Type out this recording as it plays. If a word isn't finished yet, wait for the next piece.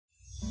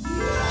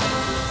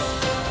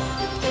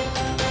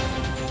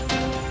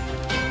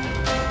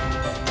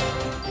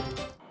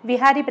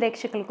విహారీ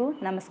ప్రేక్షకులకు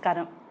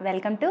నమస్కారం.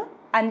 Welcome to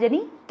Anjani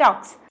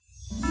talks.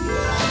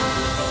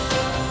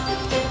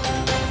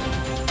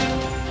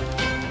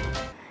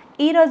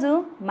 ఈరోజు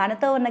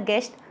మనతో ఉన్న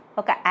గెస్ట్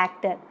ఒక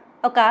యాక్టర్,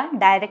 ఒక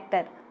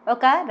డైరెక్టర్,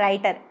 ఒక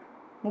రైటర్.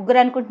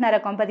 ముగ్గురు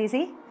అనుకుంటున్నారా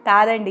కొంపదీసి?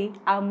 కాదండి,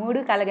 ఆ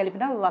మూడు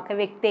కలగలిపిన ఒక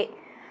వ్యక్తే.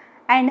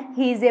 And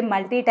he's a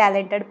multi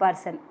talented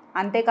person.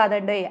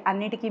 అంతేకాదండి,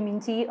 అన్నిటికీ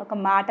మించి ఒక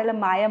మాటల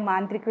మాయ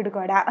మాంత్రికుడు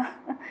కూడా.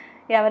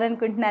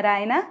 ఎవరనుకుంటున్నారా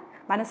ఆయన?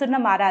 మనసున్న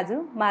మా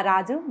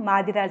రాజు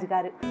మాదిరాజు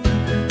గారు.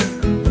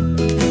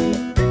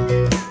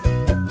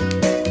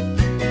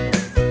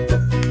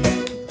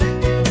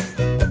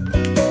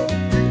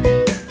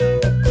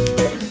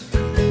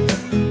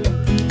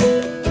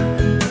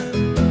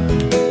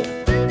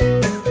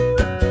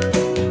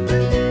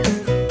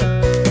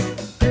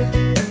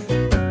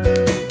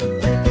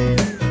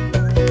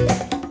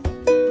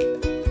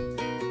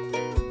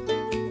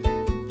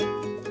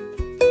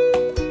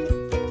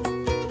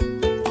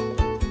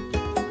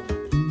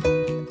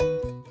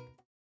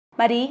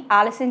 మరి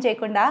ఆలస్యం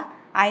చేయకుండా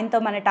ఆయనతో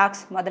మన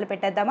టాక్స్ మొదలు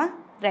పెట్టేద్దామా?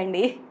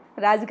 రండి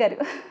రాజు గారు.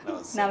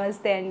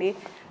 నమస్తే అండి,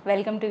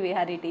 వెల్కమ్ టు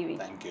విహారీ టీవీ.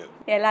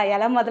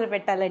 ఎలా మొదలు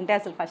పెట్టాలంటే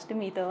అసలు ఫస్ట్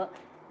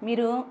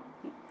మీరు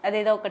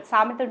అదేదో ఒకటి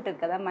సామెత ఉంటుంది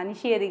కదా,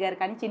 మనిషి ఎదిగారు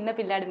కానీ చిన్న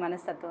పిల్లాడి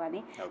మనస్తత్వం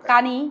అని.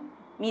 కానీ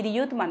మీది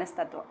యూత్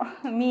మనస్తత్వం.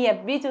 మీ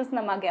ఎఫ్బీ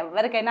చూసిన మాకు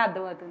ఎవరికైనా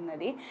అర్థమవుతుంది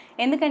అది.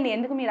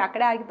 ఎందుకు మీరు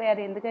అక్కడే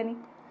ఆగిపోయారు? ఎందుకని?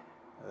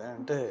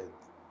 అంటే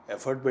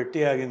ఎఫర్ట్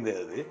పెట్టి ఆగింది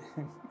అది.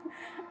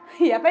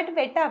 ఎఫర్ట్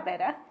పెట్టి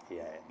ఆపారా?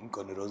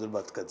 ఇంకొన్ని రోజులు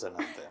బతకచ్చు అని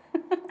అంతే.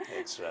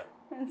 Extra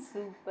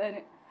super.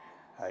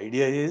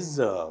 ఐడియా ఈజ్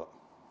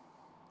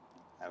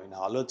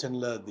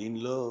ఆలోచనల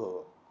దీనిలో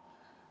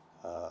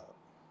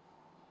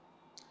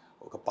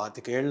ఒక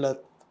 25 ఏళ్ల,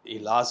 ఈ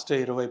లాస్ట్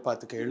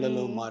 20-25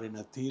 ఏళ్లలో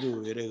మారిన తీరు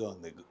వేరేగా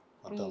ఉంది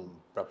మొత్తం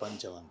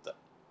ప్రపంచం అంతా.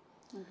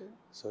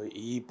 సో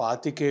ఈ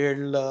 25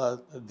 ఏళ్ల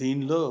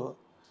దీనిలో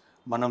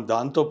మనం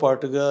దాంతో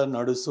పాటుగా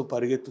నడుస్తూ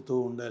పరిగెత్తుతూ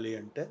ఉండాలి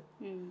అంటే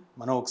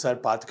మనం ఒకసారి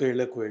 25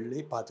 ఏళ్ళకు వెళ్ళి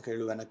 25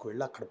 ఏళ్ళు వెనక్కి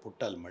వెళ్ళి అక్కడ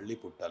మళ్ళీ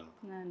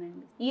పుట్టాలి.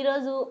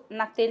 ఈరోజు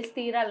నాకు తెలిసి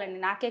తీరాలండి,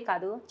 నాకే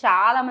కాదు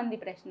చాలా మంది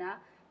ప్రశ్న,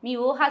 మీ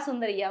ఊహా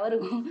సుందరి ఎవరు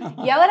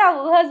ఆ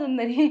ఊహా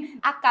సుందరి?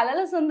 ఆ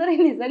కళల సుందరి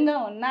నిజంగా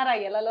ఉన్నారా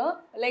ఇళ్ళలో,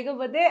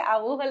 లేకపోతే ఆ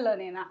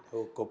ఊహల్లోనేనా?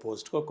 ఒక్కో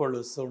పోస్ట్కి ఒక్కళ్ళు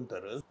వస్తూ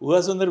ఉంటారు. ఊహా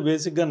సుందరి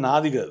బేసిక్గా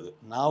నాది కాదు,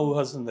 నా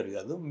ఊహా సుందరి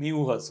కాదు, మీ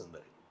ఊహా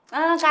సుందరి.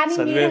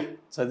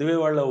 చదివే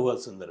వాళ్ళ ఊహా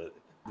సుందరి అది.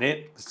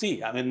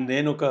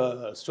 నేను ఒక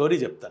స్టోరీ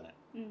చెప్తాను.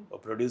 ఒక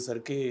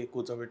ప్రొడ్యూసర్కి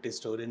కూర్చోబెట్టి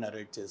స్టోరీ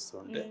నరేట్ చేస్తూ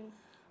ఉంటే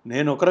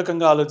నేను ఒక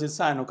రకంగా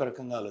ఆలోచిస్తే ఆయన ఒక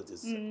రకంగా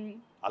ఆలోచిస్తాను.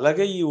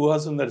 అలాగే ఈ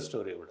ఊహాసుందరి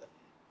స్టోరీ కూడా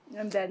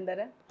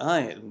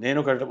నేను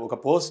ఒక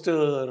పోస్ట్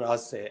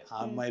రాస్తే ఆ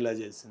అమ్మాయిలా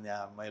చేసింది, ఆ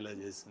అమ్మాయిలా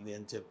చేసింది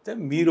అని చెప్తే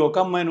మీరు ఒక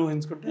అమ్మాయిని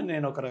ఊహించుకుంటే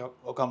నేను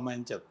ఒక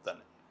అమ్మాయిని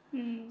చెప్తాను.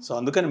 సో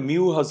అందుకని మీ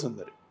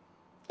ఊహాసుందరి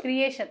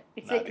creation.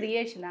 It's a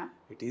creation.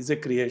 It is a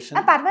creation.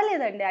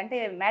 పర్వాలేదండి, అంటే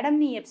మేడం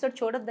నీ ఎపిసోడ్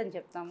చూడొద్దని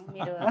చెప్తాము,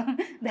 మీరు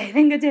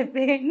ధైర్యంగా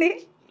చెప్పేయండి.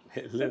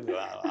 లేదు,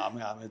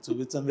 ఆమె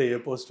చూపించింది ఏ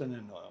పోస్ట్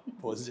నేను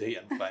పోస్ట్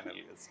చేయను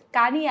ఫైనల్గా.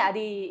 కానీ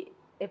అది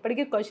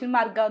ఎప్పటికీ క్వశ్చన్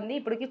మార్క్గా ఉంది,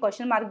 ఇప్పటికీ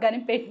క్వశ్చన్ మార్క్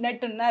కానీ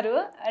పెట్టినట్టున్నారు.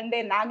 అంటే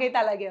నాకైతే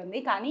అలాగే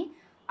ఉంది. కానీ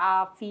ఆ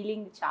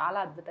ఫీలింగ్ చాలా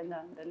అద్భుతంగా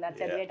ఉంటుంది అది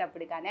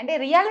చదివేటప్పుడు. కానీ అంటే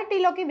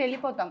రియాలిటీలోకి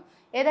వెళ్ళిపోతాం.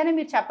 ఏదైనా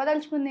మీరు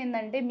చెప్పదలుచుకుంది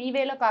ఏంటంటే మీ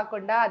వేలో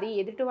కాకుండా అది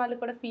ఎదుటి వాళ్ళు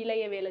కూడా ఫీల్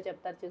అయ్యే వేలో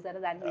చెప్తారు చూసారు,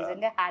 దానికి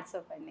నిజంగా హ్యాట్స్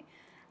ఆఫ్ అండి.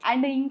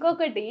 అండ్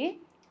ఇంకొకటి,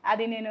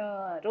 అది నేను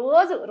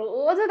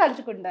రోజు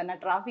తలుచుకుంటాను. నా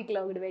ట్రాఫిక్లో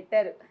ఒకటి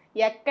పెట్టారు,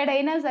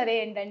 ఎక్కడైనా సరే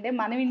ఏంటంటే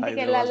మనం ఇంటికి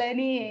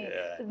వెళ్ళాలని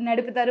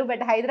నడుపుతారు,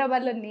 బట్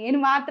హైదరాబాద్లో నేను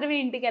మాత్రమే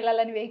ఇంటికి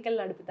వెళ్ళాలని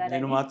వెహికల్ నడుపుతారు.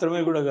 నేను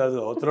మాత్రమే కూడా కాదు,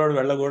 అవతలవాడు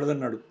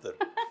వెళ్ళకూడదని నడుపుతారు.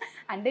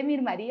 అంటే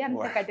మీరు మరీ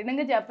అంత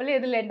కఠినంగా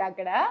చెప్పలేదులేండి,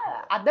 అక్కడ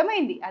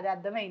అర్థమైంది.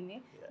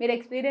 మీరు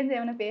ఎక్స్పీరియన్స్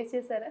ఏమైనా ఫేస్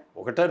చేశారా?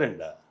 ఒకటా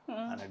రెండా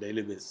అనే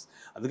డైలీ బేస్.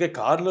 అందుకే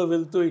కార్లో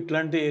వెళ్తూ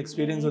ఇట్లాంటి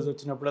ఎక్స్పీరియన్సెస్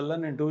వచ్చినప్పుడల్లా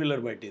నేను 2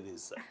 వీలర్ బయట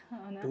తీస్తాను.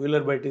 2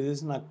 వీలర్ బయట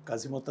తీసి నాకు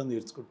కసి మొత్తం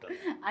తీర్చుకుంటాను.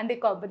 అంటే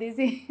కొబ్బ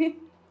తీసి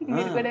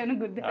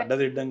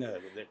అడ్డదిడ్డంగా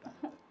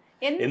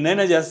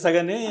ఎన్నైనా చేస్తా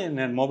కానీ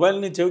నేను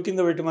మొబైల్ని చెవి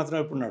కింద పెట్టి మాత్రం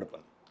ఎప్పుడు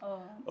నడపను.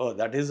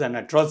 That is an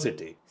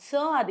atrocity. So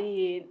అది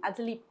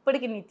అసలు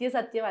ఇప్పటికి నిత్య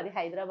సత్యం అది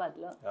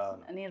హైదరాబాద్లో.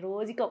 నేను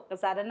రోజుకి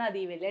ఒక్కసారైనా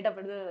అది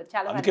వెళ్ళేటప్పుడు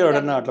చాలా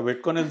అట్లా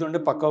పెట్టుకొని వెళ్తుంటే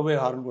పక్క పోయి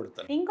హార్న్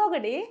కొడతాను.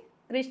 ఇంకొకటి,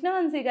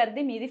 కృష్ణవంశీ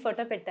గారిది మీది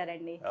ఫోటో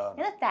పెట్టారండి,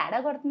 ఏదో తేడా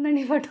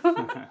కొడుతుందండి ఫోటో.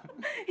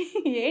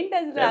 ఏంటి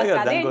అసలు?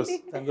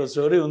 దానికి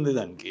స్టోరీ ఉంది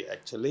దానికి.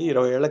 యాక్చువల్లీ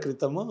 20 ఏళ్ల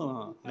క్రితము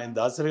నేను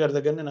దాసరి గారి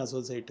దగ్గర నేను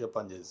అసోసియేట్గా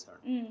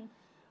పనిచేశాను.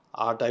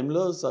 ఆ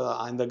టైంలో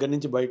ఆయన దగ్గర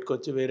నుంచి బయటకు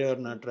వచ్చి వేరే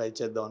ఎవరైనా ట్రై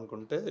చేద్దాం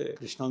అనుకుంటే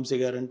కృష్ణవంశీ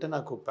గారు అంటే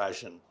నాకు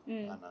ప్యాషన్.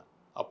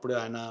 అప్పుడు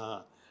ఆయన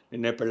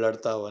నిన్నే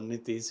పెళ్ళాడతా అవన్నీ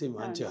తీసి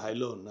మంచి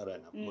హైలో ఉన్నారు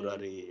ఆయన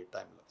మురారి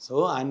టైంలో. సో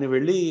ఆయన్ని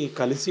వెళ్ళి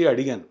కలిసి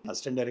అడిగాను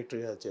అసిస్టెంట్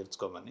డైరెక్టర్గా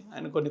చేర్చుకోమని.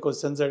 ఆయన కొన్ని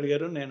క్వశ్చన్స్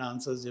అడిగారు, నేను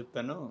ఆన్సర్స్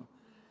చెప్పాను.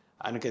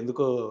 ఆయనకు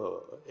ఎందుకో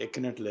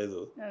ఎక్కినట్లేదు,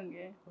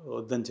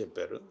 వద్దని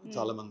చెప్పారు.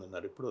 చాలామంది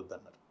ఉన్నారు, ఇప్పుడు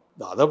వద్దన్నారు.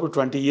 దాదాపు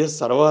 20 years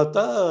తర్వాత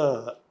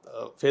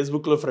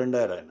ఫేస్బుక్లో ఫ్రెండ్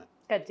అయ్యారు ఆయన.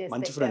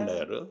 మంచి ఫ్రెండ్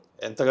అయ్యారు.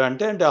 ఎంతగా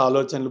అంటే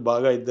ఆలోచనలు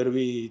బాగా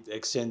ఇద్దరివి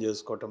ఎక్స్చేంజ్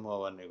చేసుకోవటము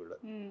అవన్నీ కూడా.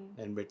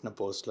 నేను పెట్టిన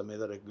పోస్టుల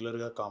మీద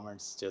రెగ్యులర్గా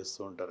కామెంట్స్ చేస్తూ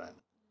ఉంటారు ఆయన.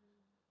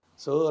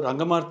 So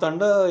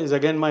Rangamarthanda is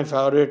again my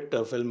favourite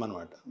film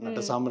అనమాట. నట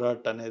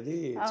సామ్రాట్ అనేది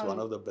it's one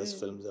of the best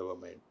films ever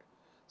made.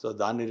 So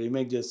దాన్ని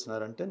రీమేక్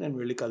చేస్తున్నారంటే నేను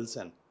వెళ్ళి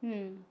కలిశాను.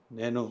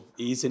 నేను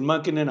ఈ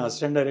సినిమాకి నేను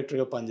అసిస్టెంట్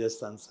డైరెక్టర్గా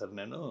పనిచేస్తాను సార్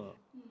నేను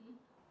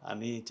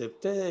అని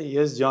చెప్తే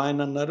ఎస్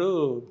జాయిన్ అన్నారు.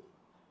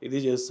 ఇది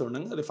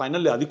చేస్తుండగా అది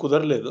ఫైనల్లీ అది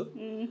కుదరలేదు.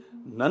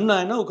 నన్ను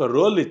ఆయన ఒక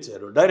రోల్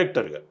ఇచ్చారు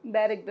డైరెక్టర్గా.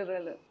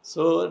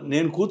 సో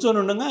నేను కూర్చొని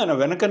ఉండగా ఆయన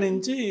వెనక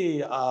నుంచి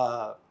ఆ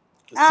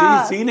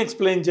సీన్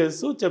ఎక్స్ప్లెయిన్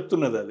చేస్తూ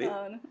చెప్తున్నది. అది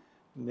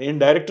నేను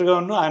డైరెక్టర్గా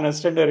ఉన్నా, ఆయన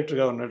అసిస్టెంట్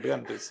డైరెక్టర్గా ఉన్నట్టుగా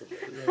అనిపిస్తుంది.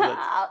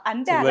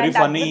 అంటే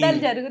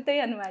జరుగుతాయి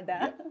అనమాట.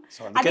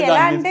 అది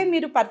ఎలా అంటే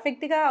మీరు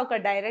పర్ఫెక్ట్ గా ఒక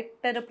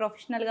డైరెక్టర్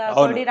ప్రొఫెషనల్ గా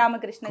కోడి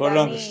రామకృష్ణ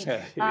గారిని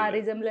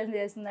రిజెంబ్లెన్స్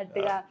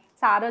చేస్తున్నట్టుగా,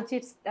 సార్ వచ్చి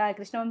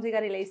కృష్ణవంశీ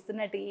గారు ఇలా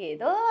ఇస్తున్నట్టు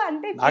ఏదో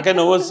అంటే నాకే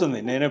నవ్వు వస్తుంది.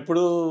 నేను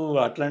ఎప్పుడు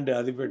అట్లాంటి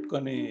అది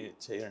పెట్టుకొని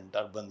చేయండి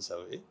టర్బన్స్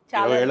అవి.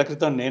 20 ఏళ్ల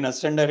క్రితం నేను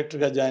అసిస్టెంట్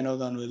డైరెక్టర్గా జాయిన్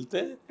అవుదామని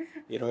వెళ్తే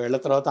 20 ఏళ్ల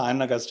తర్వాత ఆయన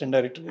నాకు అసిస్టెంట్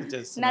డైరెక్టర్గా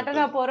చేస్తున్నారు.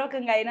 నటన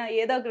పూర్వకంగా అయినా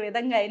ఏదో ఒక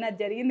విధంగా అయినా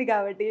జరిగింది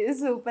కాబట్టి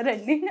సూపర్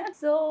అండి.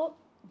 సో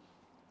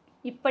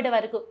ఇప్పటి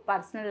వరకు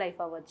పర్సనల్ లైఫ్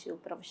అవ్వచ్చు,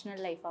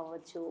 ప్రొఫెషనల్ లైఫ్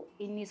అవ్వచ్చు,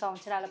 ఇన్ని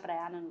సంవత్సరాల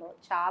ప్రయాణంలో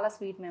చాలా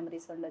స్వీట్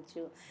మెమరీస్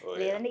ఉండొచ్చు,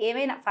 లేదంటే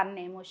ఏమైనా ఫన్,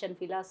 ఎమోషన్,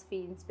 ఫిలాసఫీ,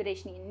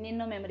 ఇన్స్పిరేషన్,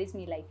 ఎన్నెన్నో మెమరీస్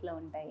మీ లైఫ్లో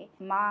ఉంటాయి.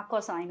 మా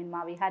కోసం,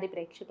 మా విహారీ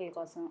ప్రేక్షకుల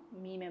కోసం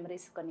మీ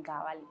మెమరీస్ కొన్ని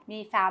కావాలి. మీ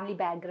ఫ్యామిలీ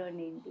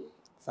బ్యాక్గ్రౌండ్ ఏంటి?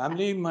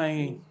 ఫ్యామిలీ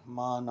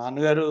మా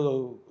నాన్నగారు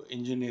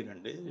ఇంజనీర్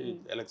అండి,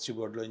 ఎలక్ట్రిసిటీ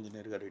బోర్డులో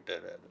ఇంజనీర్గా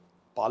రిటైర్ అయ్యారు.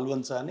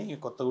 పాల్వంచ అని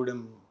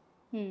కొత్తగూడెం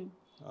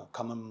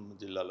ఖమ్మం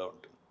జిల్లాలో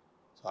ఉంటుంది.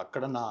 సో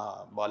అక్కడ నా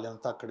బాల్యం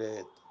అంతా అక్కడే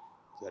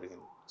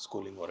జరిగింది,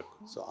 స్కూలింగ్ వరకు.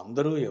 సో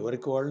అందరూ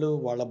ఎవరికి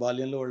వాళ్ళ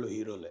బాల్యంలో వాళ్ళు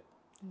హీరోలే.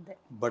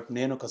 బట్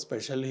నేను ఒక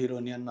స్పెషల్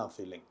హీరోని అని నా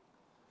ఫీలింగ్.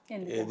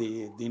 ఏది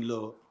దీనిలో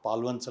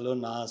పాల్వంచలో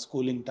నా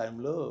స్కూలింగ్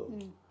టైంలో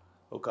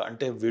ఒక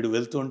అంటే వీడు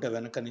వెళ్తూ ఉంటే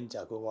వెనక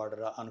నుంచి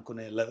వాడరా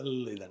అనుకునే లెవెల్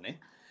ఇదని.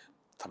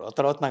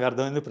 తర్వాత నాకు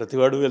అర్థమైంది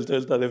ప్రతివాడు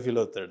వెళ్తూ అదే ఫీల్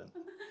అవుతాడు.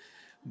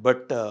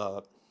 But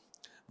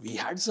we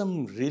had some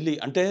really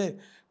అంటే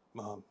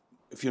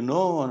if you know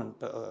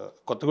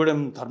Kothagudem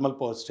thermal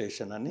power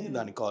station అని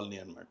దాని కాలనీ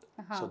అనమాట.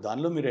 సో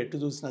దానిలో మీరు ఎటు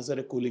చూసినా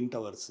సరే కూలింగ్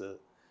టవర్స్,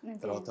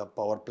 తర్వాత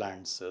పవర్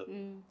ప్లాంట్స్,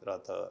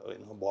 తర్వాత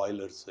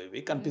బాయిలర్స్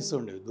ఇవి కనిపిస్తూ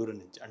ఉండేవి దూరం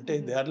నుంచి. అంటే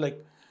దే ఆర్ లైక్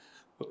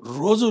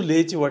రోజు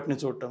లేచి వాటిని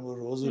చూడటం,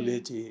 రోజు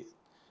లేచి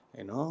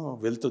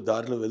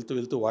దారిలో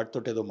వెళ్తూ వాటితో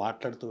ఏదో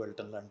మాట్లాడుతూ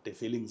వెళ్ళటం లాంటి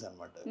ఫీలింగ్స్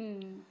అనమాట.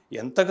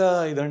 ఎంతగా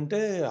ఇదంటే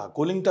ఆ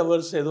కూలింగ్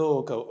టవర్స్ ఏదో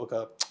ఒక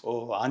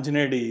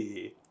ఆంజనేయుడి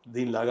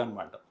దీనిలాగా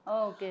అనమాట.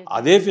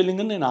 అదే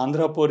ఫీలింగ్ నేను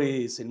ఆంధ్ర పోరి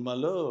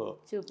సినిమాలో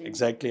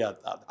ఎగ్జాక్ట్లీ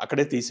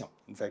అక్కడే తీసాం.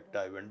 In fact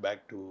I went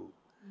back to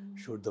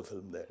shoot the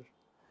film there.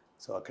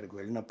 So అక్కడికి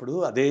వెళ్ళినప్పుడు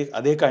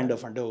అదే కైండ్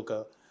ఆఫ్ అంటే ఒక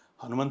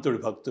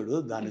హనుమంతుడి భక్తుడు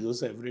దాన్ని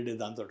చూసి ఎవ్రీడే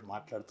దాంతో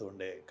మాట్లాడుతూ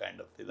ఉండే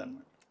కైండ్ ఆఫ్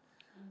ఇదన్నమాట.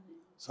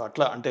 సో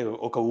అట్లా అంటే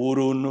ఒక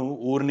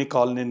ఊరిని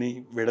కాలనీని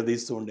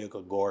విడదీస్తూ ఉండే ఒక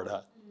గోడ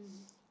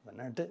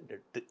అంటే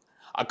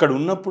అక్కడ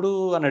ఉన్నప్పుడు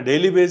అన్న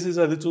డైలీ బేసిస్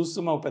అది చూస్తూ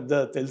మాకు పెద్ద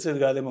తెలిసేది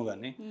కాదేమో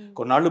కానీ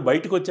కొన్నాళ్ళు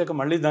బయటకు వచ్చాక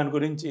మళ్ళీ దాని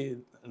గురించి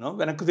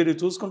వెనక్కి తిరిగి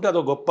చూసుకుంటే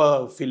అదొక గొప్ప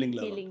ఫీలింగ్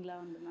లా.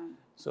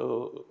 సో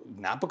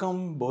జ్ఞాపకం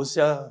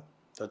బహుశా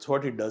that's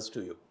what it does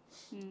to you.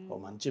 ఒక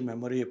మంచి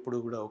మెమరీ ఎప్పుడు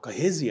కూడా ఒక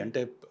హేజీ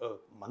అంటే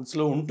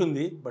మనసులో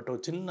ఉంటుంది, బట్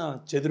ఒక చిన్న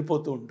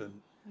చెదిరిపోతూ ఉంటుంది.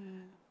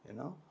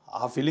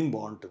 ఆ ఫీలింగ్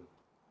బాగుంటుంది.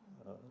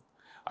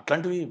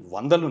 అట్లాంటివి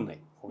వందలు ఉన్నాయి,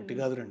 ఒకటి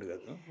కాదు రెండు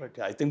కాదు. బట్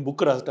ఐ థింక్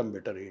బుక్ రాయటం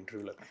బెటర్ ఈ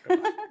ఇంటర్వ్యూలో కంటే.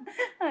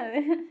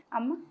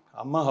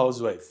 అమ్మ హౌస్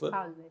వైఫ్,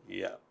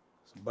 యా.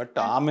 బట్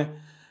ఆమె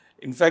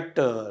ఇన్ఫ్యాక్ట్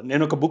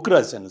నేను ఒక బుక్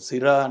రాశాను,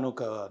 సిరా అని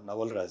ఒక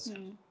నవల్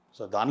రాశాను.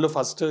 సో దానిలో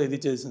ఫస్ట్ ఇది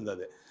చేసింది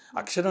అదే.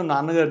 అక్షరం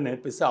నాన్నగారు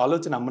నేర్పిస్తే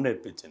ఆలోచన అమ్మ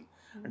నేర్పించింది.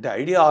 అంటే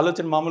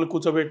ఆలోచన మామూలు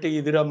కూర్చోబెట్టి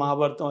ఇదిరా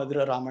మహాభారతం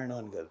అదిరా రామాయణం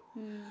అని కాదు.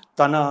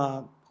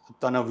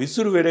 తన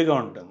విసురు వేరేగా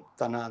ఉంటుంది.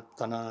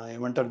 తన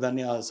ఏమంటారు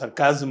దాన్ని, ఆ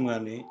సర్కాజం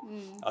కానీ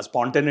ఆ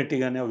స్పాంటేనిటీ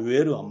కానీ అవి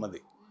వేరు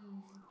అమ్మది.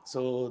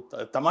 సో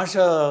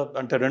తమాషా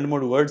అంటే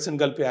 2-3 వర్డ్స్ని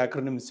కలిపి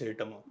యాక్రోనిమ్స్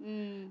చేయటము,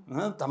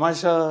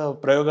 తమాషా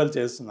ప్రయోగాలు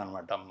చేస్తుంది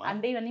అనమాట అమ్మ.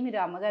 అంటే ఇవన్నీ మీరు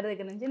అమ్మగారి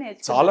దగ్గర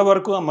నుంచి చాలా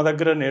వరకు అమ్మ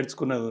దగ్గర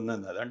నేర్చుకునేది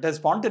ఉన్నది. అది అంటే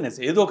స్పాంటేనియస్,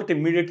 ఏదో ఒకటి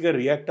ఇమ్మీడియట్గా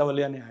రియాక్ట్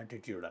అవ్వాలి అనే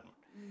యాటిట్యూడ్ అనమాట.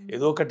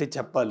 ఏదో ఒకటి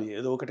చెప్పాలి,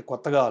 ఏదో ఒకటి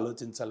కొత్తగా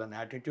ఆలోచించాలనే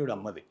యాటిట్యూడ్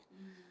అమ్మది.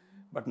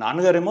 బట్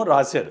నాన్నగారేమో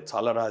రాశారు,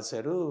 చాలా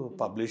రాశారు,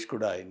 పబ్లిష్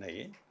కూడా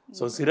అయినాయి.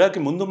 సో సిరాకి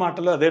ముందు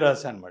మాటలో అదే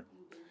రాశాను అనమాట.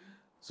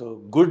 So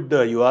good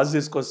you as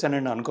this question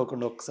and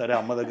అనుకోకుండా ఒకసారి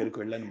అమ్మ దగ్గరికి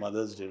వెళ్ళాను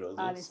మదర్స్ డే రోజు.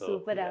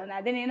 సూపర్.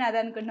 అదే నేను అదే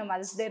అనుకుంటున్నా,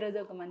 మదర్స్ డే రోజు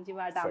ఒక మంచి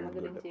మాట అమ్మ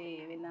గురించి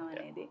విన్నాం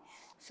అనేది.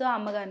 సో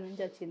అమ్మగారి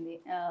నుంచి వచ్చింది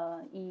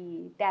ఈ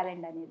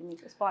టాలెంట్ అనేది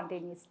మీకు,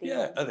 స్పాంటేనియస్టీ.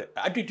 అదే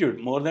attitude,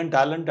 more than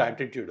talent,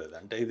 attitude. అది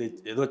అంటే ఇది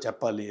ఏదో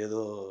చెప్పాలి,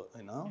 ఏదో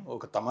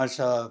ఒక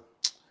తమాషా,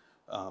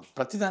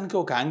 ప్రతిదానికి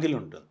ఒక యాంగిల్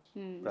ఉంటుంది.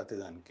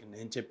 ప్రతిదానికి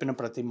నేను చెప్పిన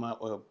ప్రతి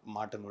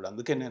మాటను కూడా,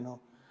 అందుకే నేను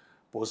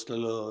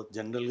పోస్టులలో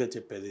జనరల్గా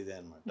చెప్పేది ఇదే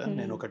అనమాట.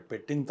 నేను ఒకటి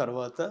పెట్టిన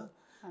తర్వాత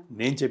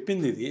నేను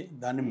చెప్పింది ఇది,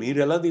 దాన్ని మీరు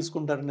ఎలా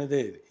తీసుకుంటారు అనేదే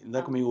ఇది.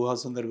 ఇందాక మీ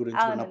ఊహాసుందరి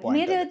గురించి ఉన్న పాయింట్,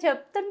 మీరు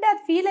చెప్తుంటే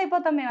అది ఫీల్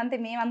అయిపోతాం మేము, అంతే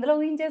మేము అందులో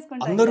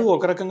ఊహించేసుకుంటాం. అందరూ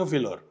ఒక రకంగా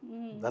ఫీల్ అవ్వరు,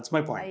 దట్స్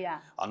మై పాయింట్.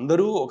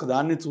 అందరూ ఒక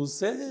దాన్ని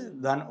చూస్తే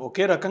దాన్ని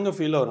ఒకే రకంగా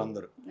ఫీల్ అవ్వరు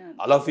అందరూ.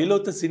 అలా ఫీల్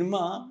అవుతే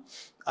సినిమా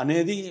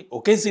అనేది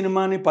ఒకే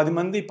సినిమాని 10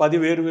 మంది 10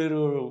 వేరు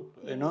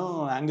యూనో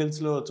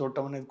యాంగిల్స్లో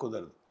చూడటం అనేది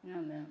కుదరదు.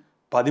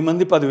 10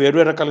 మంది 10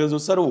 వేరు రకాలుగా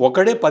చూస్తారు,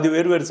 ఒకడే 10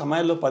 వేరు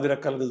సమయాల్లో 10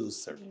 రకాలుగా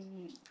చూస్తాడు.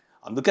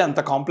 అందుకే అంత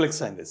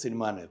కాంప్లెక్స్ అయింది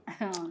సినిమా అనేది.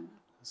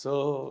 సో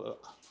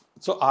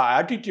సో ఆ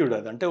యాటిట్యూడ్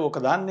అది, అంటే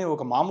ఒకదాన్ని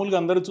ఒక మామూలుగా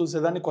అందరూ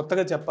చూసేదాన్ని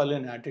కొత్తగా చెప్పాలి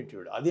అనే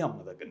యాటిట్యూడ్, అది అమ్మ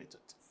దగ్గర నుంచి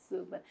వచ్చింది.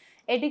 సూపర్.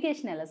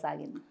 ఎడ్యుకేషన్ ఎలా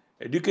సాగింది?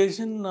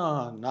 ఎడ్యుకేషన్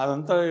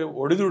నాదంతా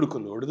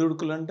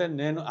ఒడిదుడుకులు అంటే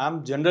నేను I'm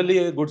generally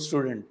a good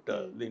student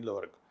దీనిలో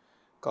వరకు.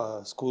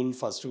 స్కూల్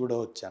ఫస్ట్ కూడా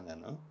వచ్చాను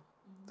నేను.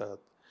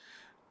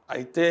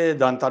 అయితే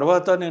దాని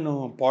తర్వాత నేను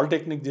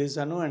పాలిటెక్నిక్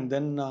చేశాను and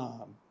then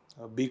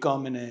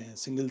BCom in a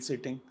single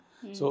sitting.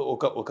 So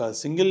ఒక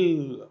సింగిల్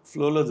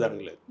ఫ్లోలో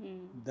జరగలేదు.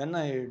 Then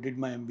I did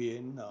my MBA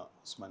in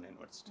Osmania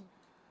university.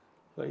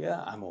 So yeah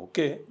I'm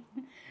okay.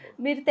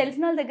 మీరు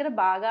తెలిసిన వాళ్ళ దగ్గర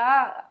బాగా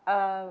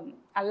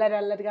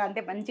అల్లరిగా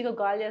అంటే మంచిగా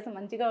కాల్ చేస్తే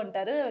మంచిగా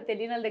ఉంటారు,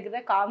 తెలియని వాళ్ళ దగ్గర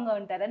కామ్గా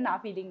ఉంటారని నా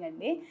ఫీలింగ్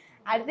అండి.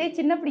 అయితే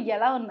చిన్నప్పుడు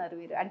ఎలా ఉన్నారు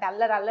మీరు? అంటే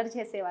అల్లరి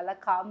చేసే వాళ్ళ,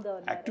 కామ్గా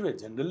ఉన్నారు?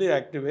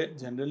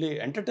 జనరలీ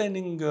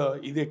ఎంటర్టైనింగ్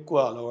ఇది ఎక్కువ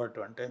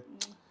అలవాటు. అంటే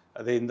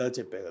అదే ఇందా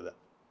చెప్పే కదా,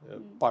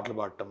 పాటలు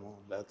పాడటము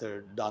లేకపోతే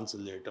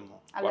డాన్సులు చేయటము,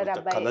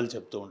 కథలు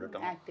చెప్తూ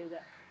ఉండటం.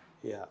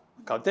 యా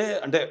కాకపోతే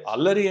అంటే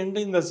అల్లరి అంటే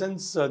ఇన్ ద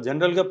సెన్స్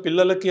జనరల్గా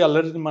పిల్లలకి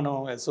అల్లరిని మనం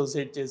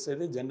అసోసియేట్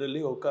చేసేది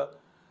జనరల్లీ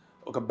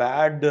ఒక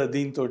బ్యాడ్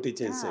దీంతో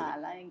చేసేది.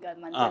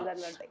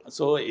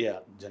 సో యా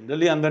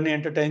జనరల్లీ అందరినీ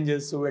ఎంటర్టైన్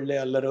చేస్తూ వెళ్ళే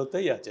అల్లరి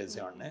అవుతాయి. యా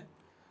చేసేవాడిని.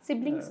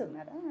 సిబ్లింగ్స్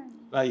ఉన్నారా?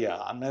 యా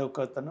అన్నయ్య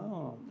ఒక అతను,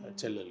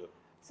 చెల్లెలు.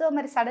 సో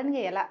మరి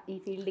సడన్గా ఎలా ఈ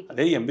ఫీల్డ్కి?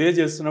 అదే ఎంబీఏ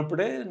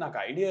చేస్తున్నప్పుడే నాకు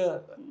ఐడియా,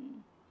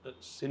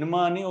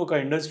 సినిమాని ఒక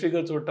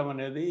ఇండస్ట్రీగా చూడటం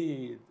అనేది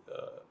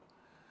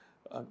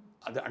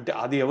అంటే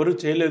అది ఎవరు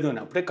చేయలేదు అని.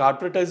 అప్పుడే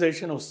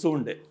కార్పొరేటైజేషన్ వస్తూ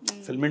ఉండే.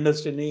 ఫిల్మ్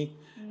ఇండస్ట్రీని,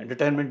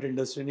 ఎంటర్టైన్మెంట్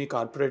ఇండస్ట్రీని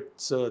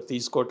కార్పొరేట్స్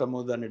తీసుకోవటము,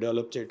 దాన్ని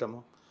డెవలప్ చేయటము,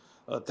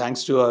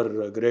 thanks to our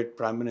great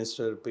prime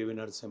minister PV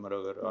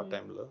Narasimha Rao గారు ఆ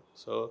టైంలో.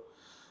 సో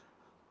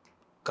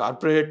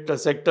కార్పొరేట్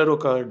సెక్టర్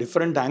ఒక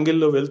డిఫరెంట్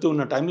యాంగిల్లో వెళ్తూ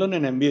ఉన్న టైంలో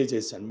నేను ఎంబీఏ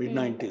చేశాను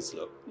mid-90s,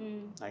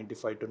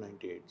 95 to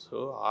 98. సో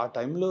ఆ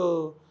టైంలో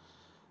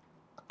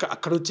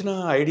అక్కడ వచ్చిన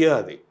ఐడియా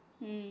అది.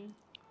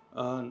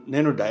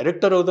 నేను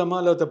డైరెక్టర్ అవుదామా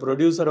లేకపోతే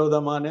ప్రొడ్యూసర్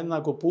అవుదామా అనేది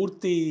నాకు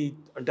పూర్తి,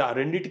 అంటే ఆ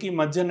రెండింటికి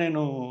మధ్య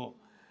నేను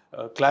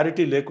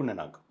క్లారిటీ లేకుండా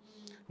నాకు.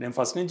 నేను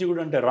ఫస్ట్ నుంచి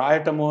కూడా అంటే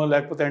రాయటమో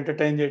లేకపోతే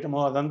ఎంటర్టైన్ చేయటమో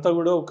అదంతా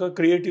కూడా ఒక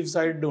క్రియేటివ్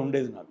సైడ్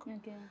ఉండేది నాకు.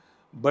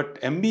 But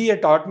MBA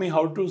taught me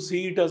how to see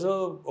it as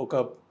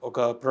ఒక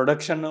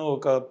ప్రొడక్షన్,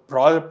 ఒక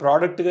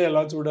ప్రోడక్ట్గా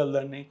ఎలా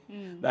చూడాలి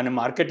దాన్ని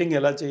మార్కెటింగ్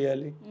ఎలా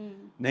చేయాలి.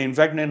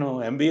 ఇన్ఫ్యాక్ట్ నేను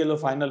ఎంబీఏలో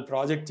ఫైనల్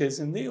ప్రాజెక్ట్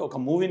చేసింది ఒక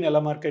మూవీని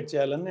ఎలా మార్కెట్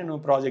చేయాలని నేను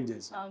ప్రాజెక్ట్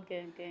చేశాను.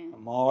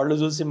 మా వాళ్ళు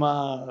చూసి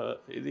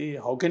ఇది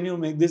how can you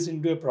make this in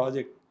to A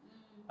project,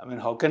 I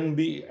mean how can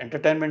be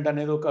entertainment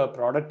అనేది ఒక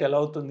ప్రోడక్ట్ ఎలా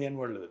అవుతుంది అని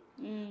వాళ్ళు.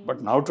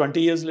 But now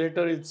 20 years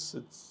later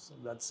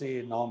that's a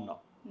NAM now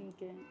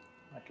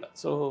అట్లా.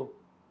 సో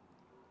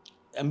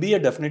ఎంబీఏ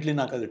డెఫినెట్లీ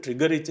నాకు అది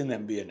ట్రిగ్గర్ ఇచ్చింది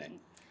ఎంబీఏనే.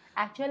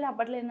 యాక్చువల్లీ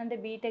అప్పట్లో ఏంటంటే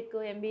బీటెక్,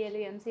 ఎంబీఏలు,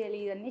 ఎంసీఏలు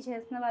ఇవన్నీ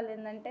చేసిన వాళ్ళు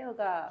ఏంటంటే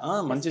ఒక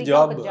మంచి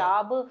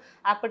జాబ్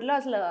అప్పట్లో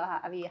అసలు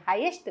అవి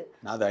హైయెస్ట్.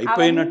 నాది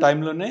అయిపోయిన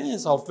టైంలోనే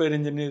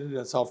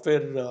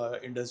సాఫ్ట్వేర్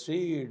ఇండస్ట్రీ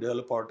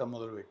డెవలప్ అవటం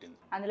మొదలుపెట్టింది.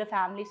 అందులో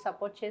ఫ్యామిలీ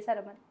సపోర్ట్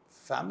చేశారా మరి?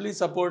 ఫ్యామిలీ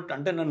సపోర్ట్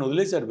అంటే నన్ను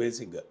వదిలేశారు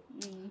బేసిక్గా.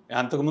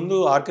 అంతకుముందు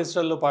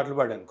ఆర్కెస్ట్రాల్లో పాటలు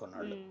పాడాను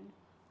కొన్నాళ్ళు.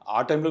 ఆ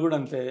టైంలో కూడా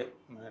అంతే,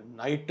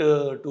 నైట్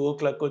 2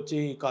 o'clock వచ్చి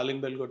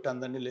కాలింగ్ బెల్ కొట్టి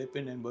అందరినీ లేపి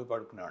నేను పోయి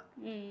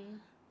పడుకునేవాడిని.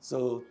 సో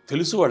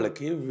తెలుసు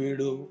వాళ్ళకి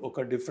వీడు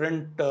ఒక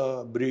డిఫరెంట్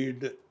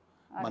బ్రీడ్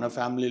మన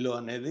ఫ్యామిలీలో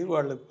అనేది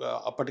వాళ్ళకి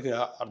అప్పటికి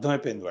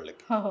అర్థమైపోయింది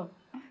వాళ్ళకి.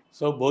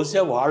 సో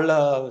బహుశా వాళ్ళ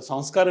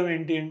సంస్కారం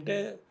ఏంటి అంటే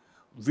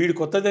వీడు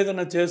కొత్తది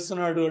ఏదైనా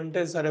చేస్తున్నాడు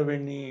అంటే సరే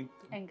వీడిని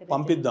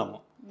పంపిద్దాము,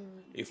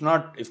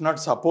 ఇఫ్ నాట్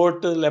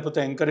సపోర్ట్ లేకపోతే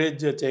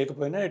ఎంకరేజ్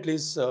చేయకపోయినా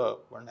అట్లీస్ట్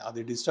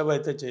అది డిస్టర్బ్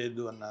అయితే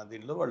చేయొద్దు అన్న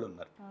దీనిలో వాళ్ళు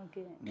ఉన్నారు.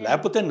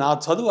 లేకపోతే నా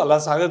చదువు అలా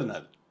సాగదు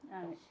నాది.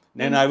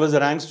 నేను I was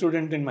rank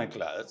student in my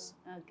class.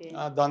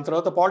 దాని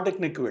తర్వాత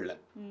పాలిటెక్నిక్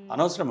వెళ్ళాను.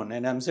 అనవసరం,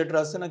 నేను ఎంసెట్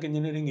రాస్తే నాకు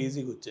ఇంజనీరింగ్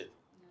ఈజీగా వచ్చేది.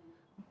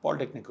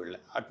 పాలిటెక్నిక్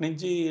వెళ్ళాను. అటు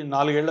నుంచి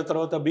 4 ఏళ్ల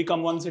తర్వాత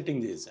బీకామ్ 1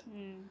 సిట్టింగ్ చేశాను.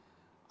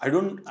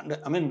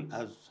 I mean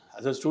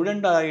as a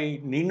student I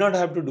need not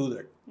have to do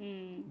that.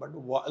 But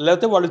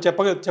లేకపోతే వాళ్ళు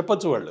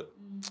చెప్పచ్చు, వాళ్ళు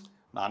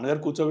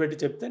నాన్నగారు కూర్చోబెట్టి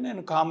చెప్తే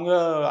నేను కామ్గా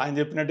ఆయన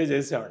చెప్పినట్టే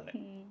చేసేవాడిని.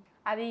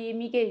 అది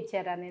మీకే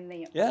ఇచ్చారా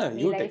నిర్ణయం?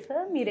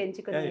 మీరు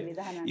ఎంచుకునే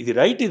విధానం, ఇది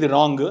రైట్, ఇది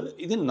రాంగ్,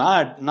 ఇది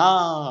నా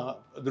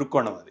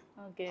దృక్కోణం, అది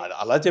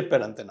అలా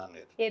చెప్పారు అంతే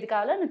నాన్నగారు. ఏది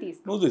కావాలో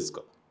నువ్వు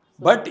తీసుకో,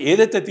 బట్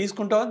ఏదైతే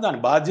తీసుకుంటావో దాని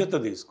బాధ్యత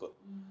తీసుకో.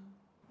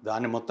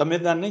 దాన్ని మొత్తం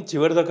మీద దాన్ని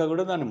చివరి దాకా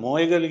కూడా దాన్ని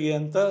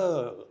మోయగలిగేంత,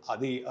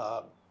 అది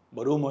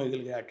బరువు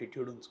మోయగలిగే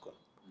యాటిట్యూడ్ ఉంచుకో.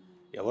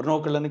 ఎవరినో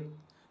ఒకళ్ళని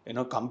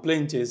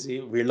కంప్లైంట్ చేసి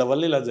వీళ్ళ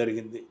వల్ల ఇలా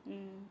జరిగింది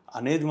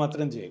అనేది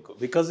మాత్రం చేయకు.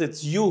 Because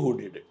it's you who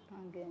did it.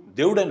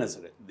 దేవుడైనా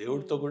సరే,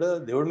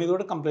 దేవుడి మీద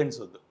కూడా కంప్లైంట్స్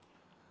వద్దు.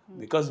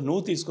 బికాజ్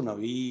నువ్వు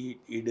తీసుకున్నావు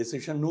ఈ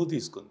డెసిషన్, నువ్వు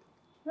తీసుకుంది,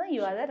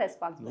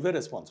 నువ్వే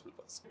రెస్పాన్సిబుల్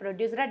పర్సన్.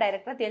 ప్రొడ్యూసరా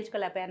డైరెక్టరా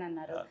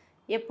తేల్చుకోలేకపోయానన్నారు.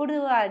 ఎప్పుడు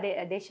ఆ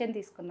డెసిషన్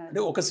తీసుకున్నారు?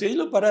 అంటే ఒక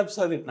స్టేజ్లో పర్హాప్స్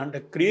అది అంటే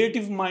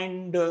క్రియేటివ్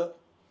మైండ్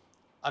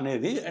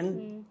అనేది. అండ్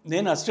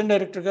నేను అసిస్టెంట్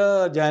డైరెక్టర్గా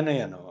జాయిన్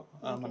అయ్యాను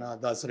మన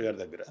దాసరి గారి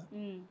దగ్గర.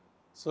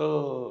 సో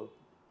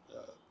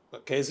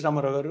కేఎస్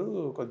రామారావు గారు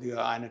కొద్దిగా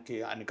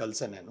ఆయన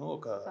కలిసాను నేను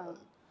ఒక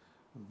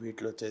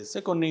వీటిలో చేస్తే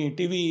కొన్ని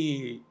టీవీ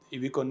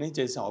ఇవి కొన్ని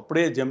చేసాం.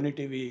 అప్పుడే Gemini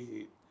TV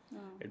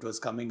it was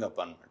coming up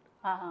అన్నమాట.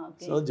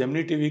 సో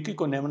జెమినీ టీవీకి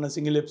కొన్ని ఏమైనా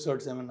సింగిల్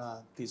ఎపిసోడ్స్ ఏమైనా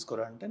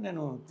తీసుకురా అంటే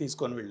నేను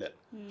తీసుకొని వెళ్ళాను.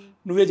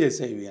 నువ్వే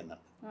చేసేవి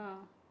అన్నాను.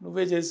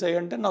 నువ్వే చేసాయి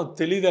అంటే నాకు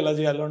తెలియదు ఎలా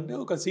చేయాలో అంటే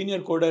ఒక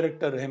సీనియర్ కో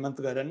డైరెక్టర్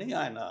హేమంత్ గారని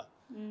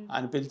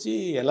ఆయన పిలిచి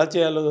ఎలా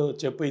చేయాలో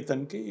చెప్పు,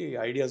 ఇతనికి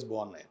ఐడియాస్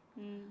బాగున్నాయి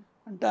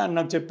అంటే ఆయన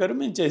నాకు చెప్పారు.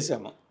 మేము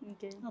చేసాము,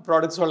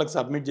 ప్రోడక్ట్స్ వాళ్ళకి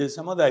సబ్మిట్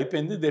చేసాము, అది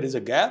అయిపోయింది. There is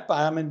a gap.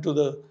 I'm in to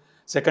the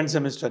second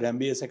semester,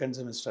 MBA second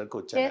సెమిస్టర్కి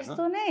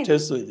వచ్చాను నేను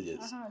చేస్తూ ఇది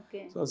చేసి.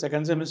 సో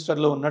సెకండ్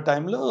సెమిస్టర్లో ఉన్న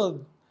టైంలో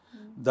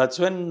దట్స్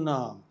వెన్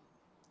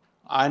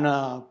ఆయన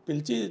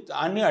పిలిచి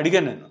ఆయన్ని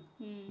అడిగాను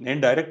నేను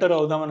డైరెక్టర్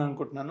అవుదామని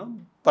అనుకుంటున్నాను,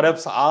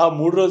 పర్హాప్స్ ఆ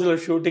 3 రోజుల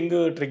షూటింగ్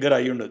ట్రిగ్గర్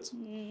అయ్యి ఉండొచ్చు.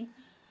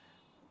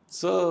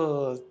 సో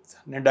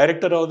నేను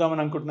డైరెక్టర్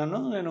అవుదామని అనుకుంటున్నాను,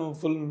 నేను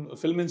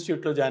ఫిల్మ్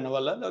ఇన్స్టిట్యూట్లో జాయిన్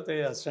అవ్వాలా లేకపోతే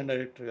అసిస్టెంట్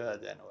డైరెక్టర్గా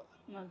జాయిన్ అవ్వాలి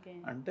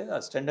అంటే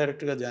అసిస్టెంట్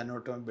డైరెక్టర్గా జాయిన్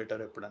అవ్వటం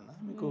బెటర్, ఎప్పుడన్నా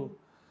మీకు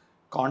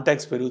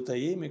కాంటాక్ట్స్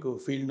పెరుగుతాయి, మీకు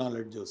ఫీల్డ్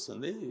నాలెడ్జ్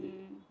వస్తుంది,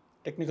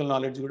 టెక్నికల్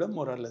నాలెడ్జ్ కూడా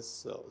మోర్ ఆర్ లెస్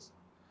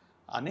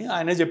అని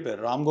ఆయనే చెప్పారు.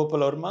 రామ్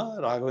గోపాల్ వర్మ,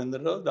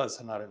 రాఘవేంద్రరావు,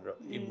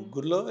 దాసనారాయణరావు ఈ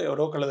ముగ్గురులో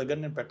ఎవరో ఒకళ్ళ దగ్గర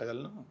నేను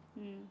పెట్టగలను,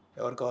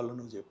 ఎవరు కావాలో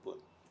నువ్వు చెప్పు.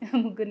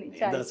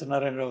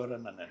 దాసనారాయణరావు ఎవరు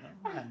అన్నా నేను.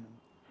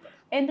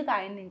 ఎందుకు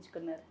ఆయన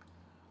ఎంచుకున్నారు?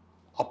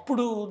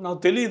 అప్పుడు నాకు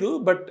తెలియదు,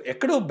 బట్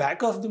ఎక్కడో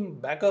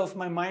బ్యాక్ ఆఫ్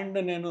మై మైండ్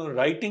నేను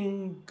రైటింగ్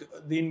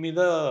దీని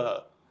మీద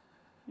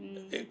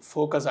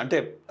ఫోకస్, అంటే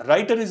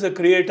రైటర్ ఈజ్ అ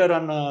క్రియేటర్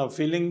అన్న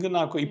ఫీలింగ్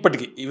నాకు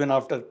ఇప్పటికీ, ఈవెన్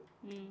ఆఫ్టర్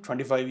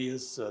 25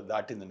 years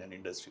దాటింది నేను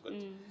ఇండస్ట్రీకి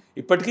వచ్చి,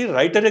 ఇప్పటికీ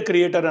రైటరే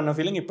క్రియేటర్ అన్న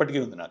ఫీలింగ్ ఇప్పటికీ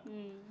ఉంది నాకు.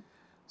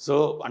 సో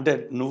అంటే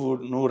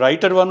నువ్వు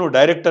రైటర్వా నువ్వు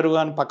డైరెక్టర్వా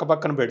అని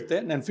పక్కన పెడితే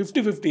నేను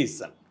 50-50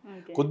 ఇస్తాను.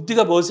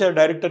 కొద్దిగా బహుశా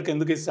డైరెక్టర్కి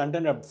ఎందుకు ఇస్తాను అంటే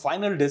నా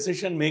ఫైనల్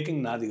డెసిషన్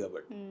మేకింగ్ నాది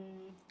కాబట్టి.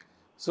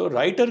 సో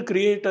రైటర్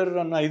క్రియేటర్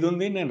అన్న ఇది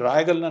ఉంది, నేను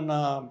రాయగలనన్న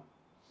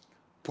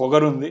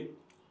పొగరుంది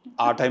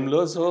ఆ టైంలో.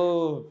 సో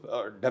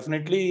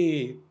డెఫినెట్లీ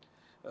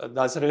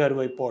దాసరి గారి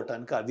వైపు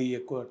పోవటానికి అది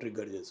ఎక్కువ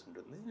ట్రిగ్గర్ చేసి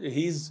ఉంటుంది.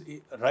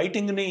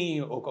 రైటింగ్ని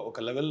ఒక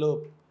లెవెల్లో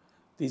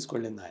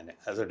తీసుకెళ్ళింది ఆయన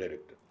యాజ్ అ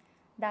డైరెక్టర్.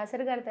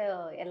 దాసరి గారితో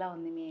ఎలా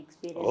ఉంది మీ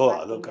ఎక్స్పీరియన్స్?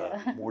 అదొక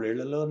 3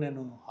 ఏళ్లలో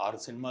నేను 6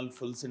 సినిమాలు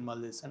ఫుల్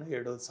సినిమాలు చేశాను,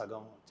 7వ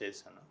సగం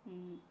చేశాను.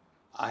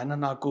 ఆయన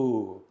నాకు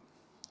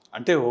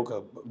అంటే ఒక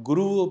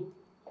గురువు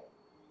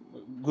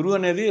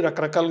అనేది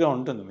రకరకాలుగా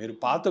ఉంటుంది. మీరు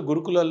పాత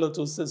గురుకులాల్లో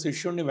చూస్తే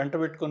శిష్యుడిని వెంట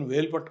పెట్టుకొని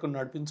వేలు పట్టుకొని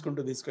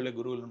నడిపించుకుంటూ తీసుకెళ్లే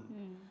గురువులు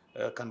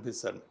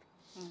కనిపిస్తారు.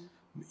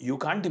 You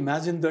can't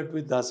imagine that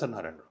with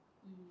Dasa Narayana Rao.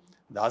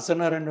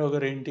 Dasa Narayana Rao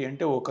గారు ఏంటి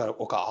అంటే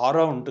ఒక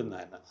ఆరా ఉంటుంది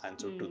ఆయన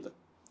చుట్టూ.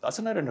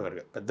 దాసనారాయణ గారు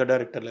పెద్ద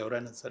డైరెక్టర్లు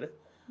ఎవరైనా సరే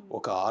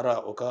ఒక ఆరా,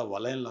 ఒక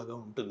వలయం లాగా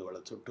ఉంటుంది వాళ్ళ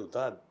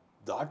చుట్టూతా,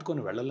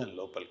 దాటుకొని వెళ్ళలేను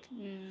లోపలికి.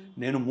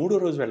 నేను 3వ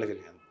రోజు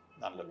వెళ్ళగలిగాను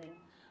దానిలోకి.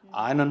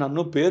 ఆయన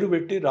నన్ను పేరు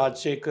పెట్టి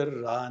రాజశేఖర్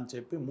రా అని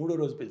చెప్పి 3వ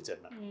రోజు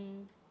పిలిచారు. నన్ను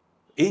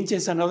ఏం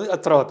చేశాను ఆ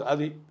తర్వాత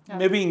అది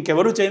మేబీ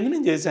ఇంకెవరు చేయండి,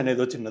 నేను చేశాను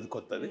ఏదో చిన్నది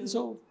కొత్తది. సో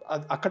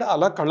అక్కడ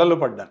అలా కళ్ళలో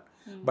పడ్డాను.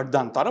 బట్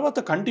దాని తర్వాత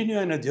కంటిన్యూ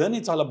అయిన జర్నీ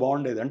చాలా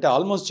బాగుండేది. అంటే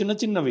ఆల్మోస్ట్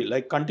చిన్నవి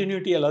లైక్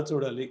కంటిన్యూటీ ఎలా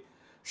చూడాలి,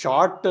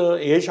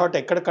 ఏ షార్ట్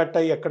ఎక్కడ కట్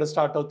అయ్యి ఎక్కడ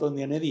స్టార్ట్ అవుతుంది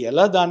అనేది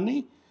ఎలా దాన్ని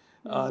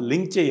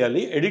లింక్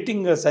చేయాలి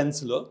ఎడిటింగ్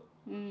సెన్స్లో.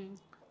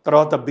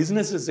 తర్వాత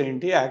బిజినెసెస్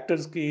ఏంటి,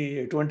 యాక్టర్స్కి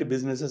ఎటువంటి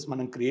బిజినెసెస్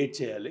మనం క్రియేట్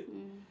చేయాలి,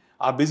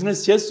 ఆ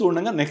బిజినెస్ చేస్తూ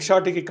ఉండగా నెక్స్ట్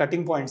షార్ట్కి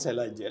కటింగ్ పాయింట్స్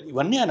ఎలా చేయాలి,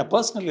 ఇవన్నీ ఆయన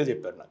పర్సనల్గా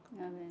చెప్పారు నాకు.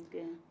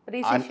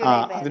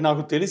 అది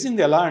నాకు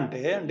తెలిసింది ఎలా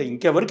అంటే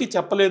ఇంకెవరికి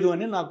చెప్పలేదు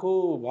అని నాకు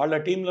వాళ్ళ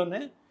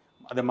టీంలోనే,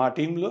 అదే మా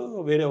టీంలో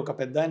వేరే ఒక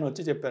పెద్ద ఆయన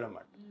వచ్చి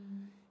చెప్పారన్నమాట.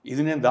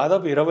 ఇది నేను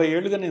దాదాపు 20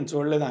 ఏళ్ళుగా నేను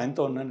చూడలేదు,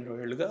 ఆయనతో ఉన్నాను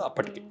 20 ఏళ్ళుగా,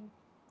 అప్పటికి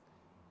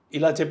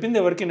ఇలా చెప్పింది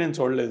ఎవరికి నేను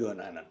చూడలేదు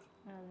అని ఆయన.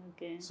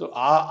 సో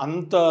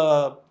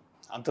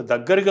అంత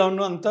దగ్గరగా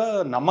ఉన్న అంత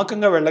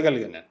నమ్మకంగా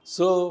వెళ్ళగలిగాను నేను.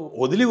 సో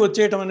వదిలి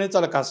వచ్చేయటం అనేది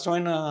చాలా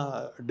కష్టమైన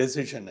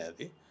డెసిషన్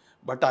అది.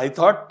 బట్ ఐ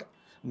థాట్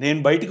నేను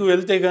బయటకు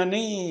వెళ్తే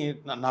కానీ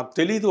నాకు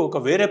తెలీదు, ఒక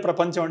వేరే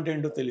ప్రపంచం అంటే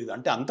ఏంటో తెలియదు.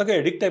 అంటే అంతగా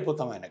ఎడిక్ట్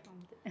అయిపోతాం ఆయనకి.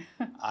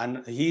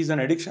 హీఈస్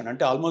అన్ అడిక్షన్.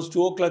 అంటే almost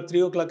 2 o'clock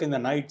 3 o'clock in the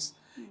nights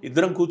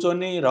ఇద్దరం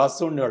కూర్చొని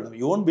రాస్తూ ఉండేవాళ్ళం.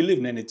 యూ వోంట్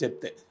బిలీవ్ నేను ఇది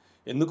చెప్తే,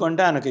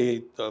 ఎందుకంటే ఆయనకి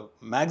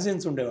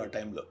మ్యాగజైన్స్ ఉండేవి ఆ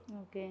టైంలో.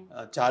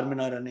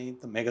 చార్మినార్ అని,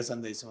 మేఘ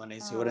సందేశం అని,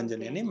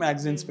 శివరంజని అని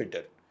మ్యాగజైన్స్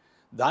పెట్టారు.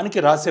 దానికి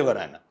రాసేవారు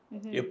ఆయన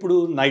ఎప్పుడు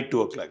నైట్ 2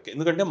 o'clock.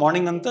 ఎందుకంటే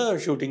మార్నింగ్ అంతా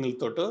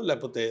షూటింగ్లతోటో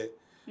లేకపోతే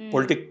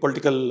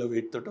పొలిటికల్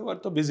వీటితోటో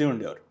వాటితో బిజీ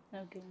ఉండేవారు.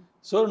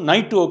 సో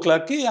నైట్ 2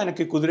 o'clockకి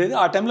ఆయనకి కుదిరేది.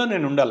 ఆ టైంలో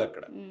నేను ఉండాలి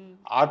అక్కడ.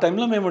 ఆ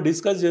టైంలో మేము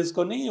డిస్కస్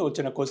చేసుకొని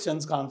వచ్చిన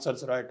క్వశ్చన్స్కి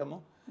ఆన్సర్స్ రాయటము,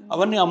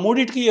 అవన్నీ ఆ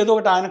మూడింటికి ఏదో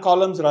ఒకటి ఆయన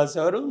కాలమ్స్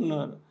రాసేవారు.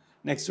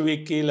 నెక్స్ట్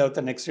వీక్కి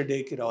లేకపోతే నెక్స్ట్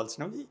డేకి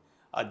రావాల్సినవి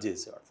అది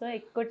చేసేవాడు. So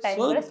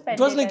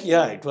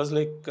it was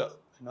like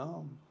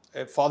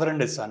father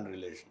and son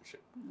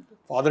relationship.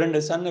 Father and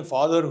sun,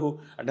 father who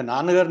అంటే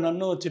నాన్నగారు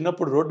నన్ను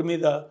చిన్నప్పుడు రోడ్డు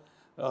మీద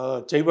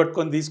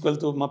చేయబట్టుకొని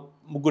తీసుకెళ్తూ మా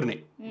ముగ్గురిని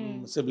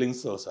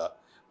సిబ్లింగ్స్తో సహా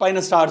పైన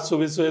స్టార్స్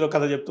చూపిస్తూ ఏదో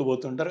కథ చెప్తూ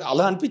పోతుంటారు.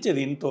 అలా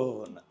అనిపించేది ఇంట్లో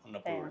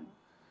ఉన్నప్పుడు.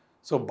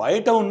 సో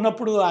బయట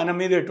ఉన్నప్పుడు ఆయన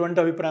మీద ఎటువంటి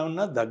అభిప్రాయం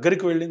ఉన్నా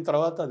దగ్గరికి వెళ్ళిన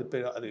తర్వాత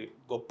అది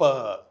గొప్ప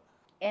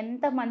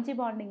ఎంత మంచి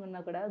బాండింగ్ ఉన్నా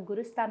కూడా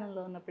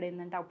గురుస్థానంలో ఉన్నప్పుడు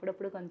ఏంటంటే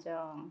అప్పుడప్పుడు కొంచెం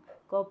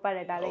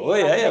కోప్పడటాలు ఓ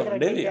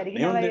ఉండేవి,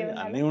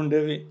 అన్నీ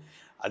ఉండేవి.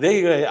 అదే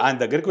ఇక ఆయన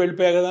దగ్గరికి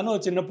వెళ్ళిపోయా కదా అని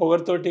చిన్న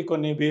పొగరుతోటి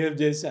కొన్ని బిహేవ్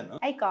చేశాను.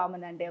 అవి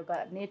కామన్ అంటే ఒక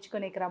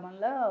నేర్చుకునే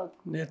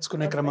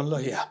క్రమంలో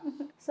యా.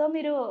 సో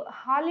మీరు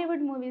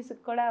హాలీవుడ్ మూవీస్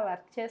కూడా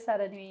వర్క్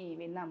చేస్తారని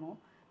విన్నాము.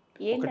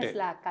 ఏంటి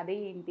అసలు ఆ కథ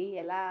ఏంటి,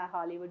 ఎలా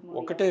హాలీవుడ్ మూవీ?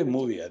 ఒకటే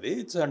మూవీ అది,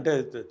 అంటే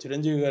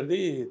చిరంజీవి గారిది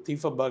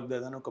థీఫ్ ఆఫ్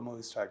బాగ్దాద్ అని ఒక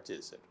మూవీ స్టార్ట్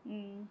చేశారు.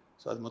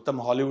 సో అది మొత్తం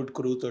హాలీవుడ్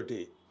క్రూ తోటి,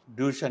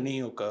 డ్యూష్ అని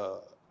ఒక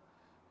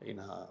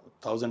ఈయన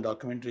 1000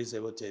 డాక్యుమెంటరీస్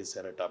ఏవో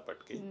చేశారట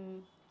అప్పటికి,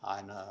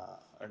 ఆయన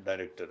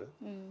డైరెక్టర్.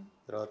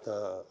 తర్వాత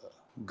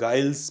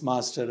గైల్స్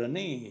మాస్టర్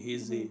అని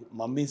హీజ్ ది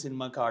మమ్మీ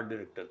సినిమాకి ఆర్ట్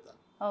డైరెక్టర్,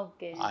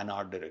 ఆయన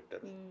ఆర్ట్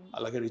డైరెక్టర్.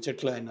 అలాగే రిచర్డ్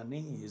క్లైన్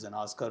అని హీజ్ అన్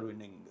ఆస్కార్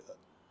విన్నింగ్,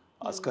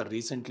 ఆస్కార్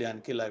రీసెంట్లీ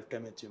ఆయనకి లైఫ్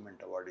టైమ్ అచీవ్మెంట్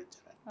అవార్డు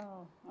ఇచ్చారు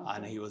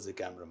ఆయన. He was the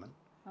cameraman.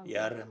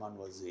 AR Rahman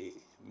was the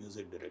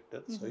music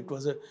director. So it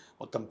was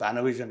మొత్తం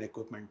పానవిజన్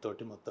equipment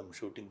తోటి మొత్తం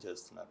షూటింగ్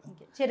చేస్తున్నారు.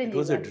 It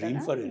was a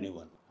dream for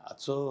anyone.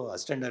 So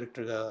assistant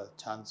డైరెక్టర్గా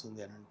chance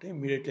ఉంది అని అంటే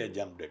immediately I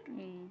jumped it.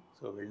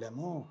 So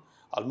వెళ్ళాము,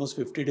 ఆల్మోస్ట్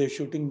 50 days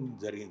షూటింగ్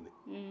జరిగింది.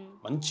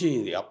 మంచి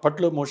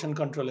అప్పట్లో మోషన్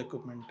కంట్రోల్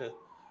ఎక్విప్మెంట్,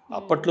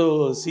 అప్పట్లో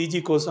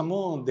సీజీ కోసము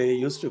దే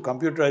యూస్ టు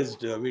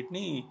కంప్యూటరైజ్డ్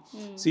వీటిని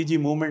సీజీ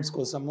మూమెంట్స్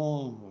కోసము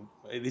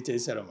ఇది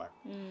చేశారన్నమాట.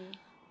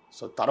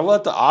 సో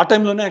తర్వాత ఆ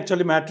టైంలోనే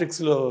యాక్చువల్లీ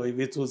మ్యాట్రిక్స్లో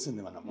ఇవి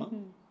చూసింది మనము.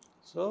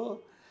 So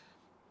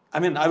I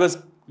mean I was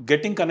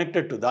getting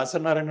connected to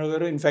Dasari Narayana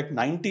గారు. ఇన్ఫ్యాక్ట్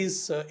 90s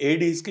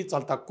ADsకి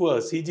చాలా తక్కువ,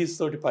 సీజీస్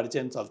తోటి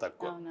పరిచయం చాలా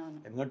తక్కువ.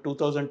 ఎందుకంటే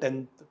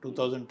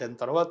 2010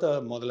 తర్వాత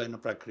మొదలైన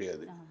ప్రక్రియ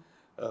అది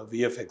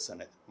విఎఫ్ఎక్స్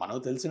అనేది.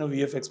 మనకు తెలిసిన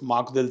విఎఫ్ఎక్స్,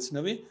 మాకు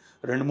తెలిసినవి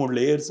 2-3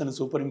 లేయర్స్ అని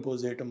సూపర్ ఇంపోజ్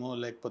చేయటము,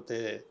 లేకపోతే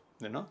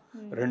యూనో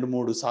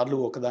 2-3 సార్లు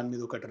ఒకదాని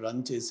మీద ఒకటి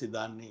రన్ చేసి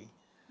దాన్ని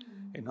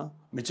యూనో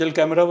మిచెల్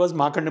కెమెరా వాజ్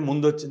మాకంటే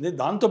ముందు వచ్చింది,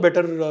 దాంతో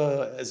బెటర్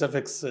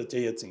ఎస్ఎఫ్ఎక్స్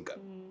చేయొచ్చు ఇంకా.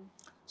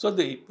 సో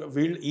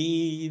వీళ్ళు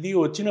ఇది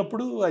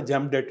వచ్చినప్పుడు I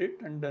jumped at it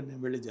and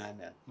నేను వెళ్ళి జాయిన్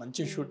అయ్యాను.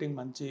 మంచి షూటింగ్,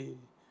 మంచి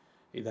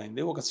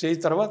ఇదైంది. ఒక స్టేజ్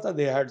తర్వాత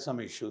they had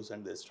some issues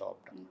and they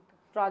stopped.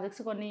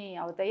 Projects కొన్ని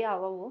అవుతాయి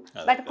అవ్వవు,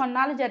 బట్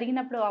కొన్నాళ్ళు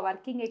జరిగినప్పుడు ఆ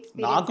వర్కింగ్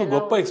ఎక్స్పీరియన్స్ నాకు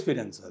గొప్ప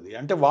ఎక్స్పీరియన్స్ అది.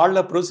 అంటే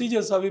వాళ్ళ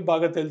ప్రొసీజర్స్ అవి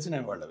బాగా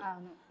తెలిసినాయి వాళ్ళవి.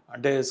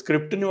 అంటే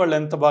స్క్రిప్ట్ని వాళ్ళు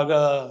ఎంత బాగా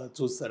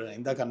చూస్తారు,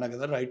 ఇందాక అన్నా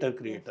కదా రైటర్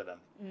క్రియేటర్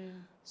అని.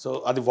 సో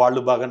అది వాళ్ళు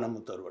బాగా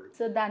నమ్ముతారు వాళ్ళు.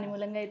 సో దాని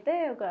మూలంగా అయితే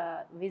ఒక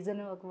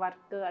విజన్, ఒక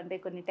వర్క్, అంటే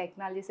కొన్ని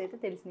టెక్నాలజీస్ అయితే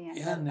తెలిసినాయి.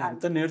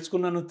 ఎంత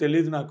నేర్చుకున్నానో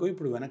తెలియదు నాకు,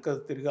 ఇప్పుడు వెనక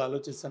తిరిగి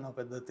ఆలోచిస్తాను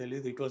పెద్ద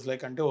తెలియదు. ఇట్ వాజ్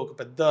లైక్ అంటే ఒక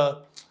పెద్ద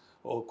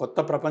కొత్త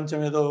ప్రపంచం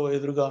ఏదో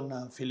ఎదురుగా ఉన్న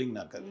ఫీలింగ్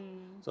నాకు అది.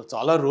 సో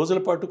చాలా రోజుల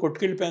పాటు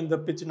కొట్టుకెళ్ళిపోయాను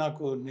తప్పించి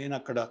నాకు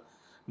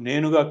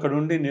నేనుగా అక్కడ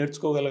ఉండి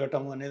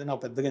నేర్చుకోగలగటం అనేది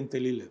నాకు పెద్దగా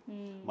తెలియలేదు.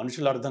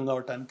 మనుషులు అర్థం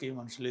కావటానికి,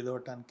 మనుషులు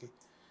ఇదవటానికి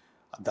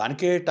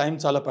దానికే టైం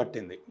చాలా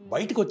పట్టింది.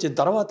 బయటకు వచ్చిన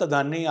తర్వాత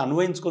దాన్ని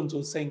అన్వయించుకొని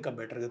చూస్తే ఇంకా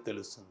బెటర్గా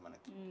తెలుస్తుంది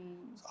మనకి.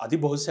 అది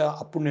బహుశా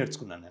అప్పుడు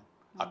నేర్చుకున్నాను నేను,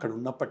 అక్కడ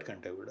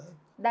ఉన్నప్పటికంటే కూడా.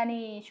 దాని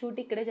షూట్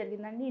ఇక్కడే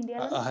జరిగిందండి,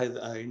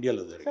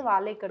 ఇండియాలో జరిగింది. సో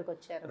వాళ్ళే ఇక్కడికి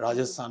వచ్చారు.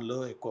 రాజస్థాన్లో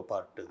ఎక్కువ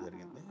పార్ట్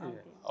జరిగింది,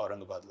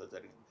 ఔరంగాబాద్లో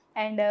జరిగింది.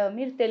 అండ్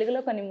మీరు తెలుగులో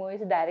కొన్ని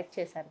మూవీస్ డైరెక్ట్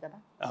చేశారు కదా?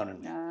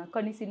 అవునండి.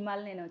 కొన్ని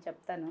సినిమాలు నేను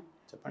చెప్తాను,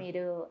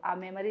 మీరు ఆ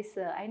మెమరీస్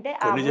అంటే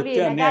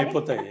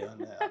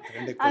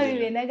అవి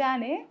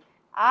వినగానే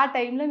ఆ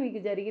టైంలో మీకు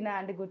జరిగిన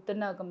అంటే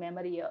గుర్తున్న ఒక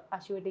మెమరీ, ఆ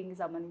షూటింగ్కి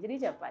సంబంధించి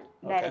చెప్పాలి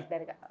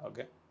డైరెక్టర్గా.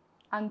 ఓకే.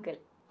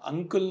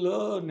 అంకుల్లో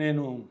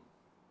నేను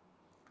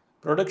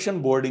ప్రొడక్షన్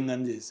బోర్డింగ్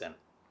అని చేశాను.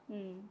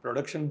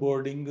 ప్రొడక్షన్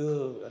బోర్డింగ్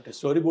అంటే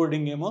స్టోరీ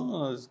బోర్డింగ్ ఏమో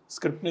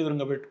స్క్రిప్ట్ని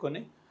ఎదురుగా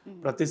పెట్టుకొని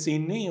ప్రతి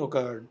సీన్ని ఒక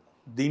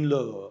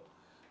దీనిలో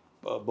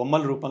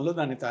బొమ్మల రూపంలో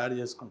దాన్ని తయారు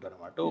చేసుకుంటారు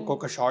అన్నమాట.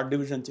 ఒక్కొక్క షార్ట్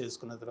డివిజన్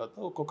చేసుకున్న తర్వాత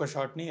ఒక్కొక్క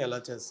షార్ట్ని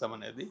ఎలా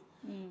చేస్తామనేది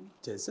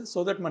చేస్తే,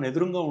 సో దట్ మన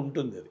ఎదురుగా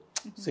ఉంటుంది అది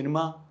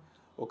సినిమా.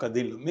 ఒక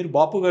దీనిలో మీరు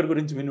బాపు గారి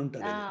గురించి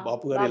వినుంటారు,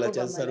 బాపు గారు ఎలా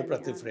చేస్తారు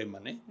ప్రతి ఫ్రేమ్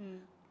అని.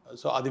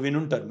 సో అది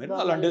వినుంటారు మీరు.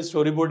 అలాంటి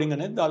స్టోరీ బోర్డింగ్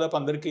అనేది దాదాపు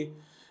అందరికీ,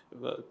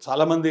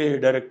 చాలామంది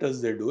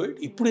డైరెక్టర్స్ దే డూ ఇట్.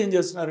 ఇప్పుడు ఏం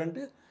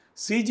చేస్తున్నారంటే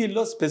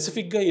సీజీలో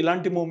స్పెసిఫిక్గా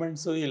ఇలాంటి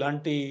మూమెంట్స్,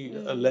 ఇలాంటి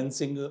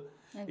లెన్సింగ్,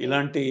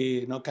 ఇలాంటి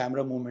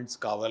కెమెరా మూమెంట్స్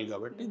కావాలి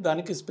కాబట్టి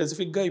దానికి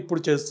స్పెసిఫిక్గా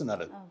ఇప్పుడు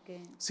చేస్తున్నారు. అది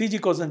సీజీ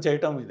కోసం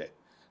చేయటం ఇదే.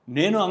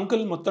 నేను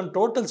అంకుల్ మొత్తం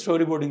టోటల్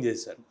స్టోరీ బోర్డింగ్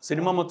చేశాను,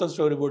 సినిమా మొత్తం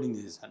స్టోరీ బోర్డింగ్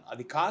చేశాను.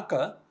 అది కాక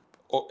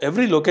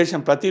ఎవ్రీ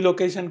లొకేషన్, ప్రతి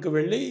లొకేషన్కి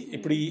వెళ్ళి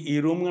ఇప్పుడు ఈ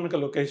రూమ్ కనుక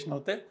లొకేషన్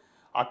అవుతే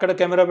అక్కడ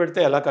కెమెరా పెడితే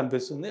ఎలా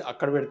కనిపిస్తుంది,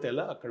 అక్కడ పెడితే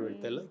ఎలా, అక్కడ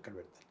పెడితే ఎలా, ఇక్కడ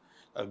పెడితే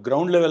ఎలా,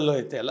 గ్రౌండ్ లెవెల్లో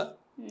అయితే ఎలా,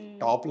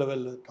 టాప్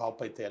లెవెల్లో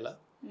టాప్ అయితే ఎలా,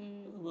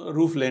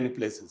 రూఫ్ లేని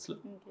ప్లేసెస్లో.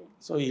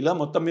 సో ఇలా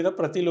మొత్తం మీద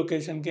ప్రతి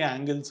లొకేషన్కి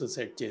యాంగిల్స్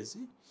సెట్ చేసి,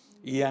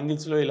 ఈ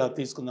యాంగిల్స్లో ఇలా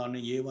తీసుకుందామని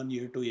A1,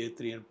 A2,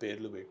 A3 అని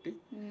పేర్లు పెట్టి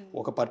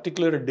ఒక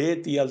పర్టికులర్ డే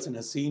తీయాల్సిన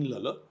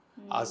సీన్లలో,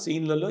 ఆ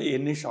సీన్లలో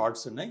ఎన్ని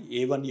షార్ట్స్ ఉన్నాయి,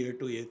 A1,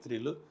 A2,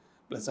 A3లు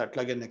ప్లస్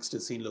అట్లాగే నెక్స్ట్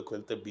సీన్లోకి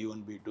వెళ్తే B1,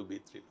 B2,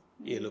 B3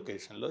 ఏ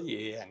లొకేషన్లో ఏ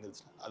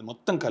యాంగిల్స్, అది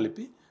మొత్తం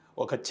కలిపి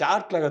ఒక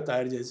చార్ట్ లాగా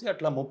తయారు చేసి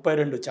అట్లా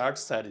 32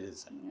 చార్ట్స్ తయారు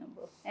చేశాను.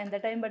 ఎంత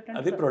టైం పట్టింది?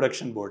 అది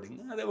ప్రొడక్షన్ బోర్డింగ్.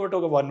 అదే ఒకటి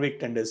ఒక 1 week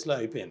 10 daysలో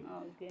అయిపోయింది.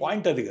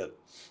 పాయింట్ అది కాదు,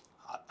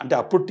 అంటే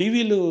అప్పుడు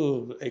టీవీలు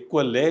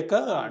ఎక్కువ లేక,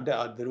 అంటే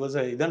దెర్ వాజ్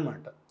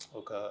ఇదనమాట,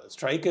 ఒక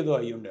స్ట్రైక్ ఏదో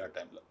అయ్యి ఉండే ఆ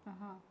టైంలో.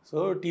 సో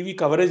టీవీ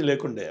కవరేజ్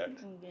లేకుండే.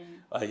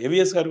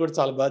 ఏవిఎస్ గారు కూడా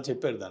చాలా బాగా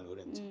చెప్పారు దాని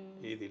గురించి.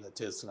 ఇది ఇలా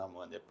చేస్తున్నాము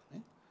అని చెప్పని.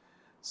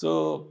 సో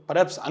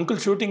పర్హాప్స్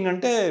అంకుల్ షూటింగ్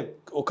అంటే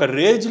ఒక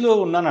రేంజ్లో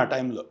ఉన్నాను ఆ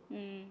టైంలో,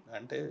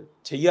 అంటే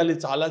చెయ్యాలి,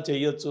 చాలా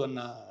చెయ్యొచ్చు అన్న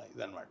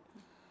ఇదనమాట.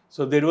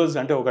 సో దేర్ వాజ్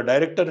అంటే ఒక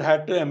డైరెక్టర్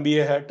హ్యాట్,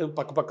 ఎంబీఏ హ్యాట్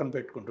పక్క పక్కన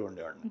పెట్టుకుంటూ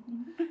ఉండేవాడిని.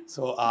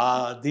 సో ఆ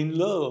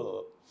దీనిలో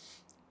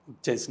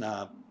చేసిన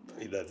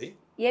ఇది అది.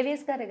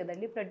 ఏవిఎస్ గారే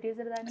కదండి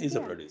ప్రొడ్యూసర్? Is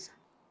a producer.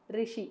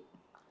 ఋషి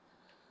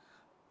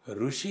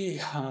ఋషి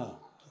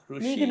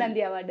మీకు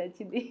నంది అవార్డు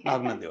వచ్చింది.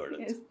 నాకు నంది అవార్డు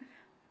వచ్చింది.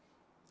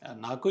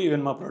 నాకు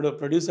ఈవెన్ మా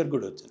ప్రొడ్యూసర్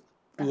కూడా వచ్చింది.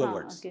 2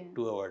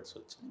 అవార్డ్స్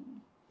వచ్చింది.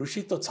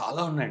 ఋషితో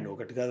చాలా ఉన్నాయండి,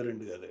 ఒకటి కాదు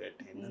రెండు కాదు.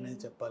 ఏంటనే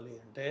చెప్పాలి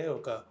అంటే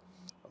ఒక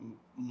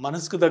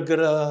మనసుకు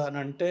దగ్గర అని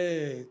అంటే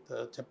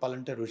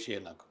చెప్పాలంటే ఋషియే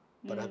నాకు.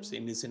 పర్హాప్స్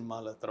ఇన్ని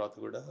సినిమాల తర్వాత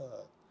కూడా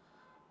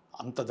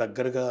అంత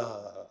దగ్గరగా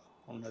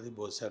ఉన్నది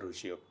బహుశా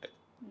ఋషి ఒకటే.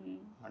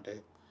 అంటే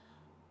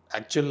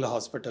యాక్చువల్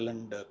హాస్పిటల్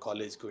అండ్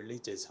కాలేజ్కి వెళ్ళి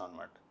చేసాం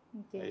అనమాట.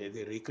 ఇది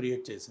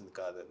రీక్రియేట్ చేసింది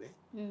కాదు, అది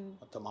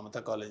మొత్తం మమతా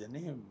కాలేజ్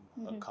అని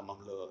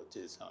ఖమ్మంలో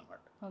చేసాం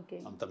అనమాట,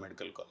 మమతా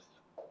మెడికల్ కాలేజ్.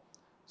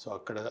 సో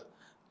అక్కడ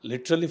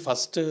లిటరలీ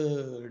ఫస్ట్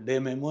డే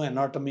మేము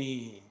ఎనాటమీ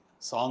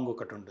సాంగ్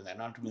ఒకటి ఉంటుంది,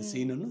 ఎనాటమీ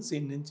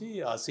సీన్ నుంచి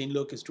ఆ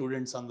సీన్లోకి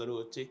స్టూడెంట్స్ అందరూ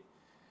వచ్చి,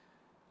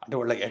 అంటే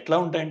వాళ్ళకి ఎట్లా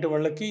ఉంటాయంటే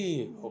వాళ్ళకి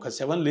ఒక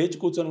శవం లేచి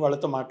కూర్చొని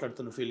వాళ్ళతో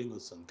మాట్లాడుతున్న ఫీలింగ్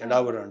వస్తుంది.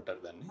 కెడావర్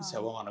అంటారు దాన్ని,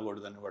 శవం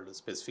అనకూడదని వాళ్ళు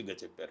స్పెసిఫిక్గా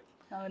చెప్పారు.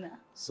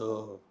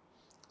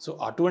 సో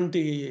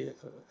అటువంటి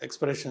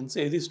ఎక్స్ప్రెషన్స్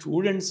ఏది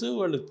స్టూడెంట్స్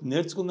వాళ్ళు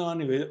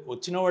నేర్చుకుందామని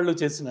వచ్చిన వాళ్ళు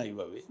చేసిన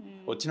ఇవి,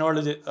 వచ్చిన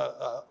వాళ్ళు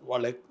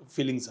వాళ్ళ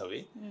ఫీలింగ్స్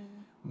అవి.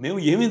 మేము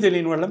ఏమీ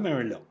తెలియని వాళ్ళం మేము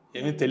వెళ్ళాం,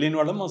 ఏమీ తెలియని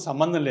వాళ్ళం, మాకు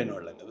సంబంధం లేని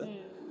వాళ్ళం కదా.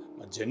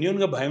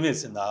 జెన్యున్గా భయం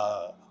వేసింది ఆ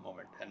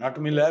moment.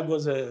 Anatomy lab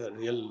was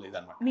real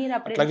ఇదన్నమాట.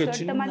 అట్లాగే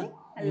చిన్న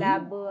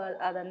ల్యాబ్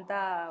అదంతా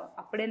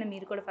అప్పుడైనా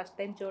మీరు కూడా ఫస్ట్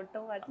టైం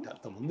చూడటం?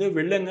 అంత ముందే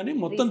వెళ్ళాం కానీ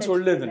మొత్తం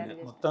చూడలేదండి.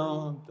 మొత్తం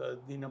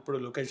దీనప్పుడు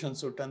లొకేషన్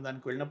షూట్ అని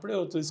దానికి వెళ్ళినప్పుడే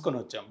తీసుకొని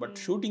వచ్చాం. బట్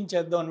షూటింగ్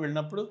చేద్దాం అని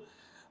వెళ్ళినప్పుడు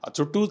ఆ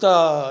చుట్టూతా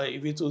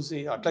ఇవి చూసి,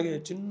 అట్లాగే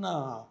చిన్న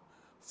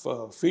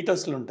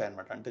ఫీటస్లు ఉంటాయి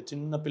అన్నమాట, అంటే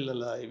చిన్న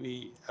పిల్లల ఇవి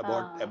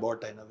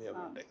అబార్ట్ అయినవి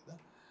అవి ఉంటాయి కదా,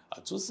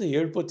 అది చూస్తే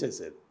ఏడుపు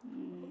వచ్చేసేది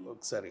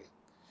ఒకసారి.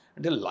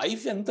 అంటే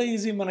లైఫ్ ఎంత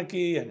ఈజీ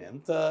మనకి అని,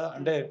 ఎంత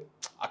అంటే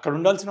అక్కడ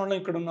ఉండాల్సిన వాళ్ళం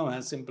ఇక్కడ ఉన్నాం,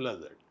 as simple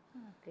as that.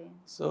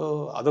 So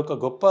అదొక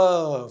గొప్ప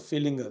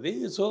ఫీలింగ్ అది.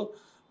 సో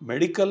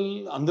మెడికల్,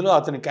 అందులో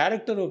అతని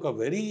క్యారెక్టర్ ఒక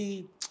వెరీ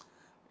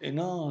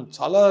యూనో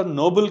చాలా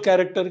నోబుల్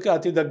క్యారెక్టర్కి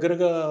అతి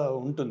దగ్గరగా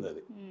ఉంటుంది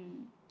అది.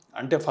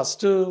 అంటే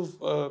ఫస్ట్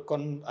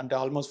అంటే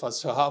ఆల్మోస్ట్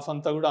ఫస్ట్ హాఫ్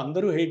అంతా కూడా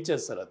అందరూ హేట్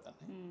చేస్తారు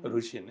అతన్ని,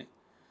 ఋషిని.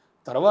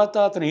 తర్వాత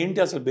అతను ఏంటి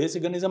అసలు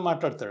బేసిక్గా నిజం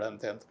మాట్లాడతాడు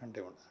అంతే, అంతకంటే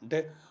ఉండదు. అంటే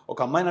ఒక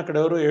అమ్మాయిని అక్కడ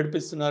ఎవరో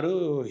ఏడిపిస్తున్నారు,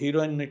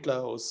 హీరోయిన్ ఇట్లా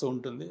వస్తూ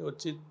ఉంటుంది,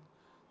 వచ్చి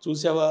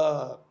చూసావా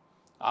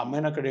ఆ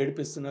అమ్మాయిని అక్కడ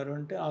ఏడిపిస్తున్నారు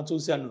అంటే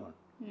చూశాను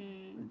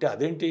అంటే,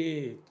 అదేంటి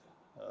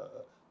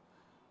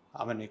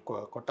ఆమెని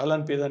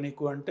కొట్టాలనిపిదా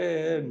నీకు అంటే,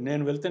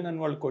 నేను వెళ్తే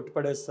నన్ను వాళ్ళు కొట్టి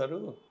పడేస్తారు,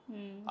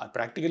 ఆ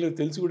ప్రాక్టికల్గా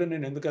తెలిసి కూడా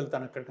నేను ఎందుకు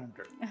వెళ్తాను అక్కడికి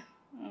అంటాడు.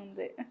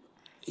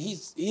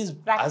 Is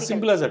as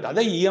simple as that.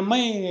 అదే ఈ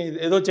అమ్మాయి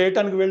ఏదో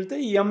చేయటానికి వెళ్తే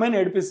ఈ అమ్మాయిని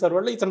ఏడిపిస్తారు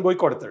వాళ్ళు, ఇతను పోయి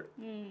కొడతాడు,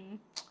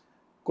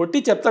 కొట్టి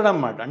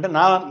చెప్తాడన్నమాట. అంటే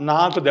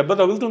నాకు దెబ్బ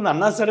తగులుతుంది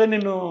అన్నా సరే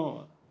నేను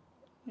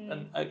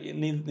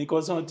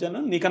నీకోసం వచ్చాను,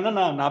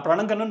 నీకన్నా నా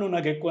ప్రాణం కన్నా నువ్వు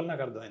నాకు ఎక్కువ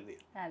నాకు అర్థమైంది.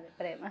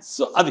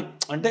 సో అది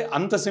అంటే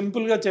అంత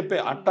సింపుల్గా చెప్పే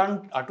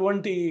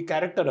అటువంటి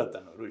క్యారెక్టర్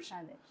అతను ఋషి.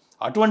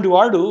 అటువంటి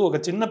వాడు ఒక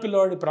చిన్న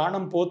పిల్లవాడి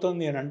ప్రాణం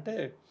పోతుంది అని అంటే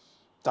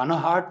తన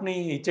హార్ట్ని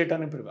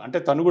ఇచ్చేయటానికి, అంటే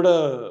తను కూడా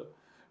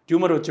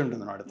ట్యూమర్ వచ్చి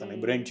ఉంటుంది అన్నమాట, తన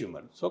బ్రెయిన్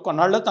ట్యూమర్. సో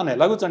కొన్నాళ్ళలో తను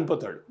ఎలాగో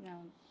చనిపోతాడు,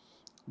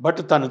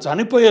 బట్ తను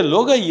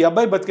చనిపోయేలోగా ఈ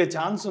అబ్బాయి బతికే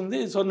ఛాన్స్ ఉంది.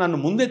 సో నన్ను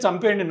ముందే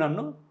చంపేయండి,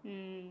 నన్ను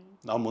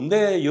నా ముందే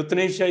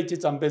యుత్నేషియా ఇచ్చి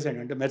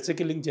చంపేసేయండి, అంటే మెర్సీ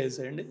కిల్లింగ్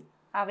చేసేయండి,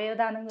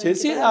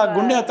 చేసి ఆ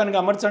గుండె అతనికి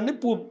అమర్చండి,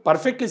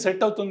 పర్ఫెక్ట్లీ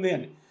సెట్ అవుతుంది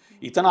అని.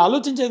 ఇతను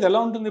ఆలోచించేది ఎలా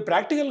ఉంటుంది,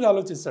 ప్రాక్టికల్గా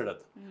ఆలోచిస్తాడు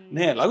అతను.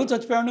 నేను ఎలాగో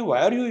చచ్చిపోయాను, why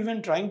are you even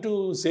trying to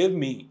save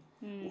me,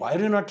 why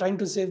are you not trying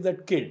to save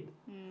that kid,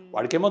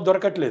 వాడికేమో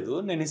దొరకట్లేదు,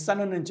 నేను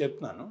ఇస్తానని నేను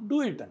చెప్తున్నాను, డూ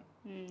ఇట్ అని.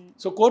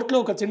 సో కోర్టులో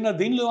ఒక చిన్న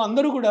దీనిలో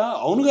అందరూ కూడా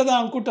అవును కదా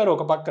అనుకుంటారు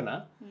ఒక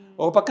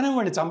పక్కనే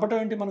వాడిని చంపటం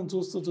ఏంటి మనం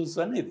చూస్తూ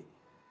అని ఇది.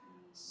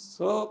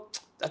 So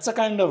that's a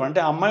kind of, అంటే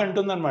ఆ అమ్మాయి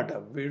అంటుందన్నమాట,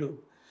 వీడు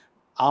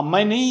ఆ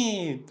అమ్మాయిని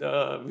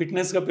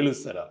విట్నెస్గా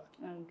పిలుస్తారు.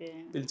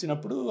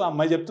 పిలిచినప్పుడు ఆ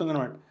అమ్మాయి చెప్తుంది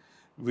అనమాట,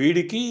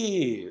 వీడికి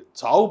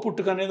చావు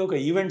పుట్టుక అనేది ఒక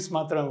ఈవెంట్స్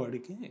మాత్రం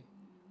వాడికి,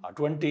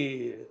 అటువంటి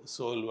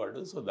సోల్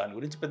వాడు, సో దాని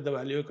గురించి పెద్ద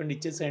వాల్యూ ఇవ్వకుండా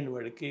ఇచ్చేసేయండి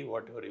వాడికి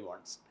what ever he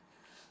wants.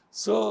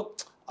 So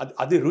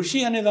అది ఋషి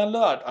అనే దానిలో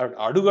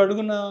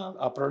అడుగున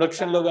ఆ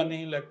ప్రొడక్షన్లో కానీ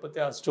లేకపోతే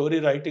ఆ స్టోరీ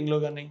రైటింగ్లో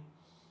కానీ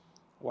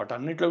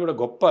వాటన్నిటిలో కూడా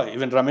గొప్ప.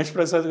 ఈవెన్ రమేష్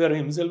ప్రసాద్ గారు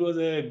himself was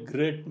a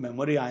great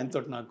memory ఆయనతో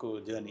నాకు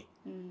జర్నీ.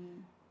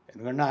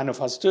 ఎందుకంటే ఆయన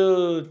ఫస్ట్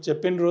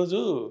చెప్పిన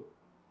రోజు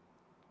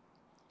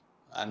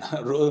ఆయన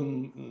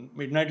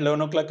మిడ్-నైట్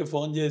 11 o'clockకి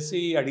ఫోన్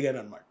చేసి అడిగారు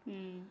అనమాట,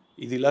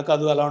 ఇది ఇలా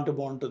కాదు అలా ఉంటే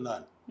బాగుంటుందా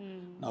అని.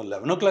 నా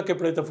 11 o'clock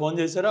ఎప్పుడైతే ఫోన్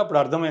చేశారో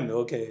అప్పుడు అర్థమైంది,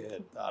 ఓకే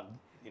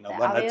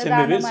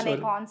నచ్చింది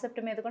కాన్సెప్ట్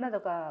మీద కూడా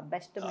అదొక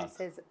బెస్ట్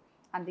మెసేజ్.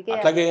 అందుకే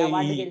అట్లాగే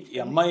ఈ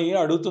అమ్మాయి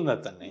అడుగుతుంది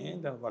అతన్ని,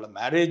 వాళ్ళ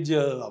మ్యారేజ్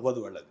అవ్వదు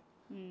వాళ్ళది,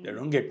 they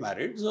don't get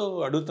married. So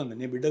అడుగుతుంది,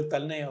 నీ బిడ్డకు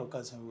తల్లినే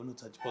అవకాశం ఇవ్వు, నువ్వు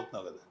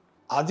చచ్చిపోతున్నావు కదా.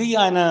 అది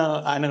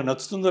ఆయనకు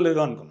నచ్చుతుందో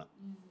లేదో అనుకున్నా.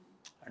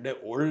 అంటే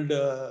ఓల్డ్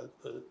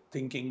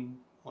థింకింగ్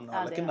ఉన్న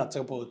వాళ్ళకి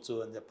నచ్చకపోవచ్చు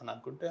అని చెప్పని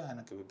అనుకుంటే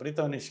ఆయనకి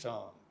విపరీతమైన ఇష్టం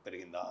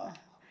పెరిగిందా.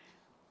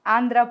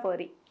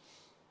 ఆంధ్రపోరి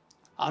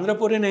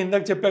నేను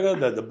ఇందాక చెప్పా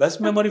కదా, the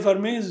best memory for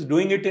me is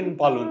doing it in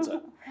Palvancha.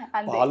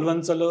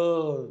 పాల్వంచలో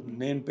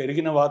నేను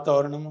పెరిగిన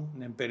వాతావరణము,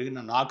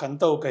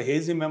 నాకంతా ఒక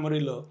హేజీ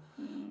మెమరీలో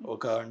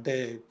ఒక అంటే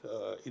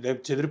ఇదే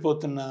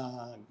చెదిరిపోతున్న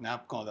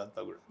జ్ఞాపకం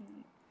అదంతా కూడా.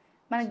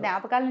 మన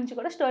జ్ఞాపకాల నుంచి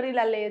కూడా స్టోరీలు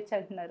అల్లేయచ్చు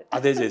అంటున్నారు.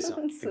 అదే చేసాం,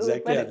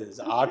 ఎగ్జాక్ట్లీ అదే.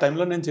 ఆ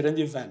టైంలో నేను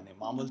చిరంజీవి ఫ్యాన్ని,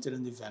 మామూలు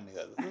చిరంజీవి ఫ్యాన్ని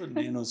కాదు,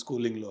 నేను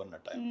స్కూలింగ్లో ఉన్న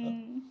టైంలో.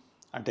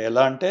 అంటే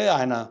ఎలా అంటే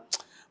ఆయన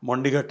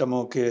మొండిఘట్టము,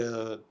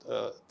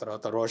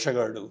 తర్వాత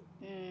రోషగాడు,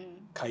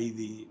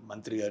 ఖైదీ,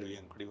 మంత్రి గారి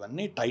వ్యంకుడు,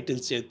 ఇవన్నీ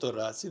టైటిల్స్ చేతితో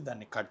రాసి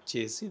దాన్ని కట్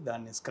చేసి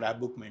దాన్ని స్క్రాప్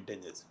బుక్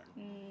మెయింటైన్ చేశాడు.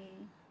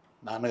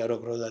 నాన్నగారు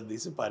ఒకరోజు అది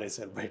తీసి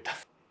పారేశారు బయట.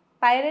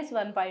 పైరేట్స్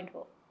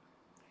 1.0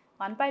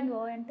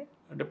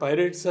 అంటే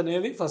పైరేట్స్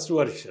అనేది ఫస్ట్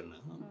వర్షన్,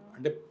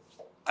 అంటే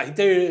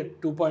అయితే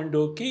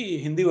 2.0కి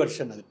హిందీ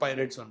వర్షన్ అది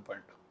పైరేట్స్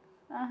 1.0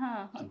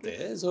 అంతే.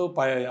 సో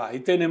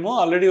అయితేనేమో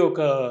ఆల్రెడీ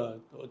ఒక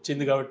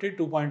వచ్చింది కాబట్టి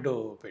 2.0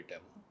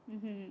 పెట్టాము.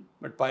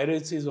 But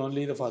pirates is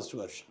only the first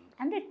version.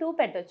 అంటే 2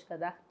 పెట్టొచ్చు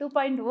కదా,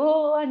 2.0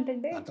 అంటే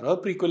ఆ తర్వాత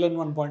ప్రీక్వెల్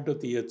 1.0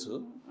 తీయచ్చు.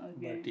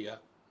 బట్ యా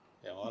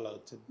ఏమో అలా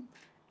వచ్చింది.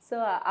 సో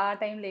ఆ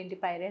టైంలో ఏంటి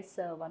పైరేట్స్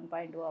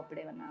 1.0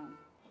 అప్పుడేమన్నా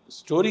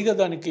స్టోరీగా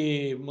దానికి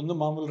ముందు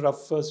మామూలు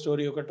రఫ్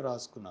స్టోరీ ఒకటి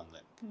రాసుకున్నాను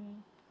దానికి.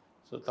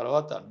 సో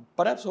తర్వాత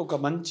పర్హాప్స్ ఒక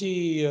మంచి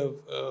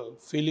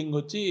ఫీలింగ్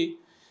వచ్చి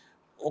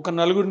ఒక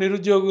నలుగురు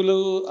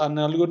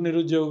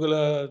నిరుద్యోగుల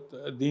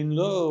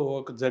దీనిలో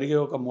జరిగే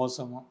ఒక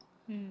మోసము,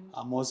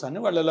 ఆ మోసాన్ని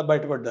వాళ్ళు ఎలా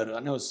బయటపడ్డారు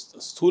అనే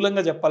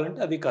స్థూలంగా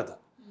చెప్పాలంటే అది కథ.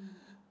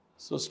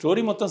 సో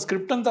స్టోరీ మొత్తం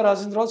స్క్రిప్ట్ అంతా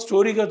రాసిన తర్వాత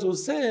స్టోరీగా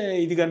చూస్తే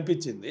ఇది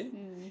కనిపించింది.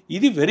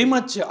 ఇది వెరీ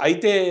మచ్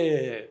అయితే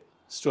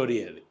స్టోరీ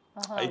అది.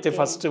 అయితే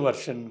ఫస్ట్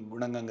వర్షన్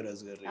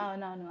గుణగంగరాజు గారి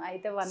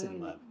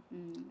సినిమా.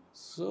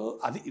 సో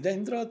అది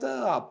ఇదైన తర్వాత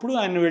అప్పుడు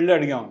ఆయన వెళ్ళి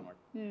అడిగాం అనమాట,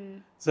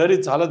 సార్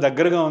ఇది చాలా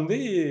దగ్గరగా ఉంది,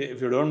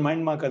 ఇఫ్ యూ డోంట్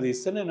మైండ్ మాకు అది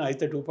ఇస్తే నేను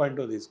అయితే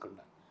 2.0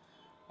 తీసుకున్నాను.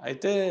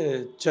 అయితే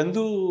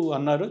చందు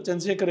అన్నారు,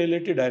 చంద్రశేఖర్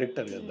రిలేటివ్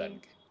డైరెక్టర్ కదా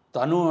దానికి,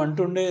 తను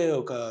అంటుండే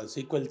ఒక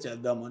సీక్వెల్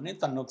చేద్దామని,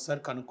 తను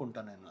ఒకసారి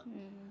కనుక్కుంటాను నేను.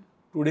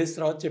 2 days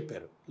తర్వాత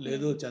చెప్పారు,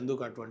 లేదు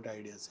చందుకు అటువంటి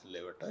ideas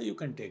లేవట, you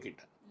can take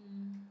it.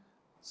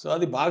 So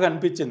అది బాగా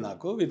అనిపించింది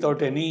నాకు,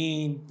 వితౌట్ ఎనీ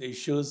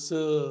ఇష్యూస్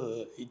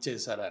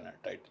ఇచ్చేసారు ఆయన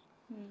టైటిల్.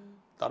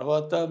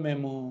 తర్వాత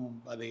మేము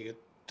అది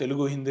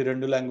తెలుగు హిందీ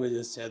 2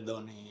 లాంగ్వేజెస్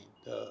చేద్దామని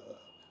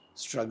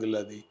స్ట్రగుల్.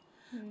 అది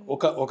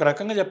ఒక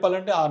రకంగా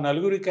చెప్పాలంటే ఆ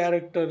నలుగురి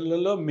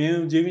క్యారెక్టర్లలో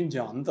మేము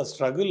జీవించాం అంత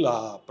స్ట్రగుల్ ఆ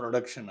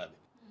ప్రొడక్షన్. అది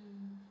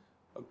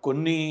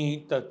కొన్ని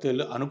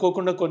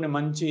అనుకోకుండా కొన్ని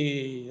మంచి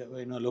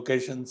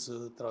లొకేషన్స్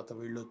తర్వాత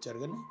వీళ్ళు వచ్చారు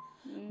కానీ,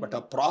 బట్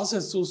ఆ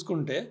ప్రాసెస్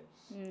చూసుకుంటే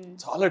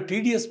చాలా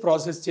టీడియస్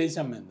ప్రాసెస్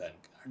చేసాం మేము దానికి.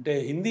 అంటే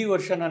హిందీ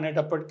వర్షన్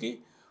అనేటప్పటికీ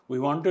we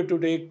wanted to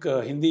take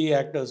Hindi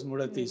actors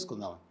కూడా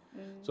తీసుకుందామని.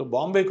 సో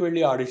బాంబేకి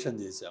వెళ్ళి ఆడిషన్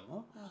చేసాము.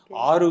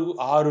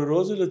 6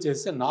 రోజులు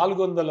చేస్తే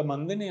 400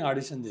 మందిని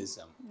ఆడిషన్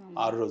చేసాము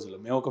 6 రోజులు.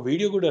 మేము ఒక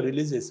వీడియో కూడా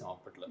రిలీజ్ చేసాం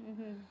అప్పట్లో.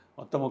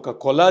 మొత్తం ఒక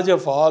కొలాజ్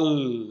ఆఫ్ ఆల్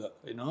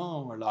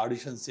వాళ్ళు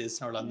ఆడిషన్స్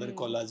చేసిన వాళ్ళందరి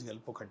కొలాజ్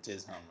కలిపి ఒకటి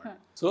చేసాం అన్నమాట.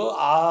 సో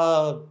ఆ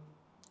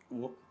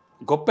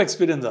గొప్ప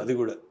ఎక్స్పీరియన్స్ అది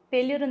కూడా.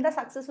 ఫెయిల్యూర్ ఉందా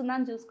సక్సెస్ ఉందా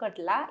అని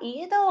చూసుకోవట్లా,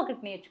 ఏదో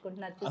ఒకటి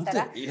నేర్చుకుంటున్నారు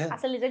చూసారా.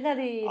 అసలు నిజంగా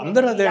అది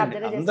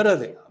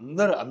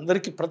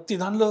అందరికి ప్రతి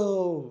దానిలో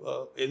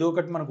ఏదో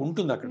ఒకటి మనకు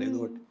ఉంటుంది. అక్కడ ఏదో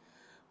ఒకటి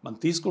మనం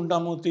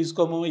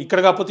తీసుకోము, ఇక్కడ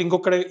కాకపోతే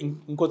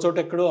ఇంకో చోట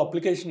ఎక్కడో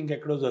అప్లికేషన్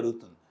ఇంకెక్కడో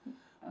జరుగుతుంది.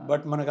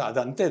 బట్ మనకు అది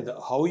అంతే,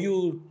 హౌ యూ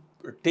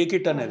టేక్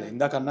ఇట్ అనేది.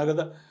 ఇందాక అన్నా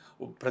కదా,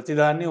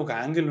 ప్రతిదాన్ని ఒక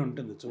యాంగిల్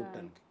ఉంటుంది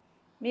చూడటానికి.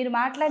 మీరు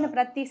మాట్లాడిన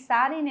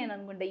ప్రతిసారి నేను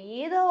అనుకుంటా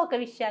ఏదో ఒక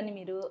విషయాన్ని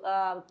మీరు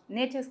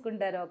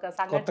నేర్చేసుకుంటారు, ఒక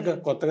సంఘటన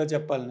కొత్తగా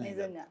చెప్పాలి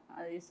నిజంగా.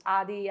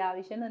 అది ఆ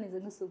విషయంలో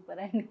నిజంగా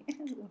సూపర్ అండి.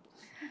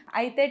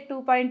 అయితే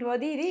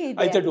 2.0 ఇది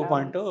అయితే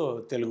 2.0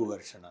 తెలుగు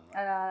వెర్షన్ అన్న.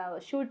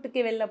 షూట్కి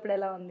వెళ్ళినప్పుడు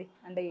ఎలా ఉంది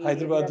అంటే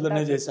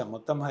హైదరాబాద్లోనే చేసాం,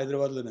 మొత్తం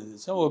హైదరాబాద్లోనే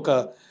చేసాం.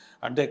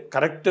 అంటే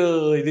కరెక్ట్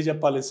ఇది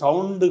చెప్పాలి,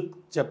 సౌండ్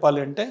చెప్పాలి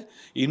అంటే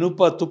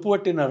తుప్పు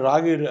పట్టిన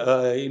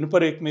ఇనుప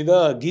రేక్ మీద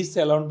గీస్తే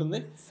ఎలా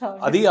ఉంటుంది,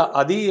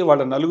 అది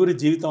వాళ్ళ నలుగురి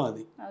జీవితం.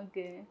 అది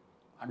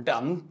అంటే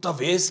అంత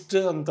వేస్ట్,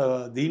 అంత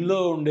దీనిలో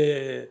ఉండే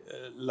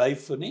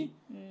లైఫ్ని,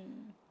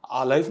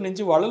 ఆ లైఫ్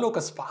నుంచి వాళ్ళలో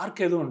ఒక స్పార్క్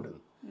ఏదో ఉంటుంది.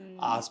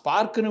 ఆ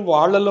స్పార్క్ని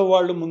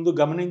వాళ్ళు ముందు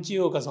గమనించి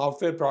ఒక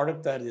సాఫ్ట్వేర్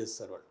ప్రోడక్ట్ తయారు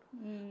చేస్తారు. వాళ్ళు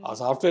ఆ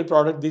సాఫ్ట్వేర్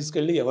ప్రోడక్ట్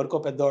తీసుకెళ్ళి ఎవరికో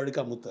పెద్దవాడికి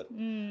అమ్ముతారు.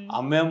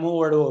 అమ్మేమో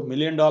వాడు $1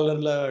 million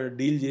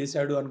డీల్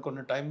చేశాడు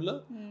అనుకున్న టైంలో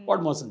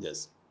వాడు మోసం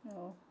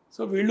చేస్తాడు.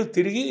 సో వీళ్ళు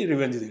తిరిగి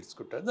రివెంజ్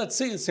తీర్చుకుంటారు.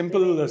 దట్స్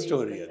సింపుల్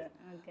స్టోరీ అది.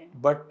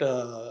 బట్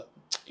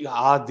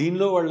ఆ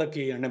దీనిలో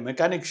వాళ్ళకి అంటే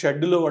మెకానిక్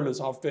షెడ్లో వాళ్ళు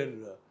సాఫ్ట్వేర్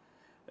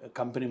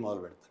కంపెనీ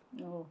మొదలు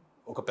పెడతారు.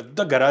 ఒక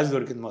పెద్ద గరాజ్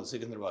దొరికింది మాకు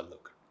సికింద్రాబాద్లో.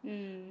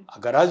 ఆ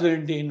గరాజ్లో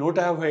ఏంటి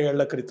 150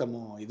 ఏళ్ల క్రితము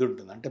ఇది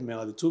ఉంటుంది. అంటే మేము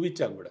అది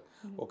చూపించాం కూడా.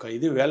 ఒక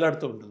ఇది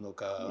వేలాడుతూ ఉంటుంది,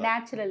 ఒక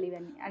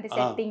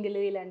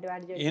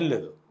ఏం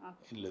లేదు,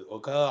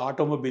 ఒక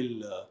ఆటోమొబైల్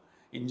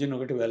ఇంజిన్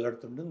ఒకటి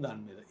వేలాడుతుంటుంది,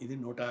 దాని మీద ఇది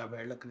 150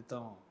 ఏళ్ల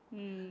క్రితం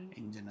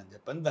ఇంజిన్ అని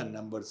చెప్పని దాని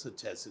నెంబర్స్,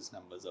 చాసిస్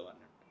నెంబర్స్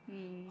అవన్నీ.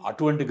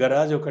 అటువంటి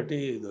గరాజ్ ఒకటి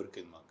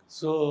దొరికింది మాకు.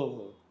 సో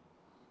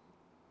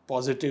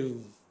పాజిటివ్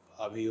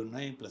అవి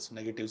ఉన్నాయి, ప్లస్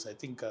నెగటివ్స్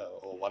అయితే ఇంకా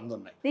 100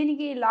 ఉన్నాయి.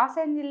 దీనికి లాస్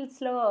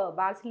ఏంజల్స్లో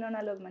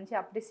బార్సిలోనాలో మంచి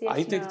అప్రిసియేషన్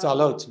అయితేకి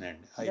చాలా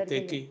వచ్చినాయండి.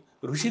 అయితేకి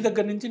ఋషి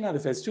దగ్గర నుంచి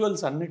నాది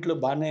ఫెస్టివల్స్ అన్నిట్లో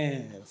బాగానే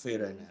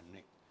ఫేర్ అయినాయి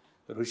అన్ని.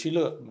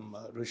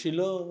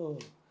 ఋషిలో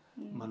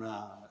మన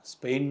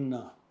స్పెయిన్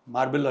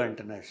మార్బెల్లో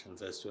ఇంటర్నేషనల్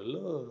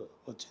ఫెస్టివల్లో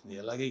వచ్చింది.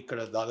 అలాగే ఇక్కడ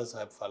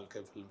దాదాసాహెబ్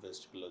ఫాల్కే ఫిల్మ్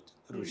ఫెస్టివల్లో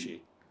వచ్చింది ఋషి.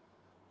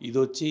 ఇది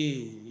వచ్చి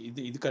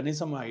ఇది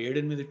కనీసం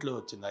 7-8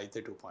 వచ్చింది. అయితే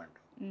 2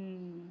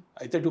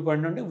 అయితే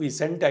 2 అంటే వి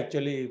సెంట్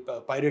యాక్చువల్లీ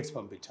పైరేట్స్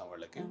పంపించాం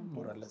వాళ్ళకి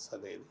మోరల్లెస్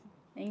అదే.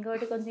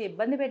 ఇంకోటి కొంచెం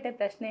ఇబ్బంది పెట్టే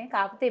ప్రశ్నే,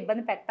 కాకపోతే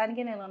ఇబ్బంది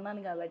పెట్టడానికి నేను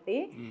ఉన్నాను కాబట్టి.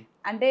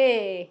 అంటే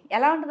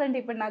ఎలా ఉంటుందంటే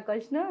ఇప్పుడు నా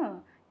క్వశ్చన్,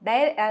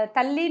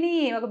 తల్లిని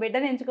ఒక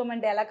బిడ్డను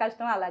ఎంచుకోమంటే ఎలా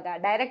కష్టం అలాగా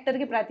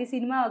డైరెక్టర్కి ప్రతి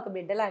సినిమా ఒక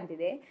బిడ్డ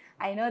లాంటిదే,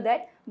 ఐ నో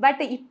దట్.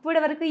 బట్ ఇప్పటి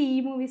వరకు ఈ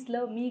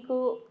మూవీస్లో మీకు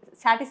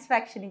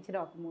సాటిస్ఫాక్షన్ ఇచ్చిన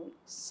ఒక మూవీ?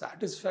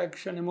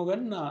 సాటిస్ఫాక్షన్ ఏమో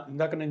కానీ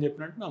ఇందాక నేను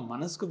చెప్పినట్టు నా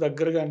మనసుకు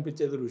దగ్గరగా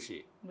అనిపించేది ఋషి.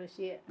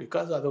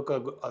 బికాజ్ అదొక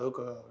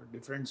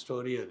డిఫరెంట్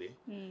స్టోరీ అది.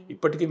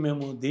 ఇప్పటికీ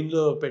మేము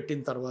దీనిలో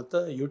పెట్టిన తర్వాత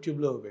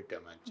యూట్యూబ్లో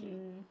పెట్టాము. యాక్చువల్లీ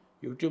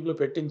యూట్యూబ్లో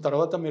పెట్టిన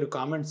తర్వాత మీరు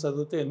కామెంట్స్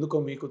చదివితే ఎందుకో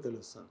మీకు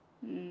తెలుస్తుంది.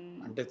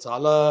 అంటే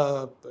చాలా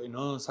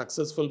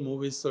సక్సెస్ఫుల్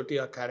మూవీస్ తోటి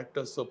ఆ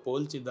క్యారెక్టర్స్తో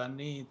పోల్చి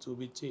దాన్ని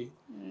చూపించి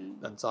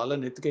దాన్ని చాలా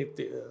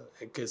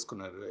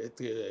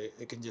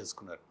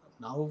ఎక్కించేసుకున్నారు.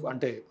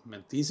 అంటే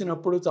మేము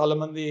తీసినప్పుడు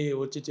చాలామంది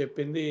వచ్చి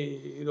చెప్పింది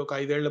ఇది ఒక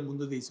 5 ఏళ్ల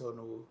ముందు తీసావు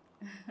నువ్వు,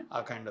 ఆ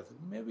కైండ్ ఆఫ్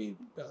మేబీ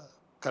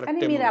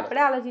కరెక్ట్. మీరు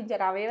అప్పుడే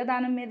ఆలోచించారు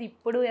అవయవదానం మీద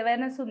ఇప్పుడు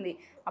అవేర్నెస్ ఉంది,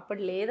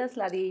 అప్పుడు లేదు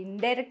అసలు. అది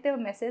ఇండైరెక్ట్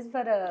మెసేజ్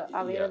ఫర్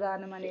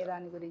అవయవదానం అనే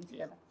దాని గురించి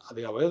కదా.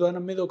 అది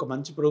అవయవదానం మీద ఒక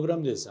మంచి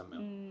ప్రోగ్రామ్ చేసాం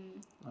మేము.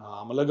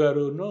 అమల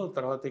గారును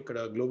తర్వాత ఇక్కడ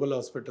గ్లోబల్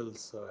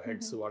హాస్పిటల్స్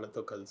హెడ్స్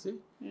వాళ్ళతో కలిసి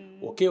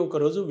ఒకే ఒక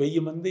రోజు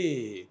 1000 మంది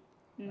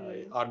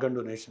ఆర్గన్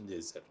డొనేషన్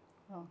చేశారు.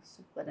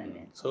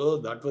 So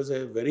that was a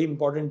very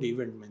important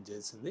event మేము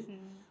చేసింది.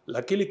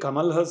 లక్కీలీ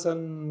కమల్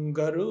హాసన్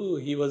గారు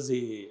he was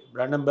the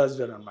brand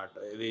ambassador అనమాట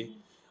ఇది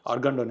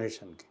ఆర్గన్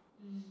డొనేషన్కి.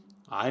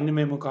 ఆయన్ని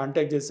మేము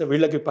కాంటాక్ట్ చేస్తే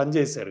వీళ్ళకి పని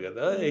చేశారు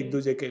కదా ఎక్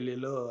దూజే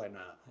కేలీలో ఆయన,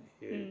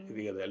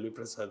 ఇది కదా ఎల్వి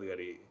ప్రసాద్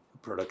గారి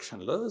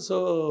ప్రొడక్షన్లో. సో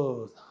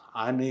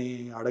ఆయన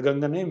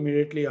అడగంగానే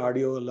ఇమీడియట్లీ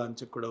ఆడియో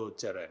లాంచ్ కూడా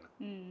వచ్చారు ఆయన.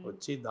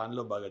 వచ్చి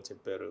దానిలో బాగా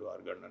చెప్పారు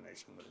ఆర్గన్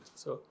డొనేషన్ గురించి.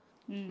 సో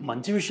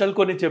మంచి విషయాలు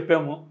కొన్ని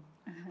చెప్పాము.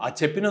 ఆ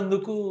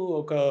చెప్పినందుకు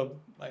ఒక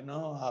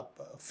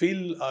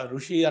ఫీల్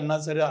ఋషి అన్నా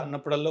సరే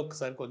అన్నప్పుడల్లా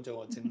ఒకసారి కొంచెం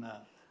చిన్న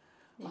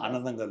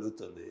ఆనందం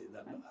కలుగుతుంది.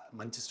 దాంట్లో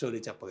మంచి స్టోరీ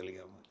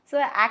చెప్పగలిగాము. సో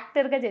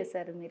యాక్టర్గా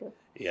చేశారు మీరు.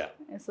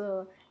 సో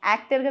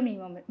యాక్టర్గా మీ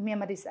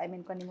మెమరీస్, ఐ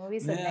మీన్ కొన్ని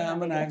మూవీస్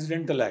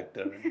యాక్సిడెంటల్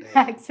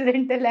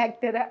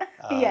యాక్టరా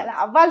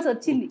అవ్వాల్సి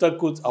వచ్చింది,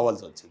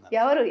 అవ్వాల్సి వచ్చింది.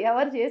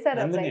 ఎవరు చేశారు?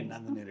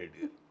 నందిని రెడ్డి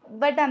గారు.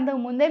 బట్ అంతకు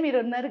ముందే మీరు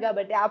ఉన్నారు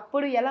కాబట్టి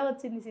అప్పుడు ఎలా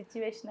వచ్చింది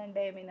సిచ్యువేషన్?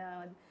 అంటే ఐ మీన్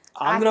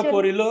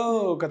ఆంధ్రపోరిలో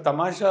ఒక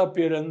తమాషా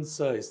అపియరెన్స్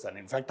ఇస్తాను.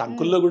 ఇన్ఫ్యాక్ట్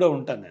అంకుల్లో కూడా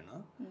ఉంటాను నేను.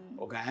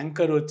 ఒక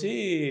యాంకర్ వచ్చి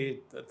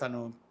తను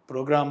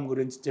ప్రోగ్రామ్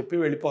గురించి చెప్పి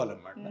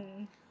వెళ్ళిపోవాలన్నమాట.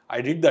 I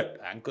did that.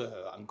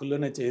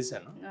 అంకుల్లోనే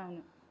చేశాను.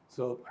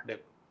 సో అంటే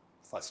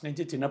ఫస్ట్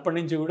నుంచి చిన్నప్పటి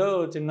నుంచి కూడా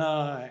చిన్న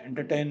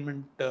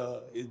ఎంటర్టైన్మెంట్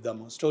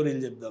ఇద్దాము,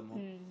 స్టోరీలు చెప్దాము,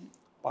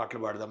 పాటలు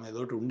పాడదాము, ఏదో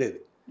ఒకటి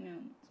ఉండేది.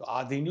 సో ఆ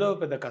దీనిలో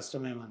పెద్ద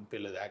కష్టమేమి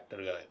అనిపించలేదు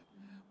యాక్టర్గా.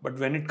 But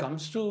when it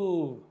comes to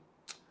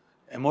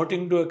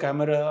emoting to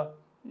camera,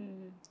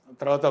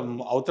 తర్వాత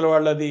అవతల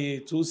వాళ్ళది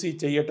చూసి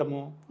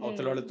చెయ్యటము,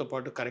 అవతల వాళ్ళతో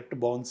పాటు కరెక్ట్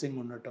బౌన్సింగ్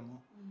ఉండటము.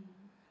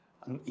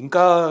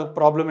 ఇంకా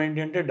ప్రాబ్లం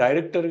ఏంటి అంటే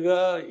డైరెక్టర్గా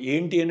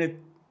ఏంటి అనేది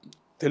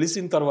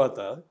తెలిసిన తర్వాత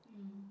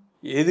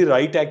ఏది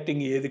రైట్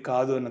యాక్టింగ్ ఏది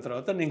కాదు అన్న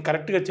తర్వాత నేను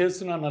కరెక్ట్గా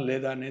చేస్తున్నానా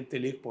లేదా అనేది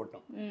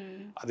తెలియకపోవటం.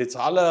 అది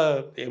చాలా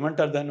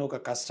ఏమంటారు దాన్ని, ఒక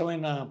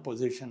కష్టమైన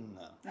పొజిషన్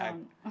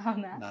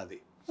నాది.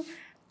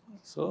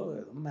 సో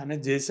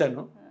మేనేజ్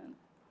చేశాను.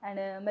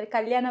 అండ్ మరి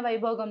కళ్యాణ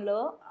వైభోగంలో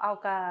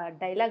ఒక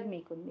డైలాగ్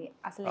మీకుంది,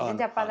 అసలు ఏం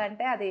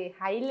చెప్పాలంటే అది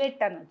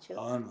హైలైట్ అనొచ్చు.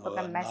 ఒక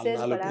మెసేజ్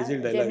కూడా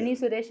జమినీ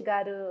సురేష్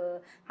గారు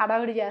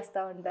హడావుడి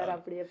చేస్తూ ఉంటారు,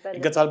 అప్పుడు చెప్పారు.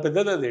 ఇంకా చాలా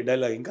పెద్దది అది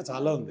డైలాగ్, ఇంకా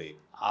చాలా ఉంది.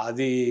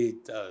 అది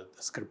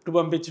స్క్రిప్ట్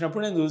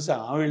పంపించినప్పుడు నేను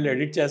చూసాను, వీళ్ళు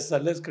ఎడిట్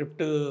చేస్తారులే,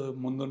 స్క్రిప్ట్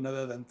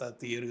ముందున్నది అదంతా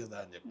తీయరు కదా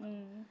అని చెప్పి.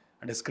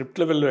 అంటే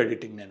స్క్రిప్ట్ లెవెల్లో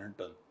ఎడిటింగ్ నేను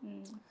అంటుంది.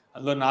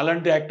 అందులో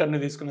నాలాంటి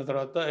యాక్టర్ని తీసుకున్న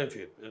తర్వాత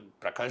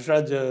ప్రకాష్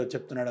రాజ్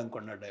చెప్తున్నాడు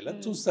అనుకున్న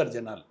డైలాగ్ చూస్తారు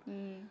జనాలు.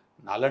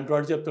 నాలాంటి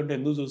వాడు చెప్తుంటే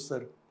ఎందుకు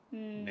చూస్తారు?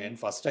 నేను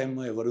ఫస్ట్ టైం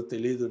ఎవరు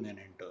తెలియదు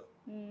నేనేంటో,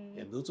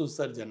 ఎందుకు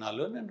చూస్తారు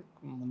జనాలు, నేను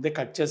ముందే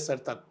కట్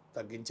చేస్తారు,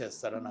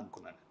 తగ్గించేస్తారని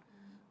అనుకున్నాను.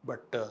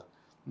 బట్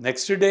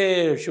నెక్స్ట్ డే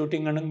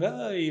షూటింగ్ అనగా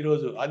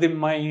ఈరోజు అది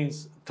my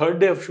 3rd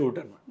day of shoot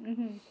అనమాట.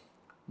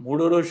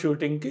 3వ రోజు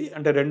షూటింగ్కి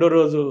అంటే 2వ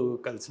రోజు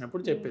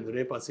కలిసినప్పుడు చెప్పింది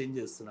రేపు ఆ సీన్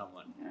చేస్తున్నాము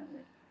అని.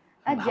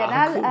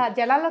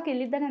 జనాల్లోకి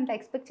వెళ్ళిద్దని అంటే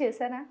ఎక్స్పెక్ట్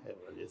చేశానా?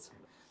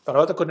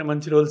 తర్వాత కొన్ని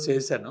మంచి రోల్స్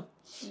చేశాను.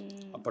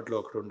 అప్పట్లో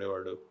ఒకడు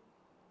ఉండేవాడు,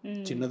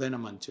 చిన్నదైన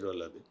మంచి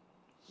రోల్ అది.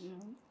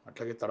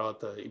 అట్లాగే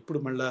తర్వాత ఇప్పుడు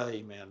మళ్ళీ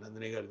ఈమె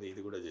నందిని గారిది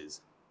ఇది కూడా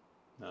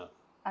చేశాను,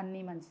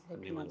 అన్ని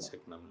మంచి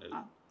శకునం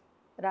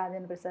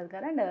రాజేంద్ర ప్రసాద్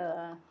గారు అండ్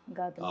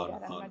గౌతమ్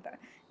గారు అనమాట.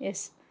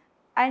 ఎస్.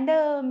 అండ్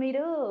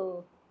మీరు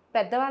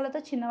పెద్దవాళ్ళతో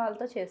చిన్న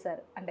వాళ్ళతో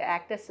చేశారు అంటే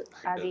యాక్టర్స్,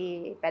 అది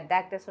పెద్ద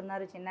యాక్టర్స్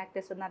ఉన్నారు, చిన్న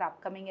యాక్టర్స్ ఉన్నారు,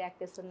 అప్కమింగ్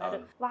యాక్టర్స్ ఉన్నారు.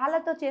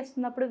 వాళ్ళతో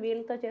చేస్తున్నప్పుడు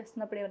వీళ్ళతో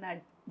చేస్తున్నప్పుడు ఏమైనా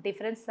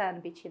డిఫరెన్స్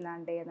అనిపించిందా?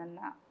 అంటే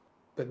ఏదన్నా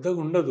పెద్దగా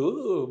ఉండదు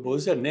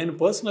బహుశా. నేను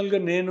పర్సనల్గా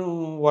నేను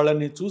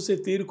వాళ్ళని చూసే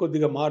తీరు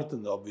కొద్దిగా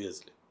మారుతుంది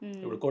ఆబ్వియస్లీ.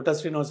 ఇప్పుడు కోట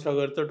శ్రీనివాసరావు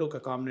గారితో ఒక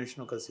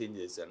కాంబినేషన్ ఒక సీన్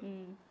చేశాను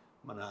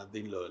మన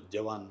దీనిలో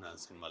జవాన్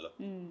సినిమాలో.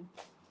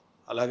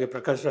 అలాగే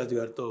ప్రకాష్ రాజ్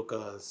గారితో ఒక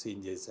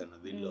సీన్ చేశాను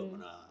దీనిలో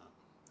మన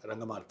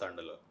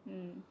రంగమార్తాండలో.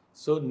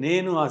 సో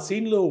నేను ఆ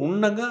సీన్లో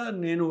ఉండగా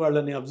నేను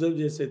వాళ్ళని అబ్జర్వ్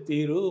చేసే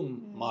తీరు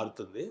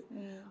మారుతుంది.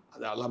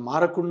 అది అలా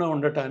మారకుండా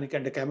ఉండటానికి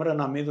అంటే కెమెరా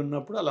నా మీద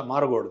ఉన్నప్పుడు అలా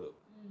మారకూడదు.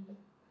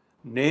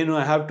 నేను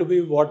I have to be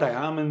what I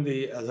am in the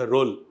as a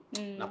role.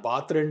 నా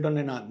పాత్ర ఏంటో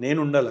నేను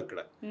ఉండాలి అక్కడ.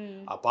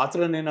 ఆ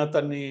పాత్ర నేను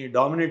అతన్ని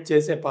డామినేట్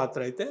చేసే పాత్ర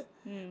అయితే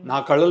నా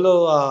కళ్ళలో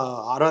ఆ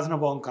ఆరాధన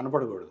భావం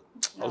కనపడకూడదు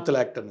అవతల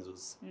యాక్టర్ని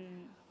చూసి.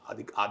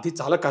 అది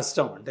చాలా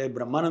కష్టం. అంటే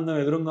బ్రహ్మానందం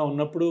ఎదురుగా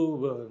ఉన్నప్పుడు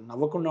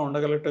నవ్వకుండా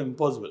ఉండగలగటం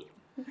ఇంపాసిబుల్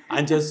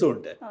ఆయన చేస్తూ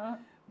ఉంటే.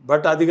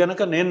 బట్ అది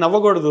కనుక నేను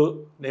నవ్వకూడదు,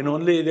 నేను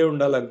ఓన్లీ ఇదే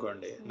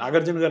ఉండాలనుకోండి.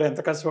 నాగార్జున గారు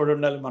ఎంత కష్టపడి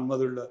ఉండాలి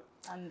మన్మధుడిలో.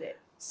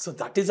 So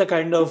that is a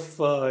kind of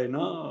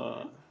you know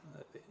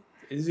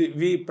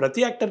ఇవి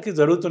ప్రతి యాక్టర్కి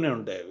జరుగుతూనే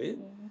ఉంటాయి. అవి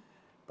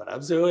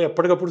పర్హాప్స్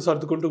ఎప్పటికప్పుడు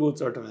సర్దుకుంటూ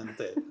కూర్చోవటం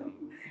అంతే.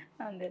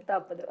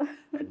 తప్పదు.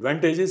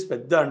 అడ్వాంటేజెస్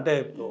పెద్ద అంటే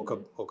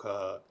ఒక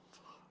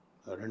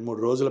 2-3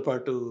 రోజుల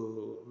పాటు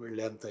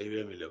వెళ్ళేంత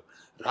ఇవేమీ లేవు.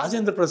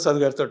 రాజేంద్ర ప్రసాద్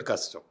గారితో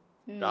కష్టం.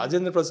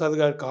 రాజేంద్ర ప్రసాద్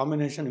గారి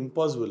కాంబినేషన్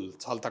ఇంపాసిబుల్,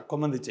 చాలా తక్కువ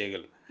మంది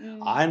చేయగలరు.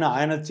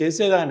 ఆయన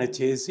చేసేది ఆయన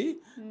చేసి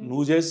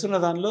నువ్వు చేస్తున్న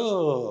దానిలో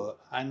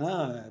ఆయన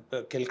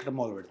కెలకటం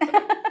మొదలు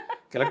పెడతారు.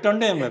 కెలకటం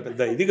అంటే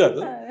పెద్ద ఇది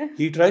కాదు.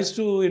 He tries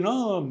to you know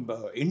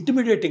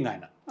intimidating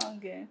ఆయన.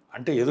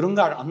 అంటే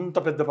ఎదురుగా అంత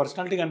పెద్ద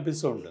పర్సనాలిటీ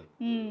కనిపిస్తూ ఉంటుంది,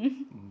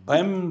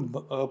 భయం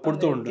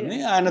పుడుతూ ఉంటుంది.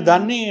 ఆయన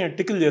దాన్ని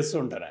టికిల్ చేస్తూ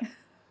ఉంటారు ఆయన.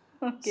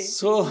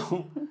 సో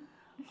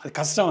అది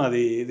కష్టం,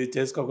 ఇది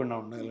చేసుకోకుండా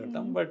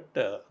ఉండగలగటం. బట్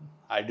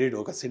ఐ డిడ్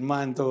ఒక సినిమా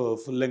ఆయనతో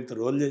ఫుల్ లెంగ్త్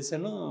రోల్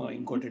చేశాను,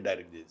 ఇంకోటి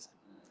డైరెక్ట్ చేశాను.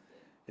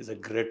 Is a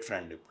great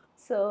friend. ఇప్పుడు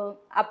సో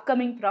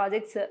అప్కమింగ్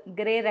ప్రాజెక్ట్స్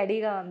గ్రే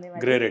రెడీగా ఉంది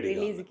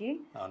రిలీజ్కి.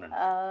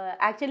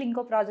 యాక్చువల్లీ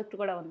ఇంకో ప్రాజెక్ట్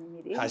కూడా ఉంది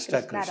మీది,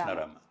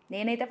 కృష్ణారామ.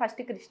 నేనైతే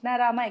ఫస్ట్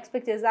కృష్ణారామ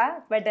ఎక్స్పెక్ట్ చేసా,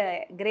 బట్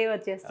గ్రే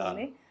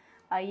వచ్చేస్తుంది.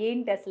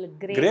 ఏంటి అసలు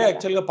గ్రే?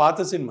 యాక్చువల్గా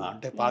పాత సినిమా,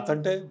 అంటే పాత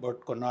అంటే బట్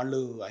కొన్నాళ్ళు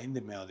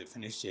అయింది మేము అది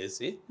ఫినిష్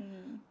చేసి.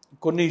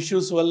 కొన్ని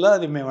ఇష్యూస్ వల్ల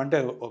అది మేము అంటే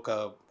ఒక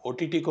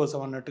ఓటీటీ కోసం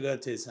అన్నట్టుగా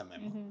చేసాం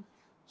మేము.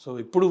 సో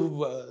ఇప్పుడు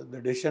the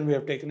decision we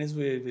have taken is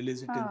we release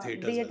it in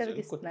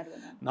theatres.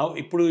 Now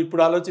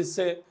ఇప్పుడు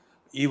ఆలోచిస్తే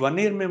ఈ 1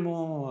 year మేము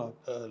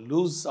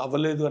లూజ్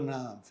అవ్వలేదు అన్న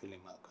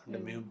ఫీలింగ్ నాకు. అంటే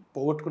మేము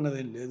పోగొట్టుకున్నది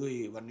ఏం లేదు ఈ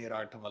 1 year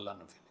ఆడటం వల్ల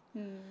అన్న ఫీలింగ్.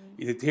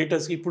 ఇది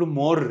థియేటర్స్కి ఇప్పుడు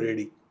మోర్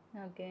రెడీ,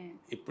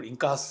 ఇప్పుడు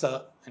ఇంకాస్త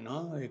యూనో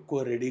ఎక్కువ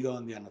రెడీగా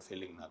ఉంది అన్న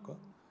ఫీలింగ్ నాకు.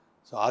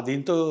 సో ఆ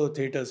దీంతో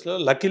థియేటర్స్లో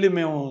లక్కీలీ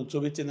మేము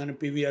చూపించిందని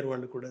పీవీఆర్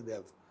వాళ్ళు కూడా they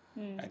have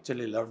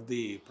actually love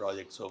the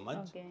project so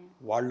much.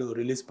 వాళ్ళు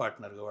రిలీజ్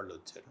పార్ట్నర్గా వాళ్ళు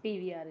వచ్చారు,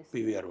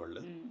 పీవీఆర్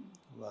వాళ్ళు.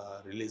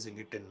 Releasing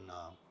it in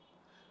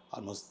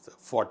almost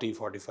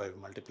 40-45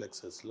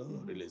 మల్టీప్లెక్సెస్లో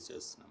release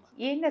చేస్తున్నాం.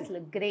 ఏంటి అసలు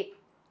గ్రే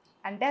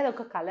అంటే అది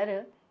ఒక కలర్,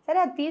 సరే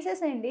అది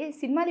తీసేసేయండి,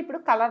 సినిమాలు ఇప్పుడు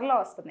కలర్లో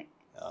వస్తున్నాయి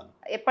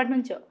ఎప్పటి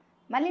నుంచో.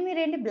 మళ్ళీ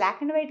మీరేంటి బ్లాక్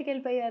అండ్ వైట్కి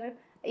వెళ్ళిపోయారు?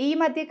 ఈ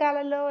మధ్య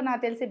కాలంలో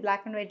నాకు తెలిసి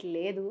బ్లాక్ అండ్ వైట్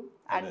లేదు,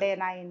 అంటే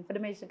నా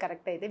ఇన్ఫర్మేషన్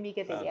కరెక్ట్ అయితే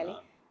మీకే తెలియాలి.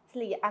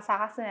 అసలు ఆ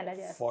సాహసం ఎలా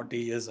చేస్తారు?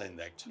 40 years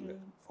అయింది యాక్చువల్గా.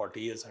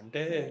 40 years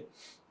అంటే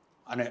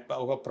అనే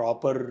ఒక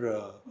ప్రాపర్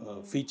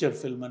ఫీచర్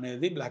ఫిల్మ్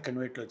అనేది బ్లాక్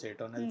అండ్ వైట్లో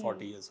చేయటం అనేది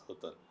 40 years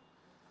అవుతుంది.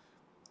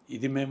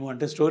 ఇది మేము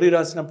అంటే స్టోరీ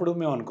రాసినప్పుడు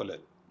మేము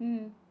అనుకోలేదు.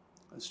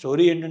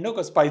 స్టోరీ ఏంటంటే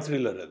ఒక స్పై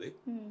థ్రిల్లర్ అది.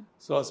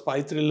 సో ఆ స్పై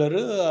థ్రిల్లర్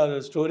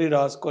స్టోరీ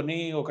రాసుకొని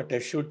ఒక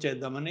టెస్ట్ షూట్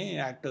చేద్దామని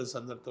యాక్టర్స్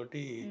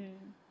అందరితోటి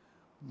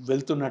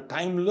వెళ్తున్న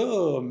టైంలో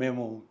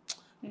మేము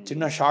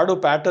చిన్న షాడో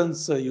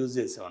ప్యాటర్న్స్ యూజ్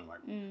చేసాం అనమాట.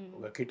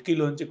 ఒక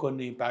కిటికీలోంచి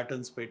కొన్ని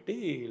ప్యాటర్న్స్ పెట్టి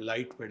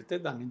లైట్ పెడితే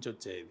దాని నుంచి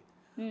వచ్చేది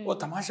ఓ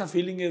తమాషా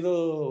ఫీలింగ్ ఏదో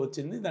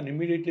వచ్చింది. దాన్ని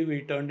immediately we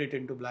turned it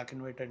into black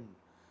and white. And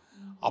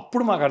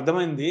అప్పుడు మాకు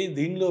అర్థమైంది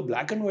దీనిలో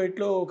బ్లాక్ అండ్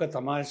వైట్లో ఒక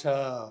తమాషా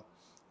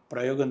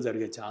ప్రయోగం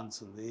జరిగే ఛాన్స్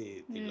ఉంది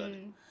దీనిలో.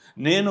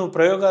 నేను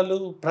ప్రయోగాలు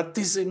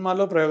ప్రతి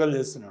సినిమాలో ప్రయోగాలు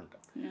చేస్తూనే ఉంటాను.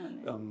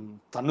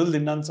 తన్నులు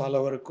తిన్నాను చాలా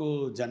వరకు,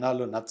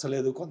 జనాలు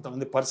నచ్చలేదు,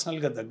 కొంతమంది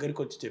పర్సనల్గా దగ్గరికి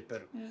వచ్చి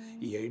చెప్పారు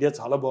ఈ ఐడియా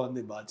చాలా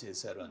బాగుంది, బాగా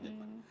చేశారు అని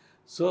చెప్పి.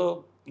 సో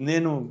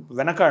నేను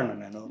వెనకాడను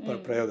నేను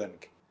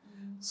ప్రయోగానికి.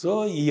 సో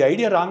ఈ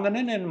ఐడియా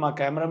రాగానే నేను మా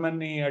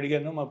కెమెరామెన్ని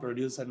అడిగాను, మా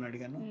ప్రొడ్యూసర్ని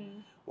అడిగాను.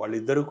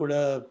 వాళ్ళిద్దరూ కూడా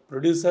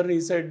ప్రొడ్యూసర్ ఈ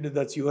సైడ్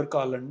దట్స్ యువర్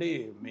కాల్ అండి,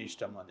 మీ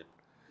ఇష్టం అని చెప్పి.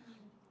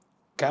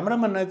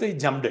 కెమెరామెన్ అయితే ఈ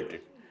జంప్డ్ ఎట్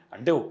ఇట్,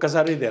 అంటే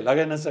ఒక్కసారి ఇది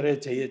ఎలాగైనా సరే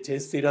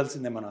చేసి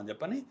తీరాల్సిందే మనం అని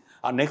చెప్పని.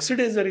 ఆ నెక్స్ట్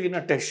డే జరిగిన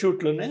టెస్ట్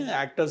షూట్లోనే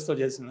యాక్టర్స్తో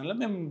చేసిన వల్ల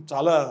మేము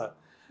చాలా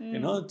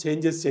యూనో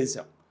చేంజెస్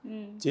చేసాం.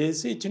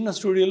 చేసి చిన్న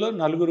స్టూడియోలో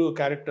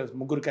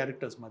ముగ్గురు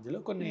క్యారెక్టర్స్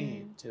మధ్యలో కొన్ని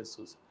చేసి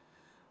చూసాం.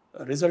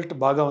 రిజల్ట్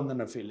బాగా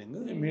ఉందన్న ఫీలింగ్.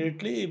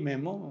 ఇమీడియట్లీ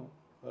మేము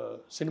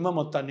సినిమా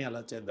మొత్తాన్ని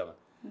అలా చేద్దామని.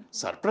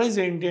 సర్ప్రైజ్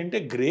ఏంటి అంటే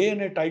గ్రే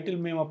అనే టైటిల్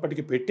మేము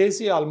అప్పటికి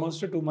పెట్టేసి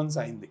ఆల్మోస్ట్ 2 months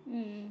అయింది.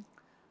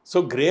 సో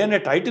గ్రే అనే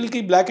టైటిల్కి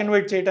బ్లాక్ అండ్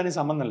వైట్ చేయడానికి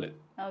సంబంధం లేదు.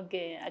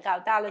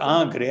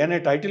 గ్రే అనే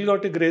టైటిల్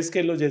కాబట్టి గ్రే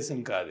స్కేల్లో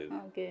చేసింది కాదు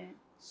ఇది.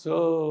 సో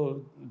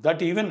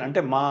దట్ ఈవెన్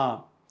అంటే మా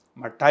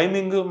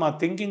టైమింగ్, మా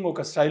థింకింగ్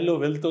ఒక స్టైల్లో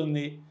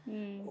వెళ్తుంది,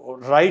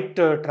 రైట్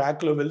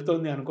ట్రాక్లో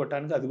వెళ్తుంది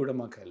అనుకోవటానికి అది కూడా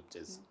మాకు హెల్ప్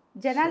చేసింది.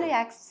 జనాలు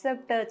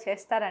యాక్సెప్ట్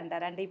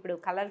చేస్తారంటారు? అంటే ఇప్పుడు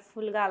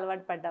కలర్ఫుల్గా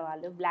అలవాటు పడ్డ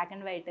వాళ్ళు బ్లాక్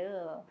అండ్ వైట్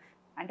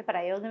అంటే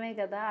ప్రయోగమే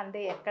కదా, అంటే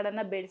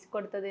ఎక్కడన్నా బెడిసి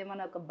కొడుతుందేమో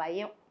అని ఒక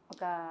భయం,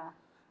 ఒక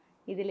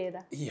ఇది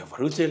లేదా?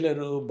 ఎవరు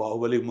చేయలేరు.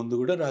 బాహుబలి ముందు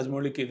కూడా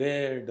రాజమౌళికి ఇదే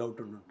డౌట్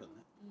ఉంటుంది.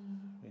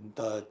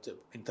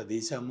 ఇంత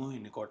తీసాము,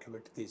 ఇన్ని కోట్లు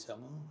పెట్టి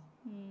తీసాము,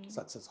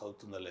 సక్సెస్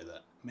అవుతుందా లేదా.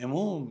 మేము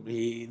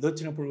ఇది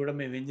వచ్చినప్పుడు కూడా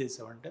మేము ఏం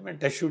చేసామంటే మేము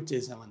టెస్ట్ షూట్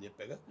చేసామని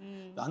చెప్పాగా,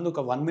 దాని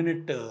ఒక 1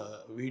 minute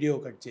వీడియో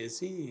కట్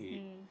చేసి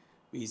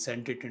ఈ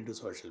cent it into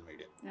social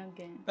media.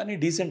 కానీ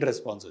డీసెంట్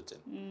రెస్పాన్స్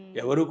వచ్చింది,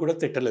 ఎవరు కూడా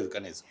తిట్టలేదు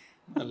కనీసం.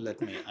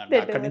 లెట్ మీ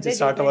అక్కడి నుంచి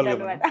స్టార్ట్ అవ్వాలి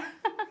కదా,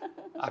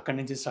 అక్కడి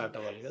నుంచి స్టార్ట్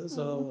అవ్వాలి కదా.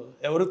 సో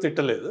ఎవరు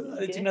తిట్టలేదు,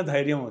 అది చిన్న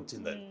ధైర్యం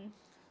వచ్చింది. అది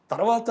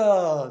తర్వాత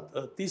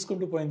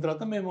తీసుకుంటూ పోయిన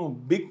తర్వాత మేము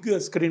బిగ్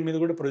స్క్రీన్ మీద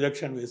కూడా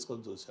ప్రొజెక్షన్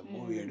వేసుకొని చూసాం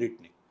మూవీ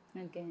ఎడిట్ని.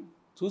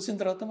 చూసిన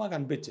తర్వాత మాకు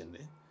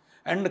అనిపించింది,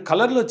 అండ్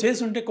కలర్లో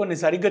చేస్తుంటే కొన్ని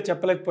సరిగ్గా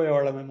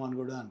చెప్పలేకపోయేవాళ్ళమేమో అని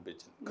కూడా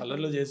అనిపించింది.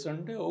 కలర్లో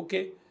చేస్తుంటే ఓకే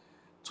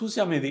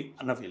చూసాం ఇది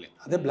అన్న ఫీలింగ్.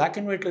 అదే బ్లాక్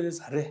అండ్ వైట్లో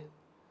చేసి అరే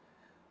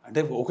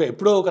అంటే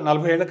ఎప్పుడో ఒక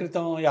 40 ఏళ్ల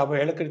క్రితం 50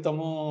 ఏళ్ల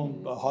క్రితము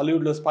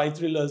హాలీవుడ్లో స్పై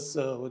థ్రిల్లర్స్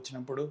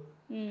వచ్చినప్పుడు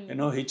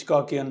యూనో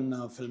హిచ్కాకియన్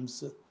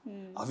ఫిల్మ్స్,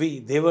 అవి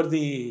దేవర్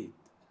ది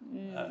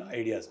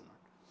ఐడియాస్ అన్నమాట.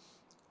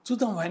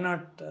 చూద్దాం వై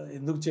నాట్,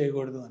 ఎందుకు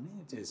చేయకూడదు అని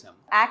చేసాము.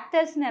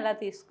 యాక్టర్స్ని ఎలా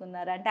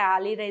తీసుకున్నారు? అంటే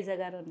ఆలీ రైజా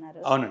గారు ఉన్నారు,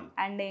 అవునండి,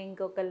 అండ్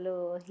ఇంకొకళ్ళు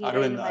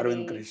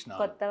అరవింద్ కృష్ణ,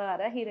 కొత్త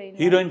వారా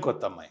హీరోయిన్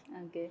కొత్త అమ్మాయి.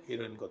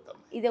 హీరోయిన్ కొత్త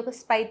అమ్మాయి. ఇది ఒక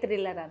స్పై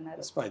థ్రిల్లర్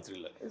అన్నారు. Spy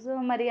thriller. సో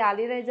మరి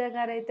ఆలీ రైజా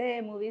గారు అయితే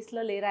మూవీస్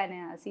లో లేరు, ఆయన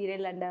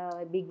serial and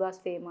big boss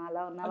fame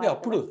అలా ఉన్నారు.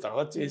 అప్పుడు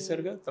తర్వాత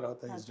చేశారు కదా,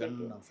 తర్వాత his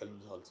done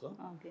films also.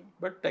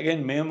 But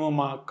again మేము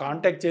మా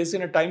కాంటాక్ట్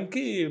చేసిన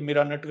టైంకి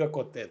మీరు అన్నట్టుగా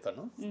కొత్త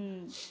అతను,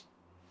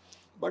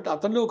 బట్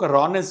అతనిలో ఒక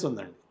రానెస్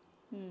ఉందండి.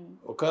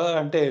 ఒక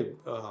అంటే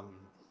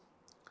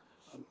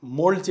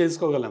మోల్డ్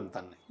చేసుకోగలం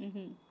తన్ని,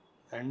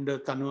 అండ్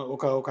తను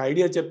ఒక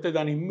ఐడియా చెప్తే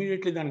దాన్ని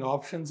ఇమ్మీడియట్లీ దానికి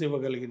ఆప్షన్స్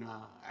ఇవ్వగలిగిన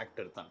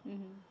యాక్టర్ తను.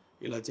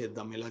 ఇలా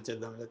చేద్దాం, ఇలా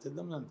చేద్దాం, ఇలా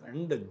చేద్దాం,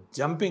 అండ్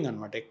జంపింగ్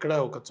అనమాట. ఎక్కడ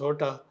ఒక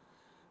చోట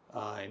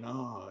యూనో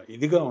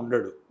ఇదిగా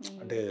ఉండడు,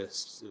 అంటే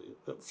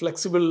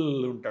ఫ్లెక్సిబుల్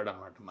ఉంటాడు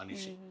అనమాట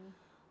మనిషి.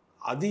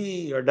 అది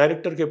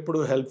డైరెక్టర్కి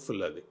ఎప్పుడు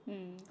హెల్ప్ఫుల్. అది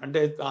అంటే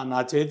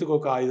నా చేతికి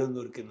ఒక ఆయుధం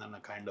దొరికిందన్న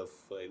కైండ్ ఆఫ్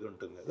ఇది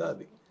ఉంటుంది కదా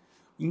అది.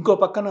 ఇంకో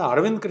పక్కన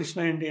అరవింద్ కృష్ణ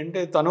ఏంటి అంటే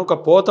తను ఒక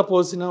పోత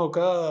పోసిన ఒక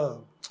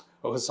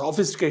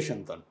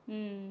సాఫిస్టికేషన్ తను.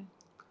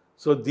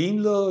 సో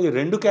దీనిలో ఈ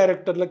రెండు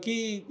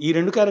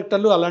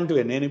క్యారెక్టర్లు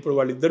అలాంటివే. నేను ఇప్పుడు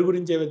వాళ్ళిద్దరి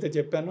గురించి ఏవైతే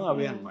చెప్పానో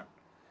అవే అనమాట.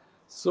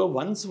 సో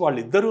వన్స్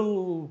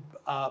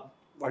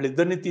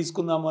వాళ్ళిద్దరిని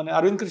తీసుకుందాము అని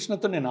అరవింద్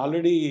కృష్ణతో నేను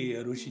ఆల్రెడీ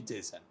ఋషి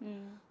చేశాను.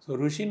 సో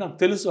ఋషి నాకు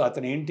తెలుసు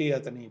అతను ఏంటి,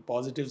 అతని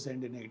పాజిటివ్స్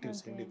ఏంటి,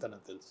 నెగిటివ్స్ ఏంటి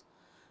తనకు తెలుసు.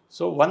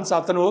 సో వన్స్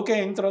అతను ఓకే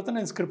అయిన తర్వాత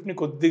నేను స్క్రిప్ట్ని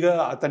కొద్దిగా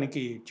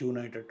అతనికి ట్యూన్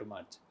అయ్యేటట్టు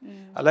మార్చి,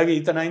 అలాగే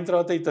ఇతను అయిన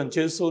తర్వాత ఇతను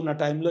చేస్తూ ఉన్న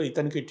టైంలో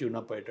ఇతనికి ట్యూన్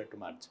అప్ అయ్యేటట్టు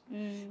మార్చి,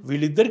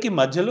 వీళ్ళిద్దరికి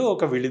మధ్యలో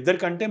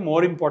వీళ్ళిద్దరికంటే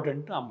మోర్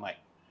ఇంపార్టెంట్ అమ్మాయి,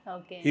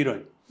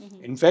 హీరోయిన్.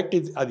 ఇన్ఫ్యాక్ట్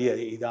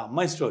ఇది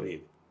అమ్మాయి స్టోరీ.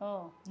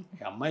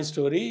 ఇది అమ్మాయి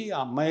స్టోరీ.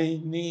 ఆ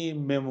అమ్మాయిని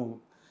మేము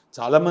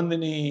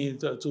చాలామందిని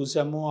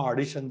చూసాము,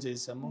 ఆడిషన్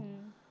చేసాము.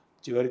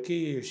 చివరికి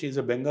she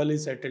a Bengali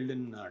settled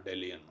in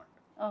Delhi అనమాట.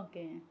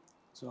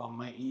 సో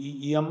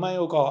ఈ అమ్మాయి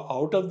ఒక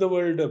out of the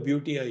world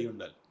beauty అయి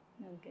ఉండాలి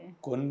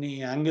కొన్ని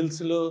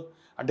యాంగిల్స్లో.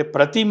 అంటే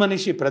ప్రతి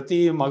మనిషి, ప్రతి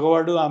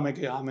మగవాడు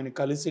ఆమెని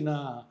కలిసిన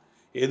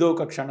ఏదో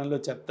ఒక క్షణంలో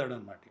చెప్తాడు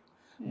అనమాట,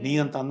 నీ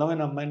అంత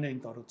అందమైన అమ్మాయిని నేను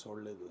ఇంతవరకు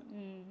చూడలేదు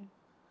అని.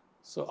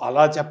 సో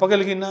అలా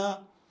చెప్పగలిగిన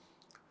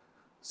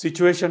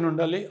సిచ్యువేషన్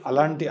ఉండాలి,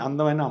 అలాంటి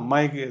అందమైన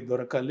అమ్మాయికి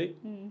దొరకాలి.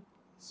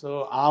 సో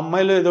ఆ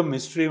అమ్మాయిలో ఏదో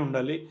మిస్టరీ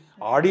ఉండాలి,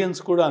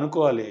 ఆడియన్స్ కూడా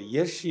అనుకోవాలి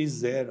ఎస్ షీఈస్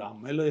దేర్, ఆ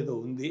అమ్మాయిలో ఏదో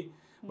ఉంది,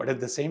 but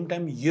at the same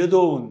time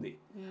ఏదో ఉంది,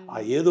 ఆ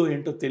ఏదో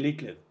ఏంటో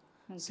తెలియట్లేదు.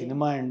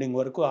 సినిమా ఎండింగ్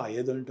వరకు ఆ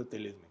ఏదో ఏంటో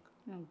తెలియదు మీకు.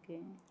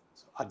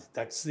 So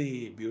that's the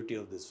beauty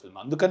of this film.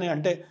 అందుకని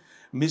అంటే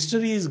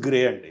మిస్టరీ ఈజ్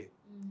గ్రే అండి.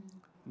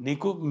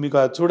 మీకు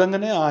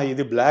చూడంగానే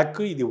ఇది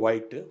బ్లాక్, ఇది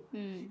వైట్,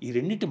 ఈ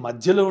రెండింటి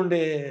మధ్యలో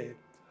ఉండే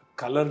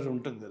కలర్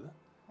ఉంటుంది కదా,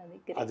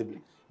 అది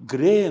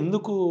గ్రే.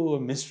 ఎందుకు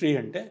మిస్టరీ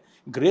అంటే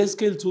గ్రే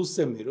స్కేల్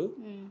చూస్తే మీరు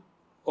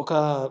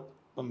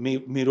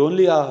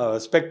ఓన్లీ ఆ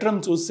స్పెక్ట్రమ్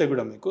చూస్తే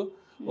కూడా మీకు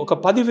ఒక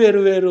 10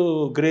 వేరు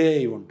గ్రే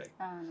అయి ఉంటాయి.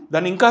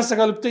 దాన్ని ఇంకాస్త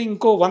కలిపితే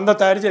ఇంకో 100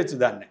 తయారు చేయొచ్చు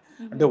దాన్ని.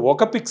 అంటే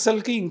ఒక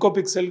పిక్సెల్కి ఇంకో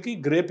పిక్సెల్కి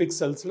గ్రే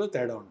పిక్సెల్స్లో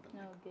తేడా ఉంటుంది.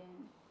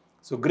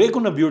 సో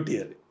గ్రేకున్న బ్యూటీ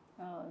అది.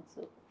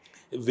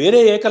 వేరే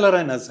ఏ కలర్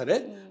అయినా సరే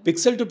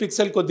పిక్సెల్ టు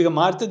పిక్సెల్ కొద్దిగా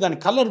మారితే దాని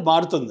కలర్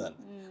మారుతుంది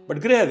దాన్ని, బట్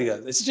గ్రే అది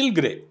కాదు, స్టిల్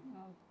గ్రే.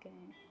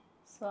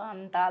 సో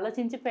అంత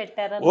ఆలోచించి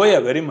పెట్టారు.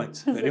 వెరీ మచ్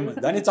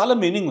దానికి చాలా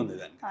మీనింగ్ ఉంది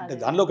దానికి. అంటే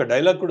దానిలో ఒక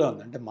డైలాగ్ కూడా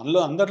ఉంది, అంటే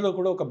మనలో అందరిలో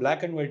కూడా ఒక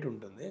బ్లాక్ అండ్ వైట్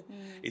ఉంటుంది.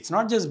 It's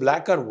not just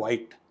black are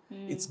white,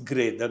 it's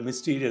grey, the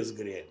mysterious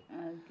grey.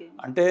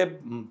 అంటే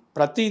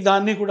ప్రతి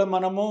దాన్ని కూడా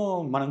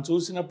మనం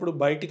చూసినప్పుడు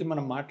బయటికి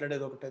మనం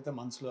మాట్లాడేది ఒకటైతే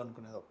మనసులో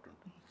అనుకునేది ఒకటి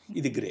ఉంటుంది.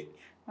 ఇది గ్రే.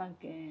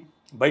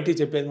 బయటికి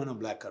చెప్పేది మనం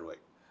బ్లాక్ ఆర్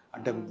వైట్.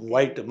 అంటే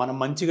వైట్ మనం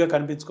మంచిగా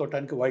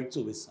కనిపించుకోవటానికి వైట్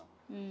చూపిస్తాం,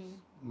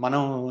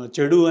 మనం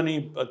చెడు అని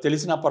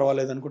తెలిసినా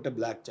పర్వాలేదు అనుకుంటే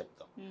బ్లాక్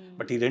చెప్తాం.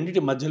 బట్ ఈ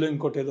రెండింటి మధ్యలో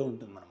ఇంకోటి ఏదో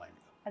ఉంటుంది మన మైండ్.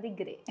 అది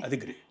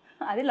గ్రే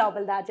అది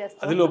లోపల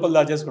దాచేస్తాం. అది లోపల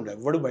దాచేసుకుంటాం,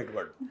 ఎవడు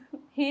బయటపడు.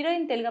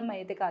 హీరోయిన్ తెలుగు అమ్మాయి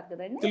అయితే కాదు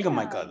కదండి? తెలుగు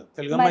అమ్మాయి కాదు.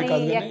 తెలుగు అమ్మాయి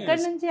కాదు.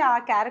 ఎక్కడి నుంచి ఆ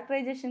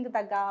క్యారెక్టరైజేషన్ కి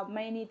తగ్గ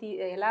అమ్మాయిని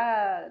ఎలా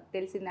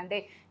తెలిసింది? అంటే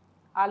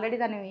ఆల్రెడీ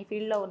తను ఈ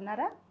ఫీల్డ్ లో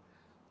ఉన్నారా?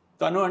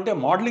 తను అంటే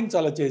మోడలింగ్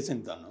చాలా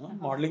చేసింది. తను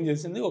మోడలింగ్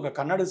చేసింది. ఒక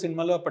కన్నడ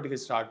సినిమాలో అప్పటికి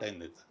స్టార్ట్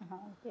అయింది.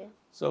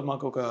 సో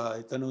మాకు ఒక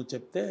ఇతను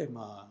చెప్తే,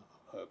 మా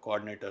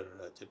కోఆర్డినేటర్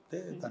చెప్తే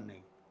తన్ని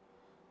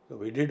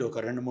విడిడ్ ఒక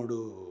 2-3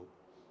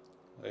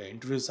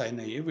 ఇంటర్వ్యూస్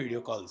అయినాయి,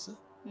 వీడియో కాల్స్.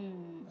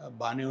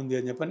 బాగానే ఉంది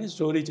అని చెప్పని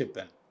స్టోరీ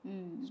చెప్పాను.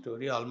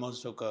 స్టోరీ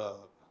ఆల్మోస్ట్ ఒక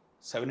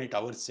 7-8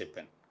 అవర్స్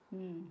చెప్పాను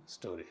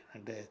స్టోరీ.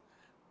 అంటే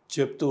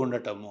చెప్తూ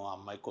ఉండటము, ఆ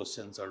అమ్మాయి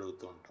క్వశ్చన్స్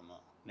అడుగుతూ ఉంటాము,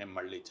 నేను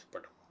మళ్ళీ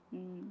చెప్పటము.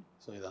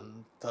 సో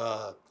ఇదంతా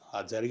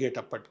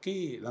జరిగేటప్పటికి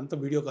ఇదంతా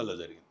వీడియో కాల్లో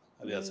జరిగింది.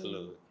 అది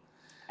అసలు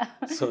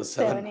so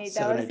 7-8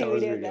 hours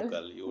video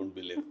call, you won't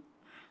believe.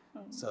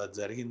 So అది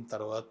జరిగిన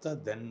తర్వాత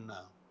దెన్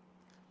ఆ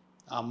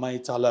అమ్మాయి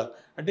చాలా,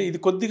 అంటే ఇది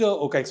కొద్దిగా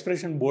ఒక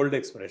ఎక్స్ప్రెషన్, బోల్డ్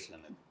ఎక్స్ప్రెషన్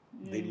అనేది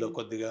దీనిలో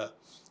కొద్దిగా,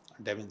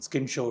 అంటే ఐ మీన్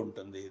స్కిన్ షో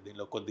ఉంటుంది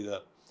దీనిలో కొద్దిగా,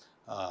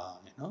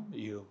 you know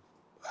you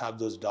have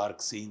those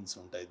dark scenes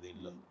ఉంటాయి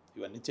దీనిలో.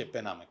 ఇవన్నీ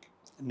చెప్పాను ఆమెకి.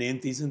 నేను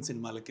తీసిన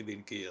సినిమాలకి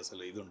దీనికి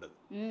అసలు ఇది ఉండదు,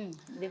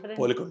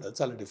 పోలిక ఉండదు,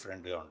 చాలా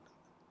డిఫరెంట్గా ఉంటుంది.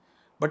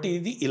 బట్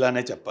ఇది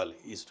ఇలానే చెప్పాలి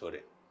ఈ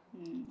స్టోరీ.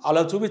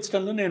 అలా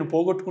చూపించడంలో నేను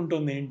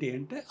పోగొట్టుకుంటుంది ఏంటి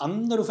అంటే,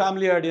 అందరూ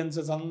ఫ్యామిలీ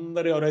ఆడియన్సెస్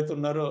అందరూ ఎవరైతే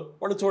ఉన్నారో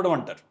వాళ్ళు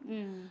చూడమంటారు.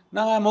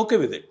 నా ఐఎమ్ ఓకే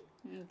విత్ ఇట్.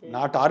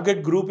 నా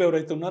టార్గెట్ గ్రూప్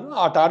ఎవరైతే ఉన్నారో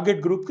ఆ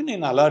టార్గెట్ గ్రూప్కి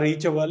నేను అలా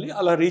రీచ్ అవ్వాలి,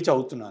 అలా రీచ్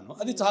అవుతున్నాను,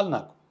 అది చాలు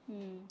నాకు.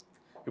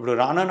 ఇప్పుడు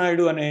రానా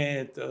నాయుడు అనే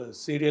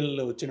సీరియల్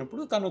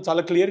వచ్చినప్పుడు తను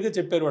చాలా క్లియర్గా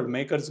చెప్పారు, వాళ్ళు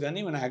మేకర్స్ కానీ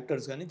మన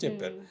యాక్టర్స్ కానీ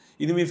చెప్పారు,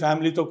 ఇది మీ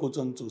ఫ్యామిలీతో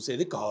కూర్చొని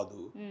చూసేది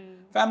కాదు,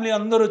 ఫ్యామిలీ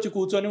అందరూ వచ్చి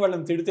కూర్చొని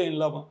వాళ్ళని తిడితే ఏం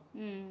లాభం.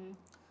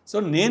 సో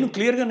నేను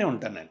క్లియర్గానే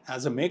ఉంటాను. నేను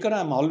as a maker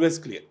I'm always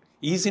clear.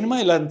 ఈ సినిమా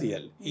ఇలా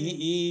తీయాలి,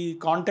 ఈ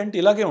కాంటెంట్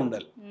ఇలాగే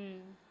ఉండాలి.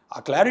 ఆ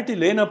క్లారిటీ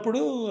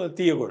లేనప్పుడు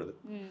తీయకూడదు.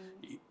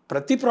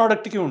 ప్రతి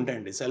ప్రోడక్ట్కి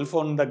ఉంటాయండి, సెల్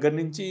ఫోన్ దగ్గర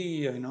నుంచి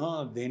యూనో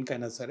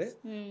దేనికైనా సరే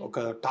ఒక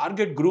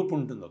టార్గెట్ గ్రూప్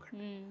ఉంటుంది ఒకటి.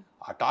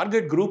 ఆ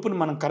టార్గెట్ గ్రూప్ని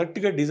మనం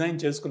కరెక్ట్గా డిజైన్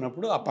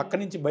చేసుకున్నప్పుడు ఆ పక్క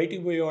నుంచి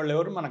బయటికి పోయే వాళ్ళు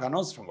ఎవరు మనకు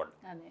అనవసరం వాళ్ళు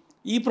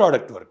ఈ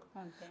ప్రోడక్ట్ వరకు.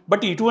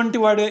 బట్ ఇటువంటి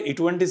వాడే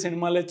ఇటువంటి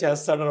సినిమాలే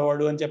చేస్తాడు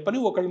వాడు అని చెప్పని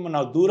ఒకళ్ళు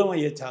మన దూరం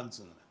అయ్యే ఛాన్స్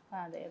ఉంది.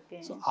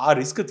 సో ఆ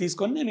రిస్క్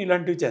తీసుకొని నేను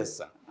ఇలాంటివి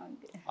చేస్తాను.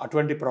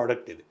 అటువంటి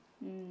ప్రోడక్ట్ ఇది.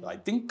 I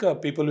think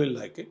people will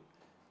like it.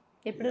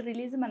 ఎప్పుడు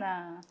రిలీజ్? మన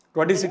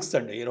 26th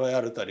అండి,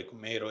 26వ తారీఖు,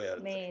 మే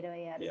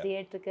 26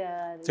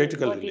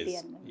 థియేట్రికల్ రిలీజ్.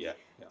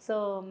 సో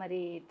మరి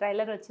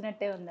ట్రైలర్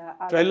వచ్చినట్టే ఉందా?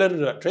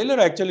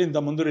 ట్రైలర్ యాక్చువల్లీ ఇంత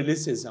ముందు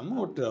రిలీజ్ చేసాము,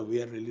 వి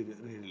ఆర్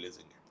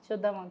రిలీజింగ్.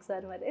 చూద్దాం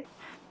ఒకసారి. మరి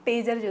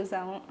టీజర్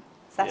చూసాము,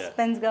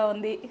 సస్పెన్స్ గా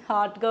ఉంది,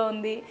 హాట్ గా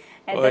ఉంది,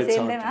 అట్ ద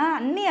సేమ్ టైం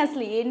అన్నీ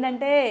అసలు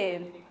ఏంటంటే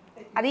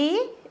అది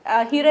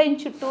హీరోయిన్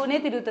చుట్టూనే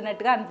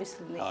తిరుగుతున్నట్టుగా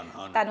అనిపిస్తుంది.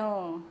 తను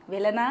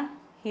విలనా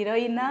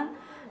హీరోయినా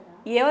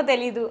ఏవో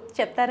తెలీదు,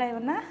 చెప్తారా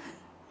ఏమన్నా?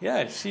 యా,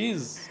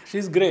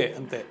 షీఈస్ గ్రే,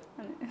 అంతే.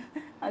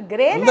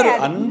 గ్రే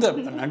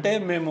అందరు అంటే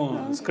మేము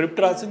స్క్రిప్ట్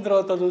రాసిన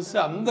తర్వాత చూస్తే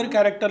అందరి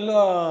క్యారెక్టర్లో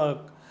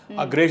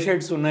ఆ గ్రే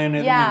షేడ్స్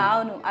ఉన్నాయనేది.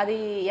 అవును, అది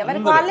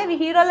ఎవరికి వాళ్ళే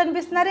హీరోలు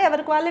అనిపిస్తున్నారు,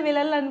 ఎవరికి వాళ్ళే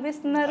విలన్లు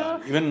అనిపిస్తున్నారు.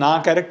 ఈవెన్ నా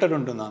క్యారెక్టర్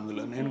ఉంటుంది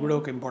అందులో, నేను కూడా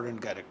ఒక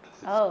ఇంపార్టెంట్ క్యారెక్టర్.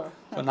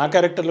 సో నా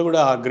క్యారెక్టర్లో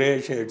కూడా ఆ గ్రే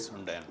షేడ్స్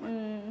ఉంటాయి అన్నమాట.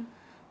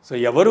 సో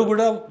ఎవరు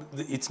కూడా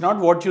it's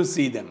not what you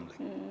see them,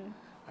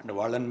 అంటే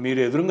వాళ్ళని మీరు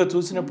ఎదురుగా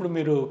చూసినప్పుడు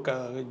మీరు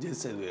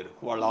చేసేది వేరు,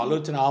 వాళ్ళ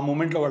ఆలోచన ఆ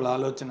మూమెంట్లో వాళ్ళ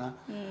ఆలోచన,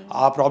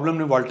 ఆ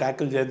ప్రాబ్లమ్ని వాళ్ళు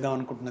ట్యాకిల్ చేద్దాం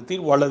అనుకుంటున్న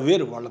తీరు వాళ్ళది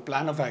వేరు, వాళ్ళ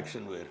ప్లాన్ ఆఫ్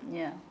యాక్షన్ వేరు.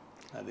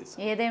 అది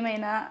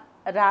ఏదేమైనా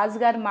రాజ్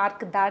గారి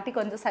మార్క్ దాటి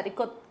కొంచెం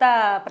సరికొత్త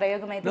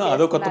ప్రయోగం అయితే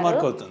అదో కొత్త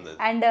మార్క్ అవుతుంది.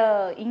 అండ్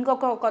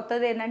ఇంకొక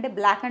కొత్తది ఏంటంటే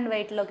బ్లాక్ అండ్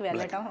వైట్ లోకి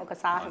వెళ్ళటం ఒక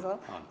సాహసం.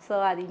 సో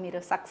అది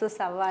మీరు సక్సెస్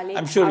అవ్వాలి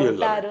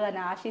అవుతారు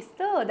అని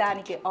ఆశిస్తూ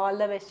దానికి ఆల్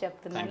ద బెస్ట్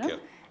చెప్తున్నాను.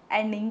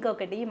 అండ్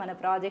ఇంకొకటి మన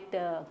ప్రాజెక్ట్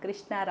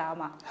కృష్ణ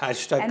రామ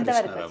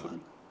ఎంతవరకు వచ్చింది?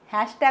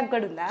 హ్యాష్ ట్యాగ్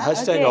కూడా ఉందా?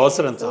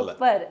 అవసరం,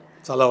 సూపర్,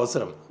 చాలా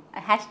అవసరం.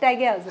 హ్యాష్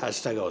ట్యాగ్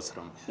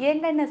అవసరం.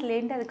 ఏంటండి అసలు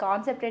ఏంటి అది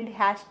కాన్సెప్ట్ ఏంటి?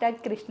 Hash tag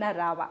Krishna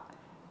Rama.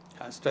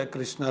 Hash tag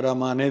Krishna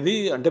Rama అనేది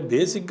అంటే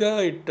బేసిక్గా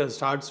it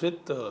starts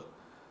with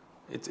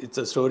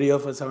it's a story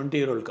of a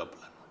 70-year-old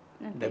couple.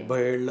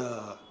 70 ఏళ్ళ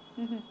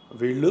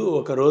వీళ్ళు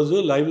ఒకరోజు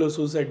లైవ్లో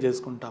సూసైడ్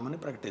చేసుకుంటామని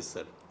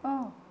ప్రకటిస్తారు.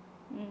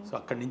 సో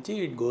అక్కడి నుంచి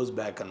ఇట్ గోస్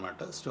బ్యాక్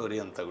అనమాట స్టోరీ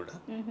అంతా కూడా.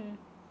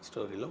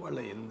 స్టోరీలో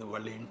వాళ్ళు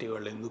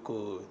ఎందుకు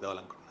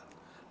ఇవ్వాలనుకుంటున్నారు,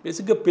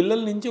 బేసిక్గా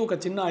పిల్లల నుంచి ఒక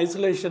చిన్న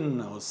ఐసోలేషన్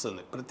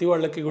వస్తుంది, ప్రతి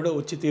వాళ్ళకి కూడా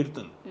వచ్చి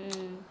తీరుతుంది.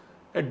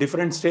 At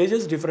different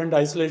stages different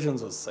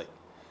isolations వస్తాయి.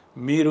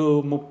 మీరు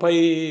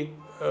 30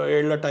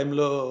 ఏళ్ల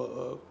టైంలో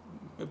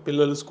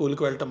పిల్లలు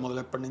స్కూల్కి వెళ్ళటం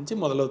మొదలెప్పటి నుంచి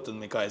మొదలవుతుంది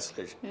మీకు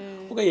ఐసోలేషన్,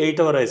 ఒక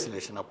 8-hour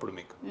ఐసోలేషన్. అప్పుడు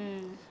మీకు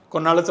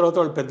కొన్నాళ్ళ తర్వాత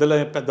వాళ్ళు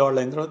పెద్దవాళ్ళు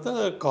అయిన తర్వాత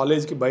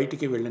కాలేజ్కి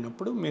బయటికి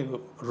వెళ్ళినప్పుడు మీకు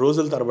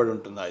రోజుల తరబడి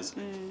ఉంటుంది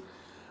isolation.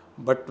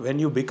 But when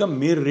you become,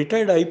 మీరు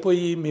రిటైర్డ్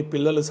అయిపోయి మీ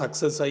పిల్లలు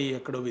సక్సెస్ అయ్యి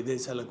ఎక్కడో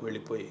విదేశాలకు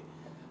వెళ్ళిపోయి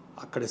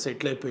అక్కడ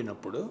సెటిల్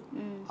అయిపోయినప్పుడు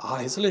ఆ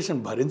ఐసోలేషన్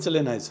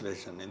భరించలేని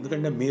ఐసోలేషన్.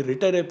 ఎందుకంటే మీరు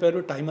రిటైర్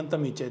అయిపోయారు, టైం అంతా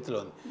మీ చేతిలో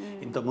ఉంది.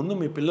 ఇంతకుముందు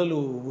మీ పిల్లలు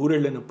ఊరు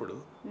వెళ్ళినప్పుడు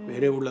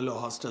వేరే ఊళ్ళలో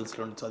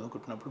హాస్టల్స్లో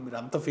చదువుకుంటున్నప్పుడు మీరు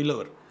అంత ఫీల్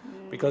అవ్వరు,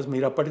 బికాజ్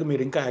మీరు అప్పటికి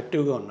మీరు ఇంకా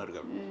యాక్టివ్గా ఉన్నారు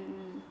కాబట్టి.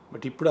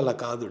 బట్ ఇప్పుడు అలా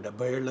కాదు,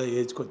 70 ఏళ్ళ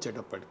ఏజ్కి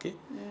వచ్చేటప్పటికి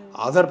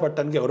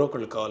ఆధారపడటానికి ఎవరో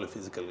ఒకళ్ళు కావాలి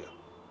ఫిజికల్గా.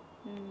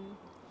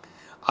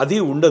 అది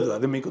ఉండదు,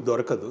 అది మీకు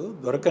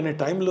దొరకని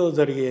టైంలో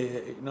జరిగే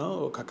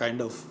ఒక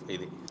కైండ్ ఆఫ్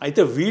ఇది.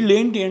 అయితే వీళ్ళు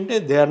ఏంటి అంటే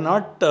దే ఆర్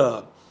నాట్,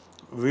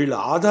 వీళ్ళ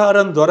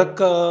ఆధారం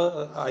దొరక్క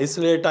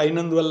ఐసోలేట్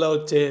అయినందువల్ల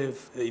వచ్చే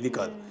ఇది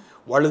కాదు,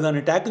 వాళ్ళు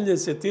దాన్ని ట్యాకిల్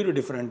చేసే తీరు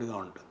డిఫరెంట్గా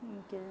ఉంటుంది.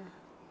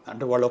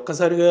 అంటే వాళ్ళు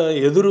ఒక్కసారిగా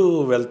ఎదురు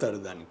వెళ్తారు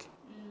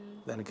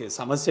దానికి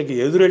సమస్యకి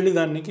ఎదురెళ్ళి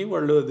దానికి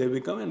వాళ్ళు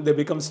దే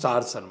బికమ్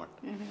స్టార్స్ అనమాట.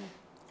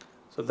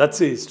 సో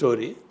దట్స్ ఈ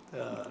స్టోరీ.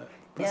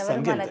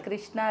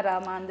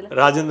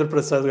 రాజేంద్ర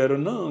ప్రసాద్ గారు,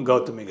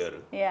 గౌతమి గారు.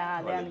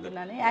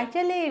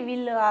 యాక్చువల్లీ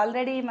వీళ్ళు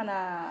ఆల్రెడీ మన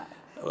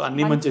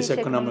అన్ని మంచి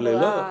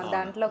శకునములలో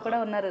దాంట్లో కూడా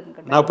ఉన్నారు.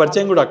 నా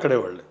పరిచయం కూడా అక్కడే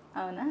వాళ్ళు.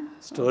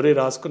 స్టోరీ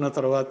రాసుకున్న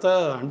తర్వాత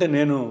అంటే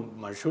నేను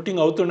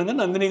షూటింగ్ అవుతుండగా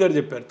నందిని గారు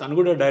చెప్పారు, తను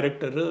కూడా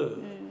డైరెక్టర్,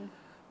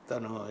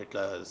 తను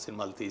ఇట్లా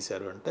సినిమాలు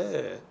తీశారు అంటే,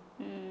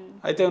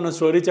 అయితే ఏమన్నా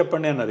స్టోరీ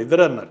చెప్పండి అన్నారు.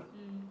 ఇద్దరు అన్నారు.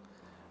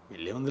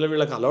 వీళ్ళేముందులో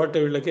వీళ్ళకి అలవాటు,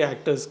 వీళ్ళకి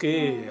యాక్టర్స్కి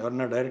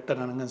ఎవరన్నా డైరెక్టర్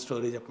అనగా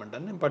స్టోరీ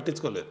చెప్పమంటాను, నేను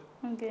పట్టించుకోలేదు.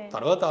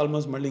 తర్వాత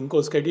ఆల్మోస్ట్ మళ్ళీ ఇంకో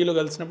స్కెడ్యూల్లో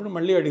కలిసినప్పుడు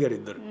మళ్ళీ అడిగారు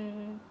ఇద్దరు.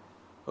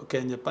 ఓకే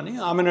అని చెప్పని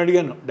ఆమెను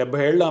అడిగాను,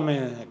 70 ఏళ్ళు ఆమె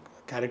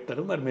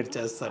క్యారెక్టర్, మరి మీరు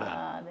చేస్తారా?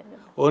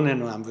 ఓ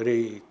నేను ఐఎమ్ వెరీ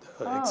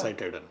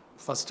ఎక్సైటెడ్ అని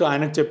ఫస్ట్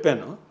ఆయనకు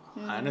చెప్పాను.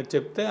 ఆయనకు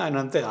చెప్తే ఆయన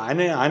అంతే,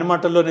 ఆయన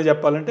మాటల్లోనే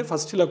చెప్పాలంటే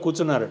ఫస్ట్ ఇలా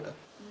కూర్చున్నారట,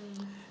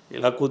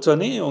 ఇలా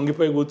కూర్చొని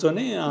వంగిపోయి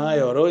కూర్చొని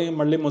ఎవరో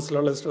మళ్ళీ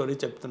ముసలాళ్ళ స్టోరీ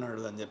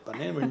చెప్తున్నాడు అని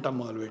చెప్పని వింటాం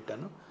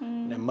మొదలుపెట్టాను.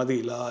 నెమ్మది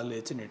ఇలా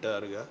లేచి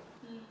నిటారుగా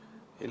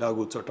ఇలా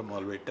కూర్చోటం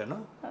మొదలుపెట్టాను.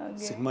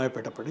 సినిమా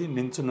అయిపోయేటప్పటి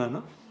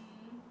నించున్నాను,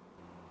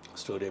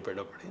 స్టోరీ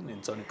అయిపోయేటప్పటి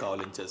నించొని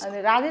కావాలించేసి.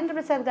 రాజేంద్ర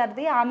ప్రసాద్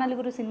గారిది ఆ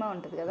నలుగురు సినిమా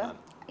ఉంటుంది కదా,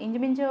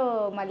 ఇంచుమించు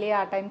మళ్ళీ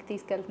ఆ టైంకి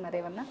తీసుకెళ్తున్నారు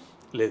ఏమన్నా?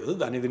 లేదు,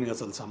 దీనికి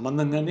అసలు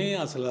సంబంధం కానీ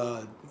అసలు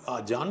ఆ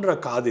జాన్రా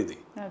కాదు ఇది.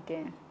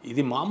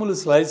 ఇది మామూలు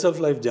స్లైస్ ఆఫ్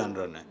లైఫ్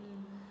జాన్రానే,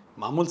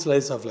 మామూలు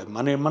స్లైస్ ఆఫ్ లైఫ్.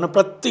 మన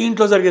ప్రతి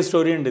ఇంట్లో జరిగే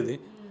స్టోరీ అండి ఇది.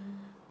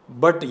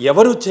 బట్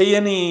ఎవరు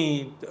చెయ్యని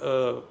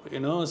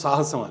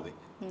సాహసం అది.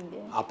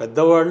 ఆ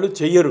పెద్దవాళ్ళు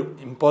చెయ్యరు,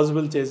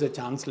 ఇంపాసిబుల్ చేసే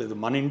ఛాన్స్ లేదు.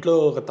 మన ఇంట్లో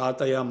ఒక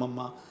తాతయ్య అమ్మమ్మ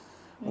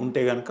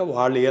ఉంటే కనుక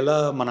వాళ్ళు ఎలా,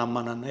 మన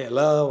అమ్మ నాన్న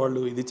ఎలా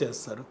వాళ్ళు ఇది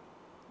చేస్తారు,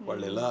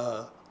 వాళ్ళు ఎలా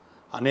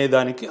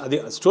అనేదానికి అది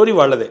స్టోరీ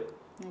వాళ్ళదే.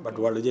 బట్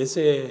వాళ్ళు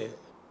చేసే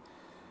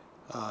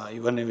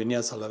ఇవన్నీ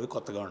విన్యాసాలు అవి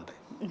కొత్తగా ఉంటాయి,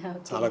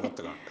 చాలా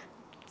కొత్తగా ఉంటాయి.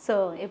 సో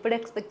ఎప్పుడు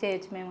ఎక్స్పెక్ట్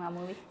చేయొచ్చు మేము ఆ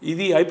మూవీ?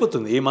 ఇది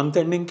అయిపోతుంది ఈ మంత్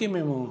ఎండింగ్కి,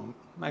 మేము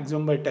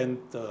మ్యాక్సిమం బై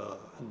 10th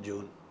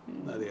June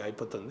అది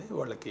అయిపోతుంది.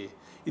 వాళ్ళకి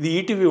ఇది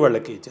ఈటీవీ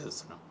వాళ్ళకి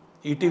చేస్తున్నాం,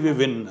 ఈటీవీ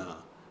విన్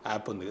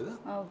యాప్ ఉంది కదా,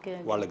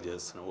 వాళ్ళకి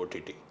చేస్తున్నాం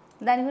ఓటీటీ.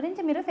 దాని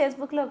గురించి మీరు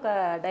ఫేస్బుక్లో ఒక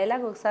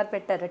డైలాగ్ ఒకసారి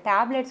పెట్టారు,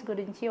 టాబ్లెట్స్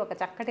గురించి ఒక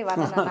చక్కటి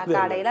వర్ణన. నాకు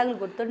ఆ డైలాగులు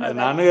గుర్తుండదు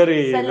నాన్నగారి.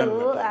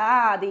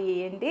 అది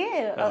ఏంటి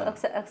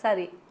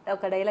ఒకసారి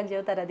ఒక డైలాగ్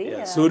చెబుతారు? అది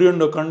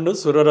సూర్యుండొకండు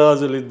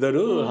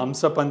సురరాజులిద్దరు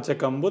హంస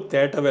పంచకంబు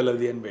తేట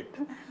వెలది అని పెట్టి,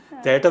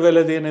 తేట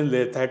వెలది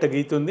అనేది తేట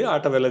గీత ఉంది,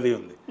 ఆట వెలది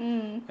ఉంది.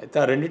 అయితే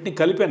ఆ రెండింటిని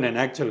కలిపాను నేను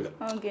యాక్చువల్గా.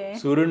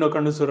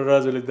 సూర్యుండొకండు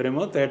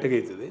సురరాజులిద్దరేమో తేట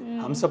గీతది,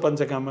 హంస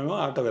పంచకంబేమో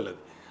ఆట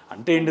వెలది.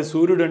 అంటే ఏంటి,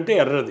 సూర్యుడు అంటే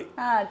ఎర్రది,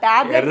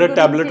 ఎర్ర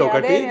టాబ్లెట్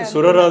ఒకటి,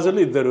 సురరాజులు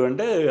ఇద్దరు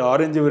అంటే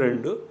ఆరెంజ్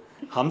 2,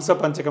 హంస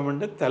పంచకం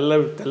అంటే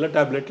తెల్ల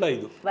టాబ్లెట్లు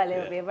 5.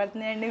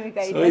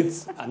 సో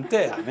ఇట్స్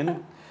అంతే. ఐ మీన్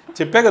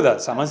చెప్పా కదా,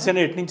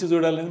 సమస్యను ఎటు నుంచి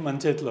చూడాలని మన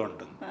చేతిలో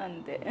ఉంటుంది,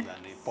 అంతే.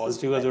 దాన్ని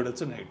పాజిటివ్గా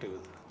చూడొచ్చు, నెగిటివ్గా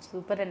చూడొచ్చు.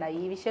 సూపర్ అండి,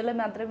 ఈ విషయంలో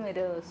మాత్రం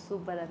మీరు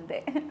సూపర్ అంతే.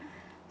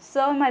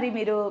 సో మరి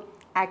మీరు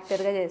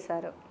యాక్టర్గా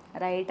చేశారు,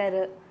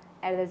 writer,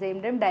 at the same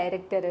time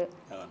director.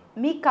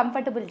 మీకు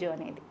కంఫర్టబుల్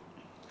జోన్ ఏది?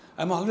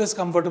 I'm always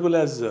comfortable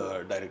as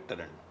director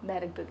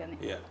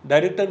అండి.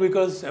 డైరెక్టర్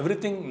బికాజ్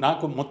ఎవ్రీథింగ్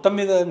నాకు మొత్తం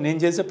మీద నేను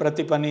చేసే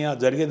ప్రతి పని ఆ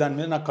జరిగే దాని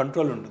మీద నాకు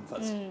కంట్రోల్ ఉంటుంది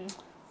ఫస్ట్.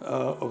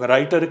 ఒక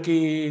రైటర్కి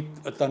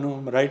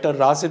రైటర్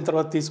రాసిన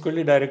తర్వాత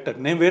తీసుకెళ్ళి డైరెక్టర్,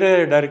 నేను వేరే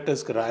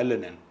డైరెక్టర్స్కి రాయలే,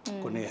 నేను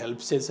కొన్ని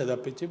హెల్ప్స్ చేసే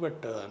తప్పించి,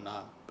 బట్ నా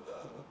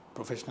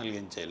ప్రొఫెషనల్గా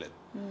ఏం చేయలేదు.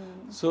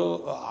 సో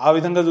ఆ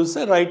విధంగా చూస్తే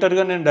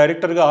రైటర్గా నేను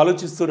డైరెక్టర్గా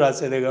ఆలోచిస్తూ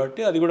రాసేదే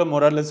కాబట్టి అది కూడా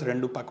మొరార్లెస్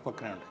రెండు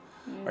పక్కనే ఉంటాయి.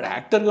 బట్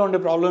యాక్టర్గా ఉండే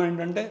ప్రాబ్లం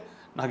ఏంటంటే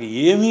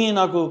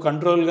నాకు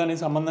కంట్రోల్ కానీ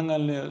సంబంధంగా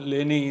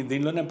లేని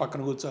దీనిలో నేను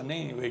పక్కన కూర్చొని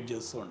వెయిట్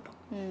చేస్తూ ఉంటాం.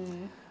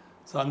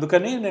 సో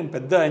అందుకని నేను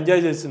పెద్ద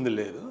ఎంజాయ్ చేసింది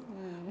లేదు,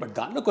 బట్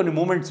దాంట్లో కొన్ని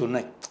మూమెంట్స్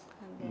ఉన్నాయి.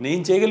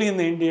 నేను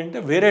చేయగలిగింది ఏంటి అంటే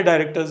వేరే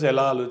డైరెక్టర్స్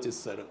ఎలా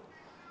ఆలోచిస్తారు,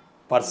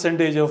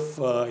 పర్సంటేజ్ ఆఫ్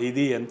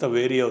ఇది ఎంత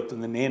వేరీ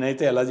అవుతుంది,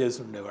 నేనైతే ఎలా చేసి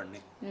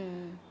ఉండేవాడిని,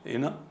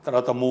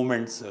 తర్వాత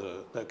మూమెంట్స్,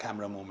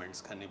 కెమెరా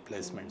మూమెంట్స్ కానీ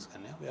ప్లేస్మెంట్స్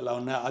కానీ ఎలా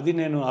ఉన్నాయి, అది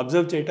నేను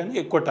అబ్జర్వ్ చేయడానికి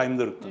ఎక్కువ టైం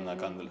దొరుకుతుంది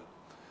నాకు అందులో.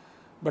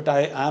 బట్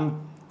ఐఎమ్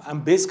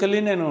బేసికలీ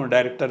నేను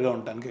డైరెక్టర్గా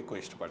ఉండడానికి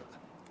ఎక్కువ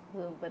ఇష్టపడతాను.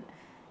 సూపర్.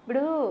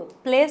 ఇప్పుడు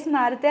ప్లేస్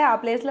మారితే ఆ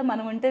ప్లేస్లో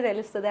మనం ఉంటే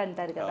తెలుస్తుంది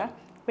అంటారు కదా,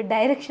 ఇప్పుడు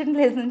డైరెక్షన్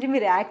ప్లేస్ నుంచి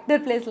మీరు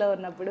యాక్టర్ ప్లేస్లో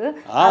ఉన్నప్పుడు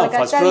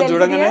ఫస్ట్ రోజు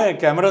చూడగానే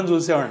కెమెరాను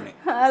చూసేవాడిని,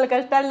 వాళ్ళ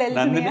కష్టాలు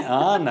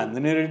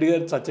నందిని రెడ్డి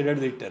గారు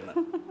చచ్చడాడు తిట్టారు,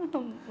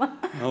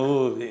 నువ్వు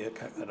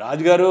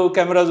రాజు గారు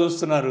కెమెరా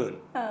చూస్తున్నారు.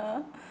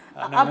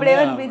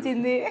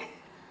 అప్పుడేమనిపించింది,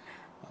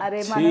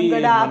 అరే మనం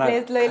కూడా ఆ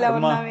ప్లేస్లో ఇలా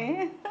ఉన్నామే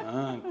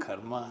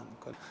కర్మ.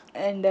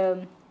 అండ్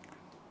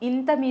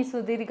ఇంత మీ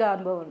సుదీర్ఘ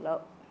అనుభవంలో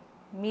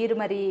మీరు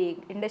మరి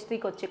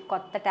ఇండస్ట్రీకి వచ్చే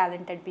కొత్త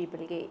టాలెంటెడ్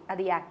పీపుల్కి,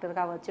 అది యాక్టర్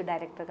కావచ్చు,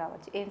 డైరెక్టర్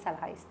కావచ్చు, ఏం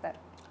సలహా ఇస్తారు?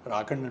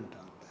 రాకండి అంట.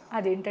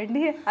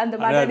 అదేంటండి అంత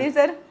మాట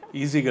సార్?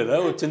 ఈజీ కదా,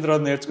 వచ్చిన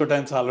తర్వాత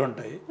నేర్చుకోవడానికి చాలా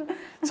ఉంటాయి,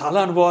 చాలా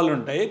అనుభవాలు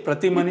ఉంటాయి.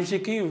 ప్రతి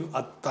మనిషికి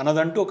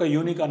తనదంటూ ఒక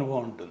యూనిక్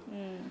అనుభవం ఉంటుంది.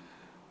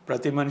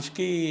 ప్రతి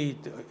మనిషికి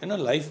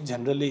లైఫ్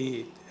జనరలీ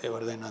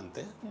ఎవరిదైనా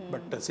అంతే.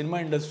 బట్ సినిమా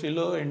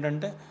ఇండస్ట్రీలో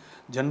ఏంటంటే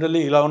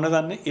జనరల్లీ ఇలా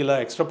ఉన్నదాన్ని ఇలా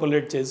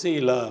ఎక్స్ట్రాపోలేట్ చేసి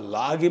ఇలా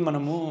లాగి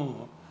మనము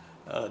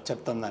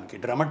చెప్తాం, దానికి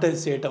డ్రామటైజ్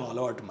చేయటం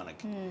అలవాటు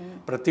మనకి.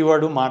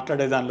 ప్రతివాడు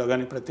మాట్లాడే దానిలో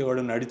కానీ,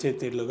 ప్రతివాడు నడిచే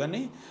తీరులో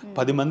కానీ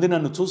 10 మంది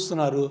నన్ను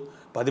చూస్తున్నారు,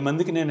 10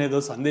 మందికి నేను ఏదో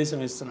సందేశం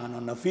ఇస్తున్నాను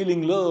అన్న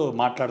ఫీలింగ్లో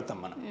మాట్లాడతాం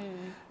మనం.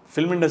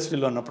 ఫిల్మ్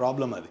ఇండస్ట్రీలో ఉన్న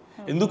ప్రాబ్లం అది.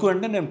 ఎందుకు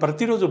అంటే నేను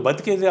ప్రతిరోజు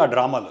బతికేది ఆ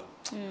డ్రామాలో.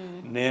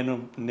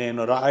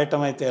 నేను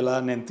రాయటం అయితే ఎలా,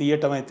 నేను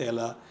తీయటం అయితే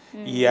ఎలా,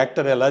 ఈ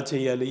యాక్టర్ ఎలా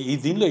చేయాలి,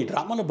 దీనిలో ఈ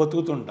డ్రామాలో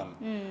బతుకుతుంటాం.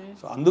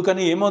 సో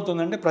అందుకని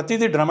ఏమవుతుందంటే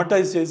ప్రతిదీ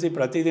డ్రామటైజ్ చేసి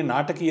ప్రతిదీ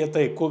నాటకీయత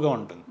ఎక్కువగా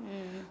ఉంటుంది.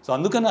 సో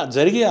అందుకని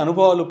జరిగే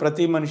అనుభవాలు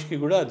ప్రతి మనిషికి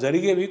కూడా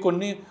జరిగేవి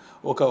కొన్ని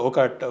ఒక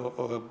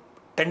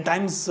 10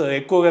 times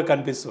ఎక్కువగా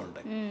కనిపిస్తూ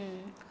ఉంటాయి.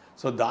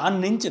 సో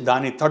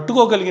దాన్ని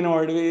తట్టుకోగలిగిన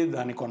వాడివి,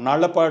 దాని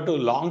కొన్నాళ్ల పాటు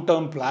లాంగ్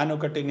టర్మ్ ప్లాన్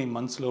ఒకటి నీ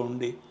మనసులో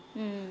ఉండి,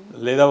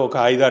 లేదా ఒక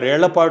 5-6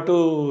 ఏళ్ల పాటు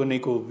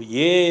నీకు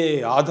ఏ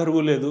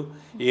ఆధారము లేదు,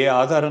 ఏ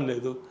ఆధారం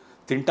లేదు,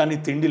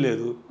 తినటానికి తిండి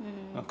లేదు,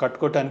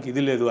 కట్టుకోవటానికి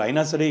ఇది లేదు,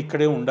 అయినా సరే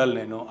ఇక్కడే ఉండాలి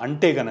నేను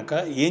అంటే గనక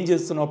ఏం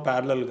చేస్తున్నావు?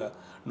 ప్యారలల్గా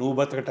నువ్వు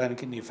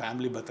బతకటానికి, నీ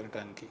ఫ్యామిలీ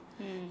బతకటానికి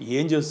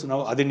ఏం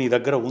చేస్తున్నావు? అది నీ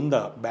దగ్గర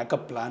ఉందా?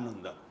 బ్యాకప్ ప్లాన్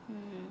ఉందా?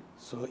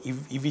 సో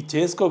ఇవి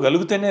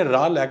చేసుకోగలిగితేనే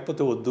రా,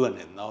 లేకపోతే వద్దు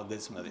అనేది నా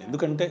ఉద్దేశం అది.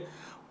 ఎందుకంటే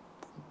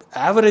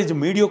యావరేజ్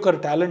మీడియోకర్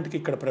టాలెంట్కి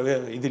ఇక్కడ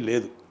ఇది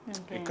లేదు,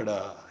 ఇక్కడ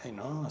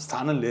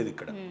స్థానం లేదు.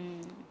 ఇక్కడ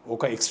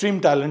ఒక ఎక్స్ట్రీమ్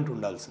టాలెంట్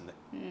ఉండాల్సిందే.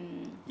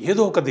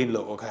 ఏదో ఒక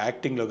దీనిలో, ఒక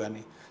యాక్టింగ్లో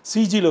కానీ,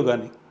 సీజీలో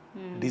కానీ,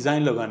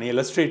 డిజైన్లో కానీ,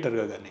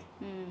 ఇలస్ట్రేటర్గా కానీ,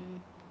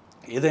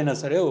 ఏదైనా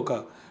సరే ఒక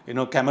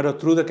కెమెరా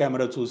త్రూ ద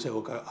కెమెరా చూసే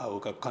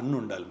ఒక కన్ను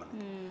ఉండాలి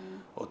మనకి.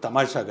 ఓ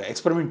తమాషాగా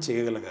ఎక్స్పెరిమెంట్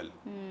చేయగలగాలి.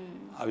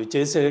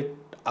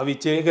 అవి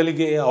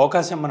చేయగలిగే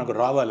అవకాశం మనకు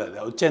రావాలి. అది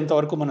వచ్చేంత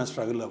వరకు మనం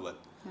స్ట్రగుల్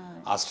అవ్వాలి.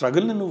 ఆ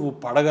స్ట్రగుల్ని నువ్వు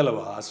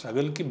పడగలవా? ఆ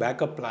స్ట్రగుల్కి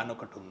బ్యాకప్ ప్లాన్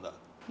ఒకటి ఉందా?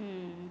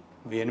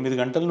 8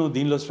 గంటలు నువ్వు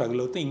దీనిలో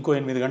స్ట్రగుల్ అవుతే ఇంకో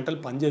 8 గంటలు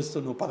పనిచేస్తూ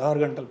నువ్వు 16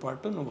 గంటల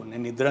పాటు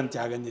నేను నిద్రని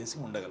త్యాగం చేసి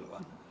ఉండగలవా?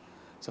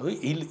 సో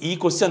ఈ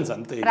క్వశ్చన్స్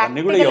అంతే.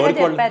 ఇవన్నీ కూడా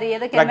ఎవరికి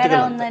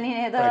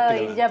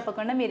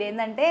చెప్పకుండా మీరు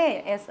ఏంటంటే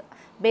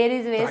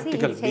బేరీజ్ వేసి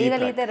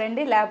చేయగలిగితే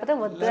రండి, లేకపోతే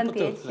వద్దు అని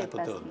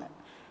చెప్పేస్తున్నారు.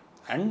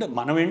 అండ్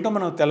మనం ఏంటో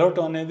మనం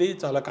తెలవటం అనేది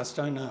చాలా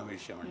కష్టమైన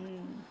విషయం అండి.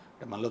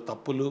 అంటే మనలో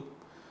తప్పులు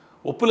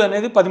ఒప్పులు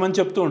అనేది 10 మంది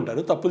చెప్తూ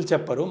ఉంటారు, తప్పులు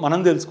చెప్పరు, మనం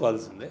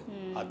తెలుసుకోవాల్సిందే.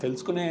 ఆ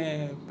తెలుసుకునే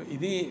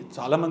ఇది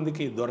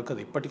చాలామందికి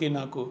దొరకదు. ఇప్పటికీ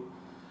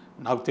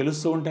నాకు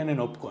తెలుస్తూ ఉంటే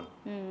నేను ఒప్పుకోను.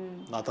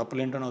 నా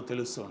తప్పులు ఏంటో నాకు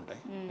తెలుస్తూ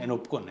ఉంటాయి, నేను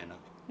ఒప్పుకోను. నేను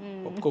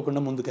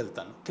ఒప్పుకోకుండా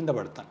ముందుకెళ్తాను, కింద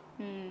పడతాను.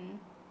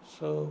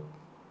 సో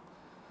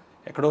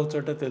ఎక్కడో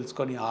చోట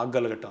తెలుసుకొని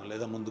ఆగగలగటం,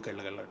 లేదా ముందుకు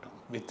వెళ్ళగలగటం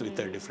విత్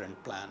డిఫరెంట్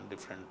ప్లాన్,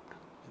 డిఫరెంట్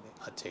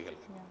అది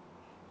చేయగలిగాం.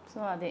 సో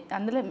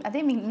అందులో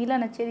మీలో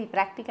నచ్చేది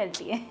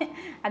ప్రాక్టికాలిటీ.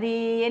 అది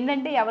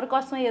ఏంటంటే ఎవరి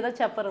కోసం ఏదో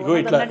చెప్పరు,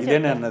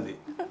 ఇదేనే అన్నది.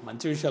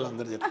 మంచి విషయాలు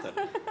అందరూ చెప్తారు,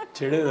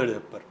 చెడేదో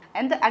చెప్పారు.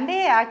 అంటే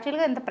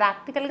యాక్చువల్గా ఎంత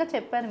ప్రాక్టికల్గా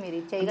చెప్పారు మీరు.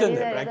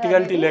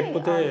 ప్రాక్టికాలిటీ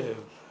లేకపోతే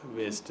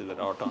వేస్ట్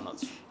రావటం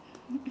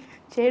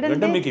చేయడం.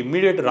 మీకు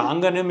ఇమ్మీడియట్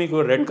రాగానే మీకు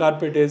రెడ్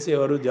కార్పెట్ వేసి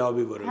ఎవరు జాబ్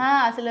ఇవ్వరు.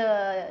 అసలు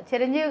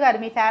చిరంజీవి గారు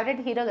మీ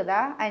ఫేవరెట్ హీరో కదా,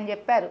 ఆయన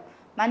చెప్పారు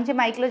మంచి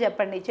మైక్లో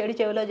చెప్పండి, చెడు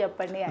చెవిలో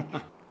చెప్పండి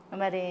అని.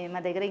 మరి మా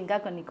దగ్గర ఇంకా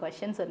కొన్ని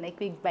క్వశ్చన్స్ ఉన్నాయి,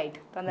 క్విక్ బైట్,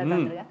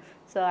 తొందరగా.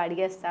 సో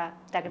అడిగేస్తా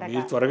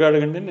టకటక. త్వరగా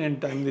అడగండి, నేను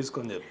టైం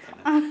తీసుకొని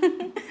చెప్తాను.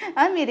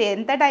 మీరు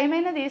ఎంత టైం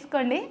అయినా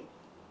తీసుకోండి,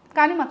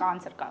 కానీ మాకు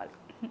ఆన్సర్ కావాలి.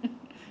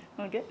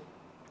 ఓకే,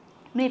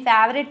 మీ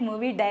favourite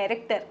movie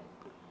director?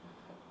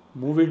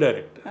 Movie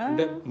director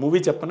అంటే మూవీ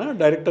చెప్పనా,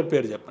 డైరెక్టర్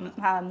పేరు చెప్పనా?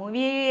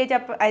 మూవీ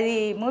అది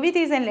మూవీ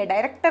తీసేయండి,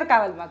 డైరెక్టర్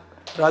కావాలి మాకు.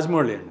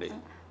 రాజమౌళి అండి,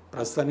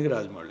 ప్రస్తుతానికి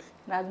రాజమౌళి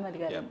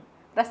గారు.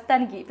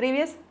 ప్రస్తుతానికి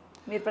ప్రీవియస్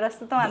మీరు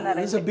ప్రస్తుతం అన్నారు.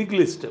 It's a big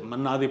list.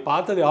 నాది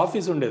పాతది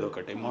ఆఫీస్ ఉండేది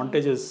ఒకటి,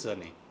 మాంటేజెస్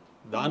అని.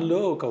 దానిలో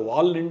ఒక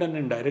వాల్ నిండా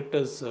నేను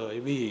డైరెక్టర్స్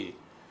ఇవి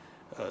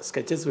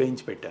స్కెచెస్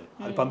వేయించి పెట్టాను.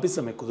 అది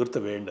పంపిస్తాం, మీకు కుదిరితే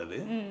వేయండి అది.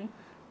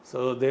 So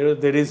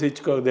there is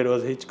Hitchcock,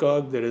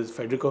 there is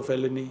Federico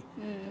Fellini,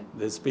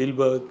 there is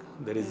Spielberg,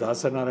 there is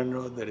Dasari Narayana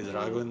Rao, there is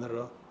Raghavendra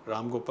రావు,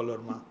 రామ్ గోపాల్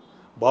వర్మ.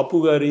 బాపు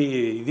గారి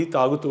ఇది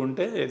తాగుతూ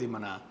ఉంటే ఇది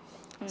మన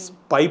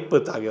పైప్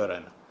తాగేవారు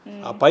ఆయన.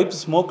 ఆ పైప్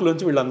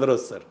స్మోక్లోంచి వీళ్ళందరూ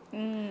వస్తారు.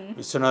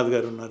 విశ్వనాథ్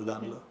గారు ఉన్నారు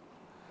దానిలో.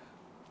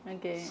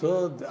 సో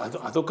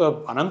అదొక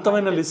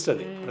అనంతమైన లిస్ట్.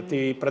 అది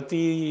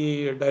ప్రతి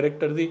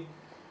డైరెక్టర్ది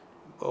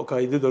ఒక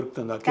ఇది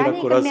దొరుకుతుంది. అకిరా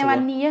కురోసావా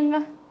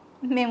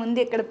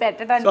ఇక్కడ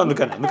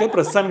పెట్టడానికి. అందుకే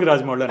ప్రస్తుతానికి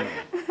రాజమౌళి అని.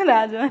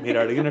 మీరు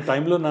అడిగిన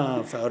టైంలో నా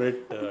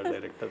favourite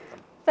director.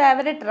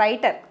 Favourite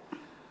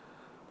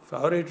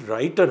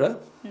writer?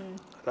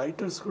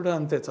 Writers కూడా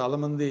అంతే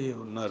చాలామంది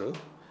ఉన్నారు.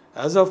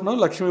 As of now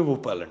Lakshmi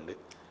Bhupal అండి.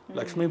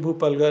 లక్ష్మీ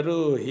భూపాల్ గారు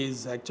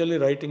he's actually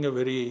writing a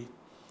very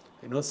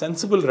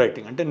sensible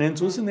writing. అంటే నేను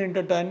చూసింది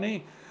ఏంటంటే ఆయన్ని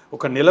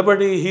ఒక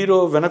నిలబడి హీరో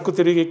వెనక్కు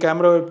తిరిగి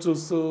కెమెరా వైపు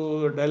చూస్తూ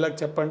డైలాగ్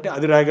చెప్పంటే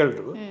అది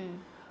రాయగలరు.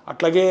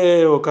 అట్లాగే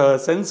ఒక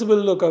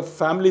సెన్సిబుల్ ఒక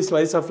ఫ్యామిలీ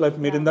స్లైస్ ఆఫ్ లైఫ్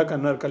మీరు ఇందాక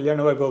అన్నారు కళ్యాణ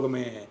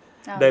వైభోగమే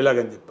డైలాగ్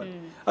అని చెప్పారు.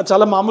 అది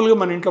చాలా మామూలుగా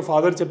మన ఇంట్లో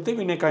ఫాదర్ చెప్తే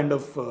వినే కైండ్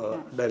ఆఫ్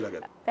డైలాగ్.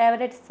 అది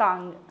ఫేవరెట్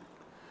సాంగ్?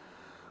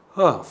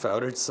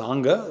 ఫేవరెట్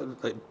సాంగ్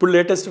ఇప్పుడు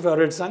లేటెస్ట్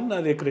ఫేవరెట్ సాంగ్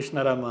నాది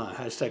కృష్ణరామ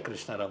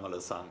 #కృష్ణరామలో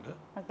సాంగ్.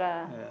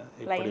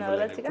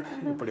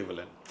 ఇప్పుడు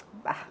ఇవ్వలేను.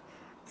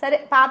 సరే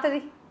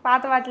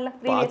పాత వాటిలో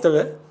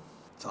పాతవే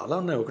చాలా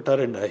ఉన్నాయి, ఒకటా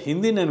రెండా.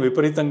 హిందీ నేను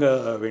విపరీతంగా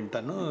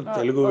వింటాను,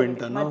 తెలుగు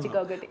వింటాను.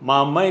 మా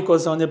అమ్మాయి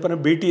కోసం అని చెప్పిన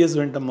BTS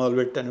వింటాం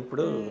మొదలుపెట్టాను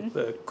ఇప్పుడు.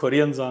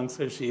 Korean songs,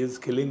 she is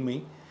killing మీ.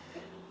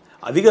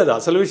 అది కాదు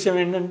అసలు విషయం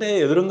ఏంటంటే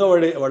ఎదురుగా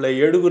వాళ్ళ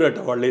ఏడుగురు అట,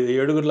 వాళ్ళు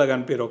ఏడుగురులాగా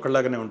అనిపించారు,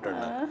 ఒకళ్ళలాగానే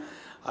ఉంటాడు.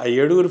 ఆ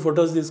ఏడుగురు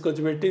ఫొటోస్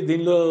తీసుకొచ్చి పెట్టి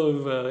దీనిలో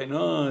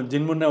యూనో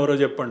జిన్మున్న ఎవరో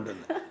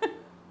చెప్పంటుంది,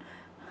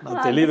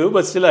 నాకు తెలీదు.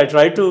 But still I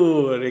try to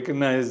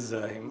recognise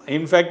him.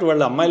 In fact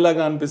వాళ్ళ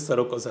అమ్మాయిలాగా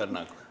అనిపిస్తారు ఒక్కోసారి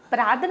నాకు.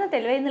 ప్రార్థన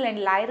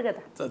తెలివైందిలేండి, లాయర్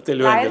కదా,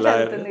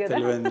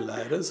 తెలివైంది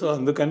లాయర్. సో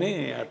అందుకని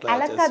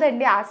అలా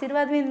కాదండి,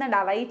 ఆశీర్వాదం ఏందండి,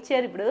 అలా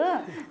ఇచ్చారు. ఇప్పుడు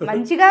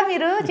మంచిగా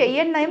మీరు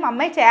చెయ్యండి, మా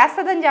అమ్మాయి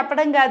చేస్తుందని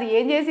చెప్పడం కాదు,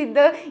 ఏం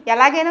చేసిద్దో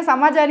ఎలాగైనా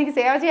సమాజానికి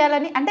సేవ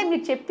చేయాలని. అంటే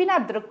మీరు చెప్పిన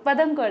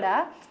దృక్పథం కూడా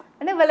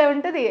అంటే భలే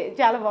ఉంటుంది,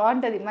 చాలా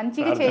బాగుంటుంది,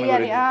 మంచిగా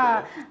చెయ్యాలి.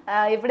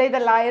 ఎప్పుడైతే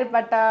లాయర్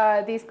పట్ట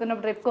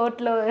తీసుకున్నప్పుడు రేపు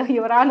కోర్టులో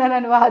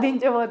యువరానని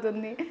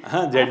వాదించబోతుంది,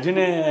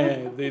 జడ్జినే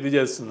ఇది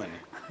చేస్తుందని,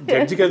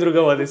 జడ్జికి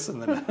ఎదురుగా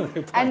వాదిస్తుందని.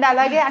 అండ్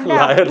అలాగే అంటే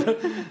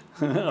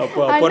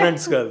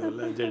అపోనెంట్స్ కాదు,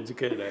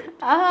 జడ్జికే.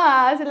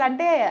 అసలు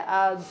అంటే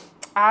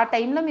ఆ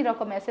టైంలో మీరు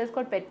ఒక మెసేజ్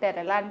కూడా పెట్టారు,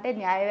 ఎలా అంటే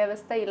న్యాయ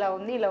వ్యవస్థ ఇలా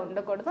ఉంది, ఇలా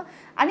ఉండకూడదు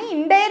అని.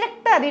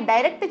 ఇండైరెక్ట్, అది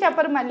డైరెక్ట్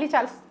చెప్పరు మళ్ళీ.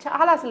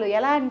 చాలా అసలు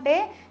ఎలా అంటే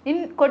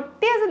నేను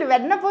కొట్టి అసలు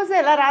వెన్నపోసి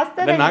ఎలా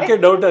రాస్తారు, నాకే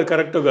డౌట్ అది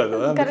కరెక్ట్ కాదు.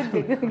 కరెక్ట్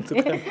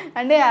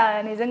అంటే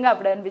నిజంగా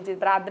అప్పుడు అనిపించింది,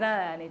 ప్రార్థన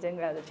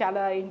నిజంగా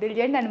చాలా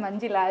ఇంటెలిజెంట్ అండ్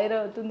మంచి లాయర్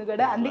అవుతుంది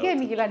కూడా, అందుకే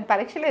మీకు ఇలాంటి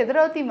పరీక్షలు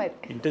ఎదురవుతాయి. మరి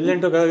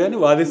ఇంటెలిజెంట్ కాదు కానీ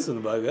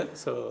వాదిస్తుంది బాగా.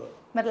 సో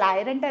మరి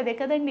లాయర్ అంటే అదే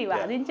కదండి,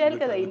 వాదించాలి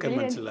కదా.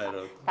 ఇంటెలిజెంట్,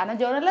 తన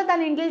జోనర్లో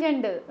తను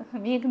ఇంటెలిజెంట్,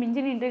 మీకు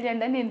మించిన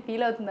ఇంటెలిజెంట్ అని నేను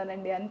ఫీల్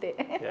అవుతున్నానండి, అంతే.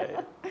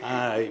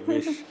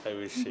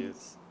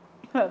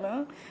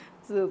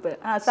 సూపర్.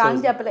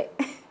 సాంగ్ చెప్పలే.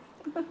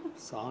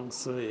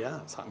 సాంగ్స్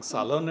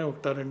చాలా ఉన్నాయి,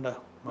 ఒకటా రెండా.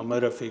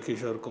 మహమ్మద్ రఫీ,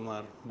 కిషోర్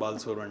కుమార్,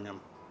 బాలసుబ్రహ్మణ్యం,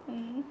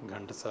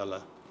 ఘంటసాల.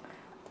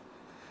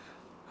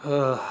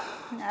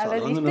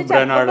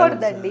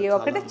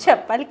 ఒకటే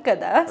చెప్పాలి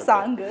కదా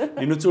సాంగ్.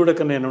 నిన్ను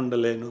చూడక నేను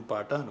ఉండలేను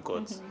పాట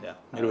అనుకోవచ్చు.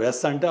 మీరు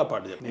వేస్తా అంటే ఆ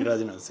పాట చెప్పండి,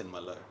 నీరాజనం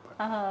సినిమాలో.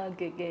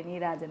 Okay,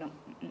 Neerajanam.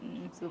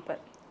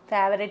 Super.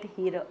 Favourite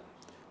hero?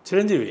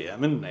 Chiranjeevi. I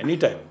mean any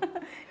time.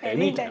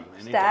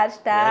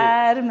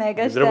 Star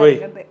mega.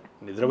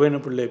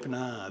 నిద్రపోయినప్పుడు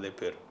లేపినా అదే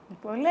పేరు.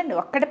 పోన్లేండి,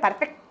 ఒక్కటే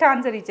పర్ఫెక్ట్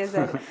ఆన్సర్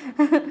ఇచ్చేసారు.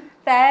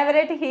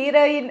 Favourite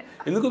heroine?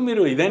 ఎందుకు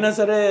మీరు ఇదైనా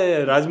సరే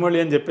రాజమౌళి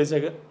అని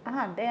చెప్పేసాక.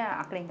 అంటే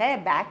అక్కడ ఇంకా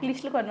బ్యాక్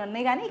లిస్టులు కొన్ని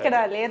ఉన్నాయి కానీ ఇక్కడ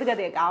లేదు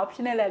కదా,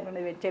 ఆప్షనే లేకుండా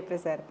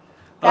చెప్పేశారు.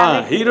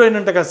 హీరోయిన్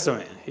అంటే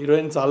కష్టమే,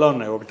 హీరోయిన్ చాలా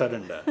ఉన్నాయి, ఒకటా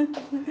రెండా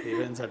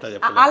హీరోయిన్స్ అట్టా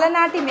చెప్పాలి.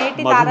 అలనాటి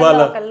మేటి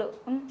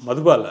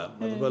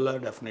Madhubala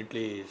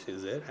definitely she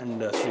is there.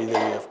 And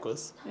Sridevi of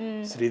course,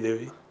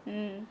 Sridevi,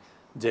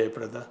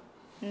 Jayaprada,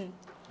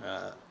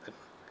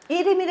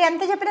 ఇది మీరు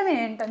ఎంత చెప్పినా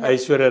నేను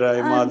ఐశ్వర్య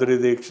రాయ్, మాధురి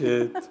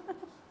దీక్షిత్.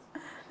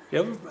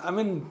 ఐ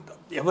మీన్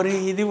ఎవరి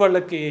ఇది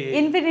వాళ్ళకి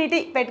ఇన్ఫినిటీ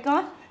పెట్టుకో,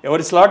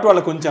 ఎవరి స్లాట్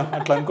వాళ్ళకి కొంచెం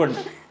అట్లా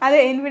అనుకోండి. అదే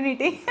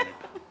ఇన్ఫినిటీ.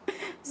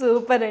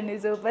 సూపర్ అండి,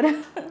 సూపర్.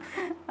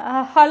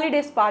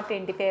 హాలిడే స్పాట్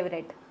ఏంటి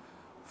favourite?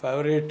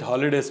 Favourite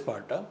holiday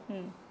spot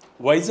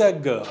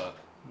Vizag,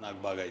 నాకు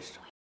బాగా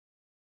ఇష్టం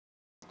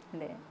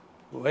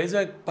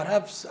వైజాగ్.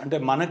 పర్హాప్స్ అంటే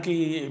మనకి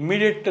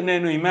ఇమ్మీడియట్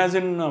నేను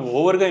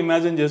ఓవర్గా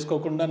ఇమాజిన్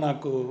చేసుకోకుండా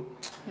నాకు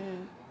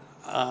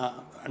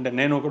అంటే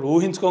నేను ఒకటి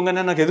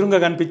ఊహించుకోగానే నాకు ఎదురుగా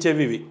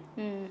కనిపించేవి ఇవి.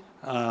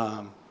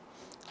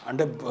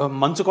 అంటే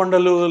మంచు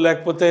కొండలు,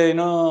 లేకపోతే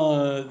యూనో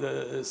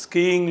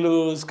స్కీయింగ్లు,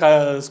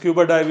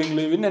 స్క్యూబా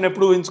డైవింగ్లు, ఇవి నేను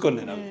ఎప్పుడు ఊహించుకోను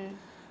నేను అవి.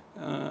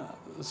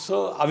 సో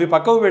అవి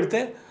పక్కకు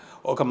పెడితే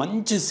ఒక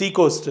మంచి సీ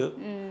కోస్ట్,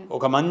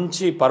 ఒక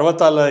మంచి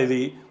పర్వతాల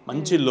ఇది,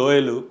 మంచి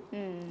లోయలు,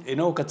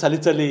 యూనో ఒక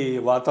చలి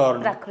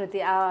వాతావరణం,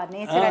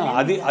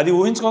 అది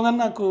ఊహించుకోగానే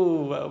నాకు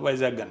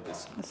వైజాగ్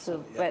కనిపిస్తుంది.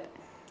 Super.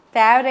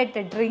 Favourite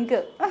drink?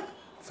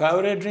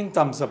 Favourite drink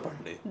Thums up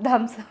అండి.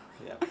 Thums up.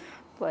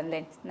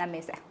 పోన్లేండి,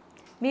 నమ్మేసా.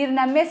 మీరు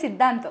నమ్మే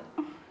సిద్ధాంతం?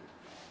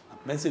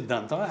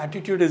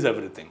 Attitude is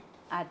everything.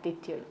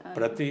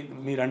 ప్రతి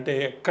మీరంటే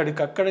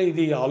ఎక్కడికక్కడ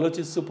ఇది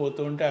ఆలోచిస్తూ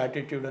పోతూ ఉంటే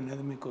యాటిట్యూడ్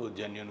అనేది మీకు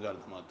జెన్యున్గా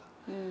అర్థమవుతుంది.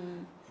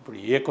 ఇప్పుడు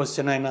ఏ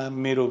క్వశ్చన్ అయినా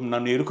మీరు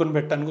నన్ను ఇరుకొని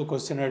పెట్టడానికి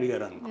క్వశ్చన్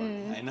అడిగారు అనుకో,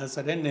 అయినా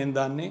సరే నేను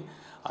దాన్ని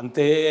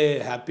అంతే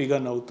హ్యాపీగా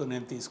నవ్వుతూ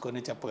నేను తీసుకొని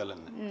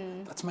చెప్పగలను.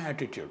 That's my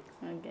attitude.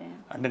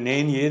 అంటే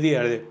నేను ఏది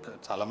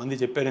చాలామంది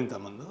చెప్పారు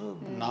ఇంతకుముందు,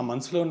 నా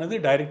మనసులో ఉన్నది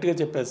డైరెక్ట్గా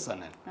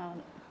చెప్పేస్తాను నేను.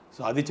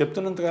 సో అది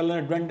చెప్తున్నంతకాలం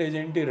అడ్వాంటేజ్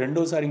ఏంటి,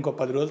 రెండోసారి ఇంకో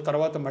 10 రోజుల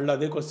తర్వాత మళ్ళీ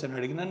అదే క్వశ్చన్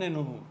అడిగినా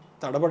నేను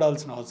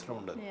తడబడాల్సిన అవసరం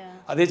ఉండదు,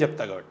 అదే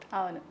చెప్తా కాబట్టి.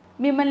 అవును.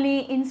 మిమ్మల్ని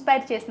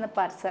ఇన్స్పైర్ చేసిన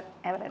పర్సన్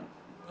ఎవరైనా?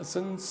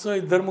 పర్సన్స్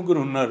 2-3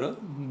 ఉన్నారు,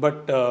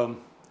 బట్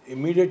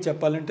ఇమ్మీడియట్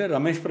చెప్పాలంటే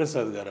రమేష్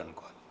ప్రసాద్ గారు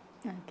అనుకోవాలి.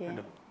 అంటే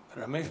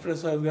రమేష్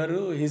ప్రసాద్ గారు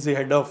is the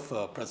head of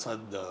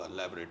Prasad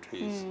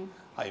laboratories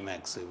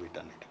IMAX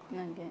వీటన్నిటి.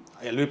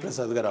 ఎల్వి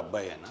ప్రసాద్ గారు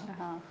అబ్బాయి అయినా,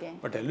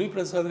 బట్ ఎల్వి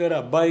ప్రసాద్ గారు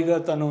అబ్బాయిగా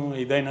తను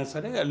ఇదైనా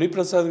సరే ఎల్వి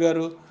ప్రసాద్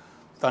గారు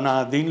తన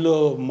దీనిలో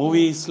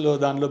మూవీస్లో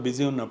దానిలో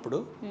బిజీ ఉన్నప్పుడు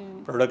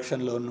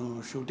ప్రొడక్షన్లోను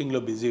షూటింగ్లో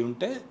బిజీ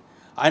ఉంటే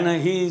ఆయన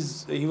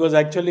హీ వాజ్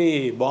యాక్చువల్లీ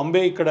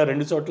బాంబే ఇక్కడ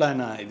 2 చోట్ల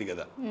ఆయన ఇది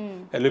కదా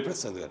ఎల్వి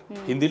ప్రసాద్ గారు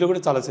హిందీలో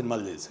కూడా చాలా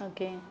సినిమాలు చేశారు.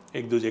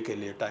 ఎక్ దూజేకి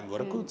వెళ్ళే టైం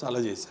వరకు చాలా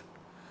చేశారు.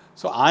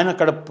 సో ఆయన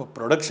అక్కడ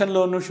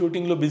ప్రొడక్షన్లోను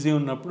షూటింగ్లో బిజీ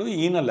ఉన్నప్పుడు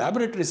ఈయన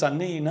ల్యాబొరేటరీస్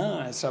అన్నీ ఈయన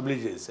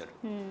ఎస్టాబ్లిష్ చేశారు.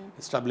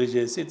 ఎస్టాబ్లిష్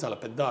చేసి చాలా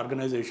పెద్ద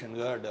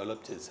ఆర్గనైజేషన్గా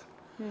డెవలప్ చేశారు.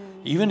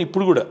 ఈవెన్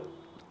ఇప్పుడు కూడా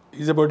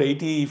ఈజ్ అబౌట్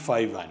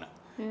 85 ఆయన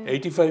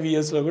 85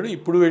 ఇయర్స్లో కూడా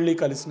ఇప్పుడు వెళ్ళి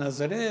కలిసినా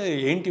సరే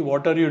ఏంటి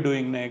what are you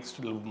doing next,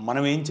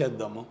 మనం ఏం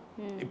చేద్దాము,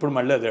 ఇప్పుడు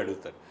మళ్ళీ అదే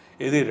అడుగుతారు.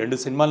 ఇది 2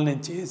 సినిమాలు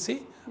నేను చేసి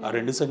ఆ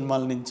 2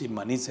 సినిమాల నుంచి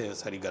మనీ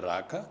సరిగ్గా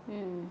రాక,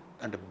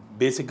 అంటే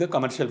బేసిక్గా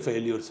కమర్షియల్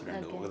ఫెయిల్యూర్స్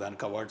 2,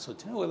 ఒకదానికి అవార్డ్స్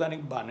వచ్చినాయి,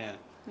 ఒకదానికి బాగానే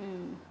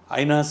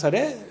అయినా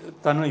సరే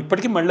తను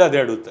ఇప్పటికీ మళ్ళీ అదే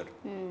అడుగుతారు.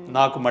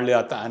 నాకు మళ్ళీ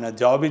ఆయన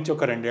జాబ్ ఇచ్చి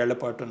ఒక 2 ఏళ్ల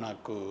పాటు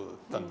నాకు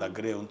తన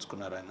దగ్గరే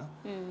ఉంచుకున్నారు ఆయన.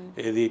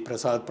 ఏది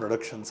ప్రసాద్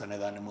ప్రొడక్షన్స్ అనే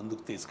దాన్ని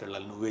ముందుకు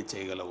తీసుకెళ్ళాలి, నువ్వే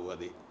చేయగలవు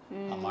అది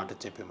ఆ మాట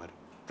చెప్పి మరి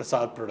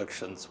Prasad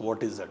productions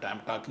what is that,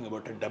 I'm talking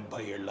about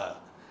 70 ఏళ్ల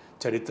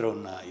చరిత్ర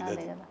ఉన్న ఇది.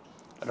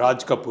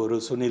 రాజ్ కపూర్,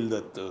 సునీల్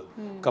దత్,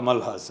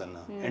 కమల్ హాసన్,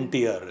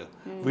 ఎన్టీఆర్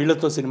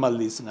వీళ్ళతో సినిమాలు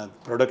తీసిన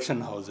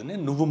ప్రొడక్షన్ హౌస్ని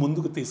నువ్వు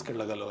ముందుకు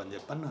తీసుకెళ్ళగలవు అని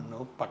చెప్పని నన్ను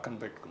పక్కన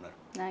పెట్టుకున్నారు.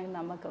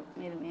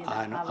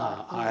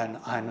 ఆయన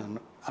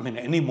I mean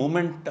any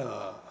moment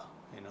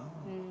you know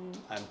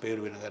ఆయన పేరు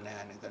వినగానే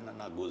ఆయన ఏదన్నా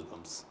నాకు గూస్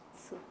బంప్స్.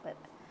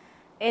 సూపర్.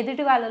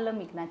 ఎదుటి వాళ్ళలో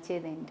మీకు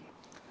నచ్చేదేంటి?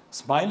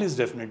 Smile is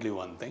definitely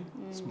one thing.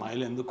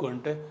 Smile ఎందుకు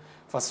అంటే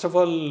first of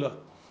all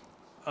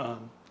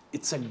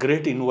it's a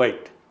great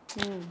invite.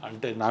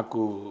 అంటే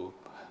నాకు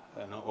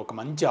ఒక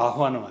మంచి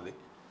ఆహ్వానం అది,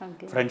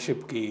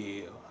 ఫ్రెండ్షిప్కి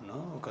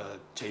ఒక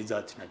చేయి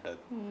జాచినట్టు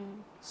అది.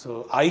 సో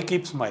ఐ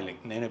కీప్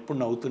స్మైలింగ్, నేను ఎప్పుడు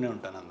నవ్వుతూనే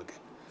ఉంటాను అందుకే.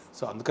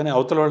 సో అందుకని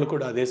అవతల వాళ్ళు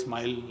కూడా అదే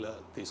స్మైల్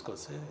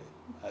తీసుకొస్తే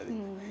అది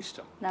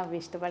ఇష్టం. నవ్వు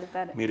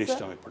ఇష్టపడతారు మీరు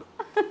ఇష్టం ఇప్పుడు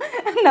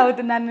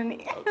నవ్వుతున్నాను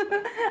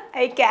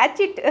ఐ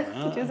క్యాచ్ ఇట్.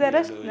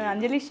 చూసారా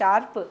అంజలి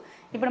షార్ప్.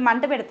 ఇప్పుడు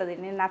మంట పెడుతుంది,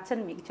 నేను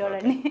నచ్చను మీకు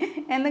చూడండి.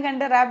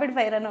 ఎందుకంటే ర్యాపిడ్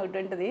ఫైర్ అని ఒకటి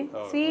ఉంటుంది,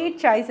 స్వీట్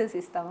చాయిసెస్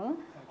ఇస్తాము.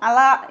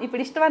 అలా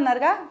ఇప్పుడు ఇష్టం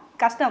అన్నారుగా,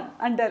 కష్టం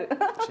అంటారు,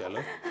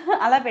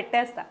 అలా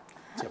పెట్టేస్తా.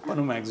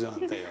 చెప్పను మ్యాక్సిమం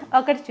అంతే.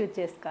 ఒకటి చూజ్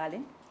చేసుకోవాలి,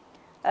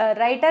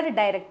 రైటర్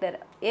డైరెక్టర్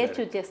ఏది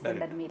చూజ్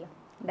చేసుకుంటారు మీలో?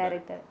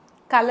 Director.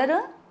 Colour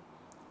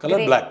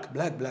black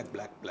black black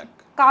black black.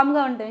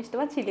 కామ్గా ఉంటే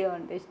ఇష్టమా, చిలిగా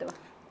ఉంటే ఇష్టమా?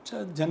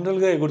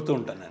 జనరల్గా ఎగురుతూ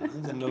ఉంటాను నేను,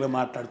 జనరల్గా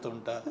మాట్లాడుతూ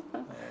ఉంటా.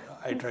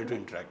 I try to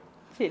interact.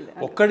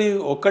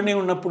 ఒక్కడిని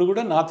ఉన్నప్పుడు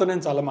కూడా నాతో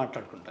నేను చాలా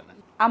మాట్లాడుకుంటాను.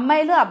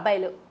 అమ్మాయిలు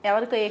అబ్బాయిలు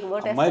ఎవరికి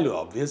ఓటు? అమ్మాయిలు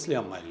ఆబ్వియస్లీ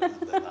అమ్మాయిలు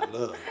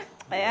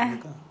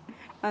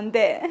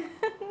అంతే.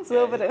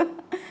 సూపర్.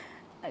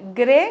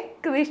 గ్రే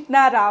కృష్ణ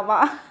రామ?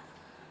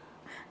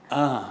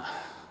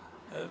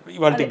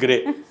 ఇవాళ గ్రే,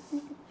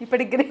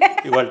 ఇప్పటి గ్రే,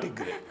 ఇవాళ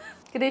గ్రే.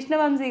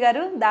 కృష్ణవంశీ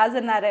గారు,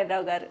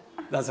 దాసనారాయణరావు గారు?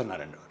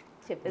 దాసనారాయణరావు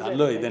గారు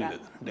దానిలో ఇదేం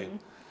లేదు. అంటే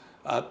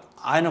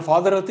ఆయన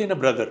ఫాదర్ అయితే ఈయన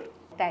brother.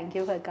 Thank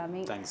you for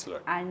coming. Thanks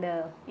lot. And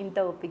ఇంత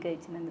ఓపిక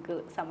ఇచ్చినందుకు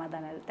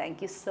సమాధానాలు thank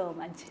you so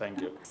much.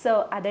 Thank you. So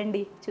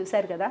అదండి,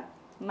 చూసారు కదా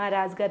మా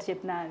రాజు గారు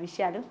చెప్పిన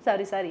విషయాలు,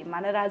 సారీ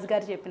మన రాజు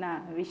గారు చెప్పిన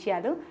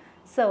విషయాలు.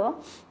 సో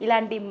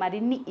ఇలాంటి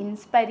మరిన్ని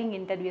ఇన్స్పైరింగ్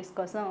ఇంటర్వ్యూస్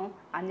కోసం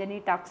అంజనీ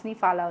టాక్స్ని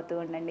ఫాలో అవుతూ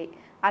ఉండండి.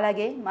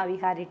 అలాగే మా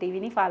విహారీ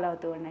టీవీని ఫాలో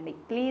అవుతూ ఉండండి.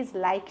 Please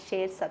like,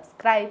 share,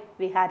 subscribe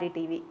Vihari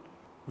TV.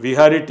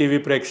 Vihari TV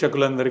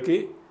ప్రేక్షకులందరికీ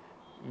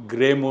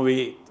గ్రే మూవీ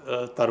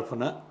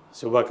తరఫున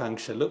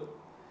శుభాకాంక్షలు.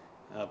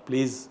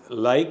 Please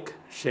like,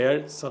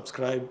 share,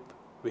 subscribe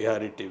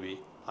Vihari TV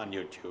on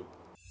YouTube.